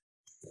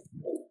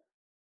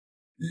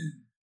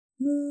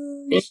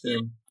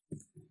 Shame.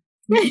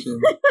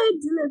 Shame.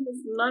 Dylan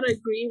is not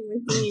agreeing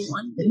with me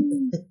one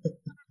thing.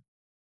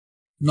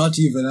 Not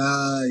even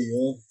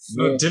yo.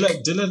 No,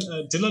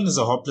 Dylan is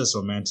a hopeless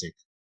romantic.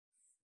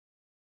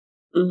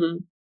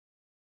 Mm-hmm.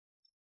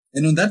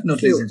 And on that note,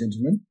 True. ladies and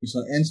gentlemen, we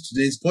shall end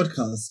today's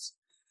podcast.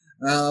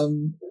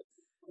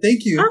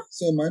 Thank you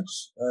so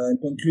much. In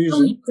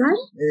conclusion,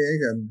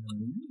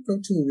 go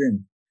to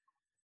win.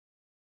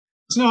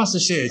 It's not us to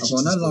share. I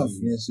will not laugh.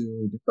 Yes,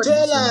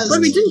 But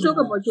we didn't talk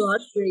about your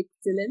heartbreak,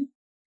 Dylan.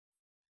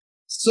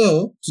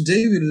 So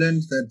today we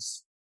learned that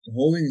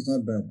hoeing is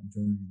not bad. I'm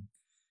telling you.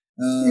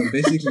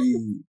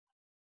 Basically,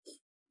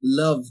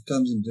 love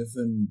comes in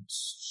different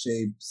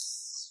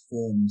shapes,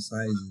 forms,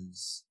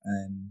 sizes,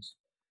 and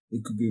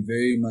it could be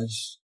very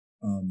much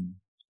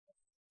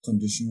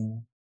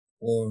conditional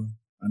or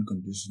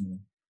unconditional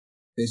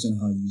based on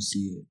how you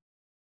see it.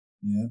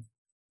 Yeah.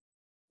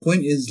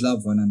 Point is,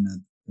 love one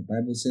another. The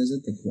Bible says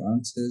it, the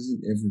Quran says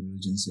it, every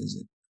religion says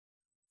it.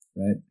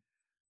 Right?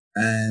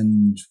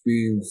 And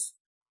we've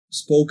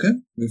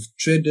spoken, we've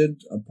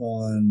treaded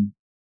upon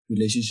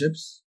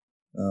relationships,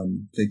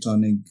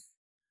 platonic,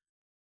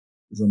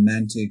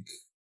 romantic,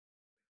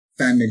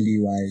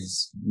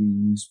 family-wise.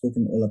 We've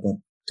spoken all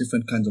about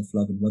different kinds of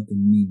love and what they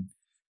mean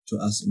to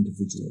us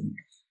individually,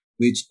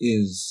 which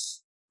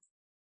is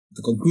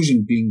the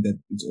conclusion being that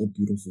it's all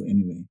beautiful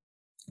anyway,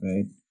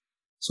 right?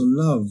 So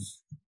love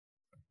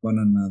one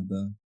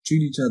another,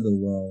 treat each other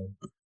well.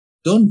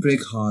 Don't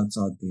break hearts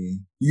out there.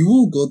 You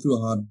will go through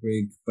a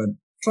heartbreak, but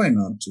try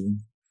not to.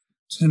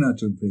 Try not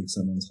to break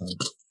someone's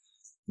heart.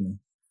 You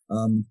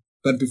know.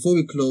 But before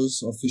we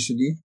close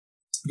officially,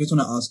 I just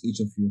want to ask each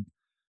of you,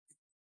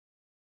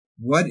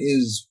 what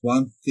is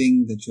one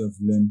thing that you have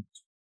learned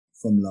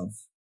from love?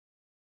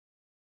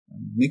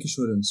 Make it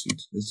short and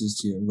sweet. Let's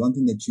just hear one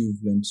thing that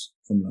you've learned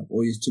from love,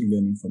 or you're still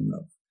learning from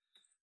love.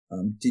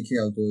 TK,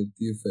 I'll go with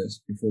you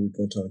first before we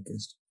go to our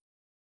guest.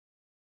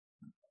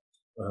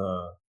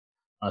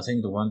 I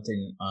think the one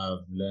thing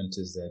I've learned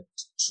is that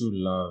true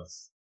love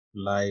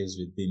lies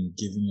within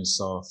giving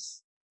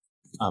yourself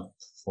up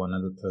for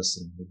another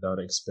person without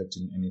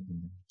expecting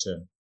anything in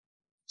return.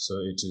 So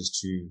it is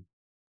to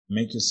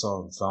make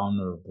yourself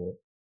vulnerable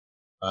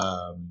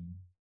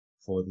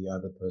for the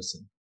other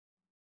person,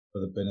 for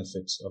the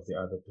benefit of the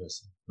other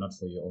person, not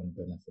for your own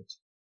benefit.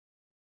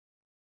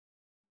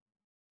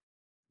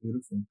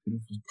 Beautiful,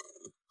 beautiful.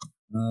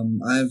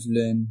 I've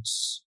learned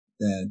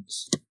that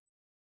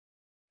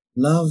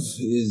love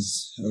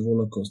is a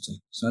roller coaster.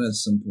 It's not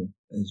as simple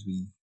as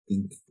we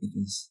think it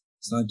is.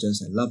 It's not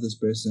just I love this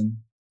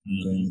person,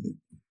 I'm going with it.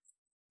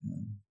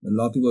 A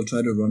lot of people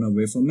try to run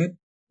away from it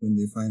when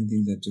they find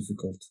things that are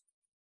difficult.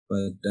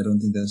 But I don't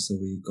think that's the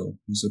way you go.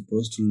 You're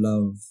supposed to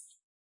love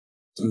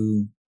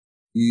through...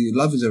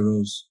 love is a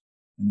rose,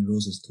 and a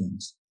rose has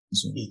thorns.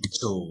 So,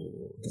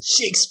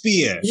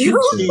 Shakespeare.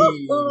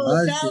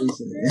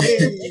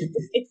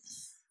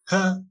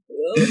 Huh?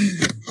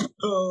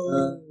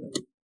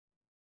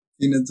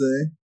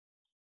 Tinate,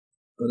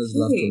 what has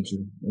love taught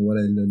you? Or what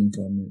are you learning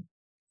from it?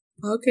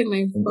 How can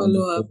I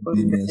follow up on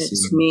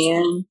that,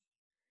 man?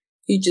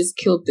 You just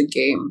killed the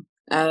game.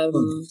 I'm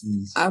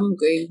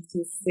going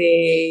to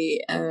say,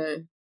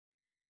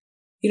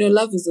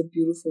 love is a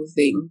beautiful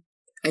thing.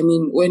 I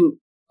mean,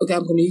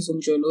 I'm going to use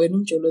Umjolo. When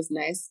Umjolo is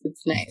nice,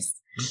 it's nice.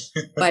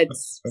 But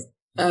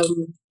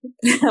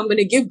I'm going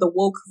to give the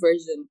woke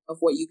version of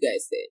what you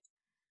guys said.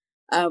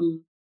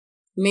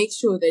 Make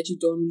sure that you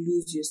don't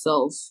lose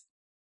yourself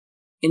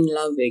in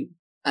loving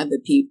other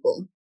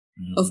people.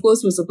 Mm-hmm. Of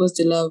course, we're supposed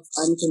to love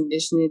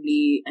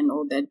unconditionally and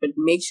all that, but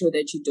make sure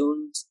that you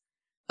don't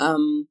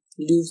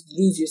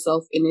lose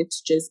yourself in it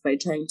just by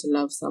trying to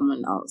love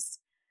someone else.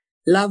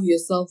 Love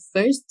yourself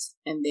first,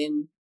 and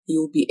then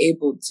you'll be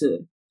able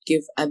to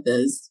give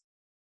others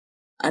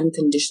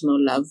unconditional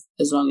love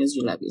as long as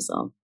you love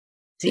yourself.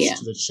 Preach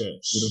to the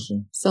church.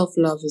 Beautiful.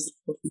 Self-love is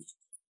important.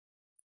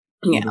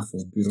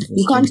 Beautiful, beautiful.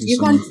 You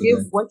can't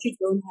give what you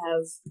don't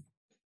have.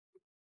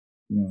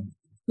 No,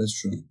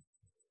 that's true.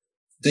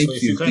 Thank you.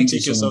 If you can't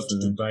take yourself to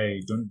Dubai,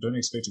 don't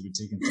expect to be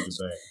taken to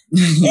Dubai.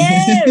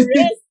 Hey,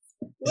 Riz,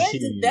 where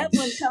did that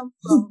one come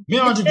from? Me,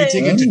 I want to be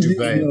taken to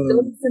Dubai.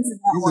 Don't listen to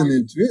that one.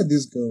 Isn't it? Where are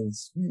these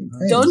girls?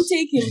 Don't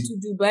take him to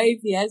Dubai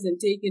if he hasn't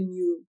taken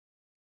you.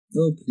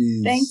 No,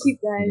 please. Thank you,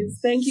 guys.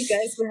 Thank you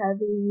guys for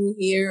having me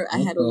here. I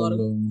had a lot of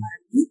fun.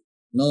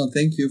 No,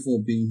 thank you for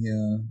being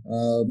here.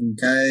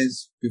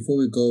 Guys, before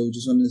we go,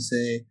 just want to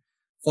say,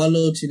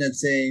 follow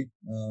Tinate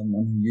on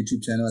her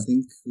YouTube channel. I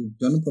think we're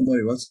going to promote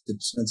it. What's it?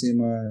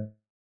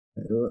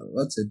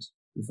 What's it?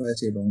 Before I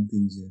say wrong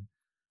things here.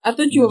 I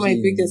thought you were my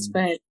biggest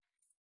fan.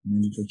 My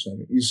YouTube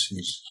channel.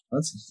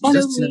 What's it?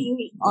 Follow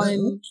me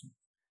on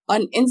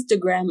on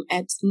Instagram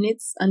at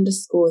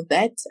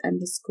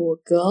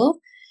 @nits_that_girl.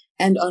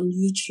 And on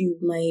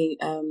YouTube, my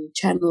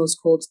channel is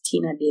called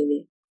Tina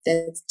Deve.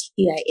 That's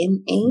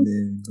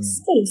TINA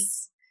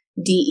space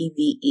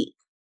DEVE.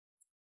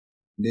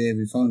 There,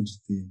 we found it.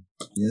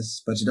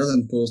 Yes, but she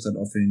doesn't post that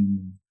often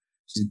anymore.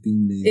 She's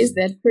being lazy. There's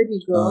that pretty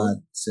girl.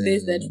 But,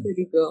 There's that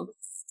pretty girl.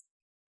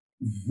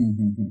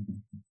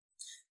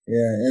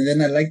 Yeah, and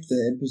then I liked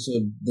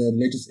the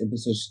latest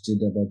episode she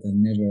did about the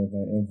never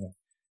ever ever.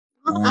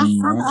 I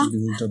want to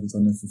be hooked up with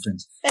one of her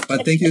friends.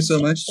 But thank you so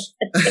much.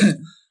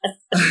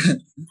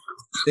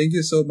 Thank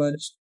you so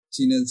much,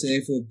 Tina and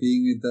Say, for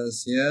being with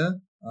us here.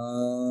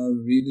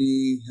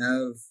 Really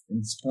have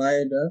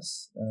inspired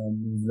us.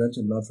 We've learned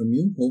a lot from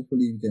you.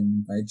 Hopefully we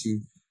can invite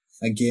you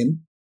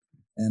again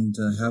and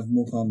have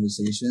more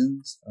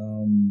conversations.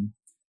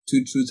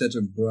 Two Truths at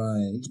a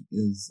Braai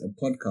is a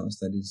podcast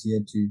that is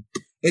here to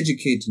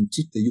educate and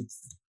teach the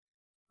youth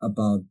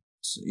about,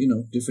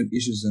 different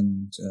issues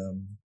and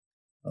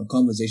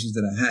conversations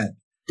that are had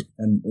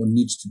and or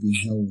needs to be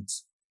held.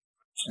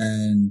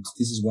 And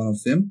this is one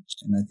of them.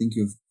 And I think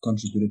you've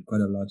contributed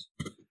quite a lot.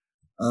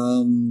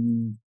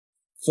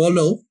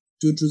 Follow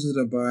Two Truths at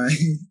a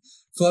Braai.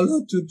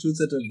 Follow Two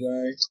Truths at a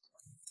Braai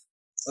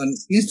on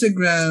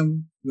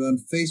Instagram. We're on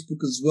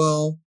Facebook as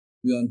well.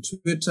 We're on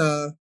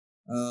Twitter.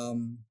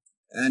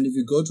 And if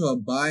you go to our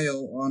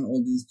bio on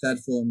all these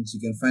platforms, you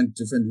can find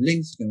different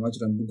links. You can watch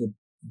it on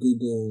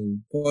Google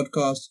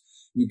Podcast.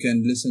 You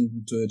can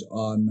listen to it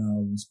on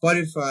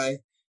Spotify.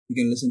 You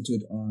can listen to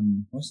it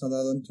on, what's the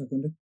other one,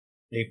 Takunde?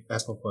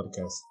 Apple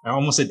Podcast. I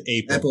almost said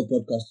Apple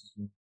Podcast as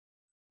well.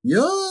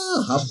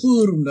 Yeah,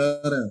 hapur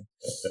mdara.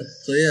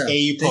 So yeah,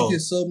 thank you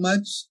so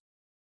much.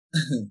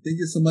 Thank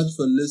you so much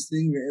for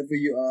listening wherever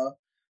you are.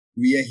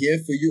 We are here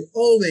for you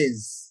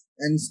always.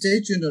 And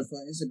stay tuned for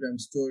our Instagram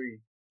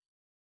story.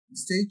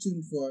 Stay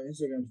tuned for our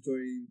Instagram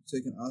story so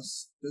you can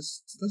ask.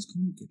 Let's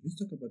communicate. Let's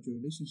talk about your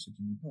relationship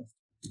in your past.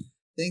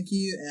 Thank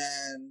you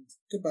and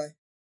goodbye.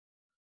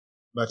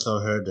 Battle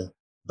Herder.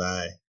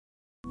 Bye.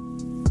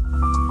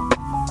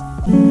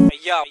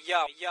 Yo.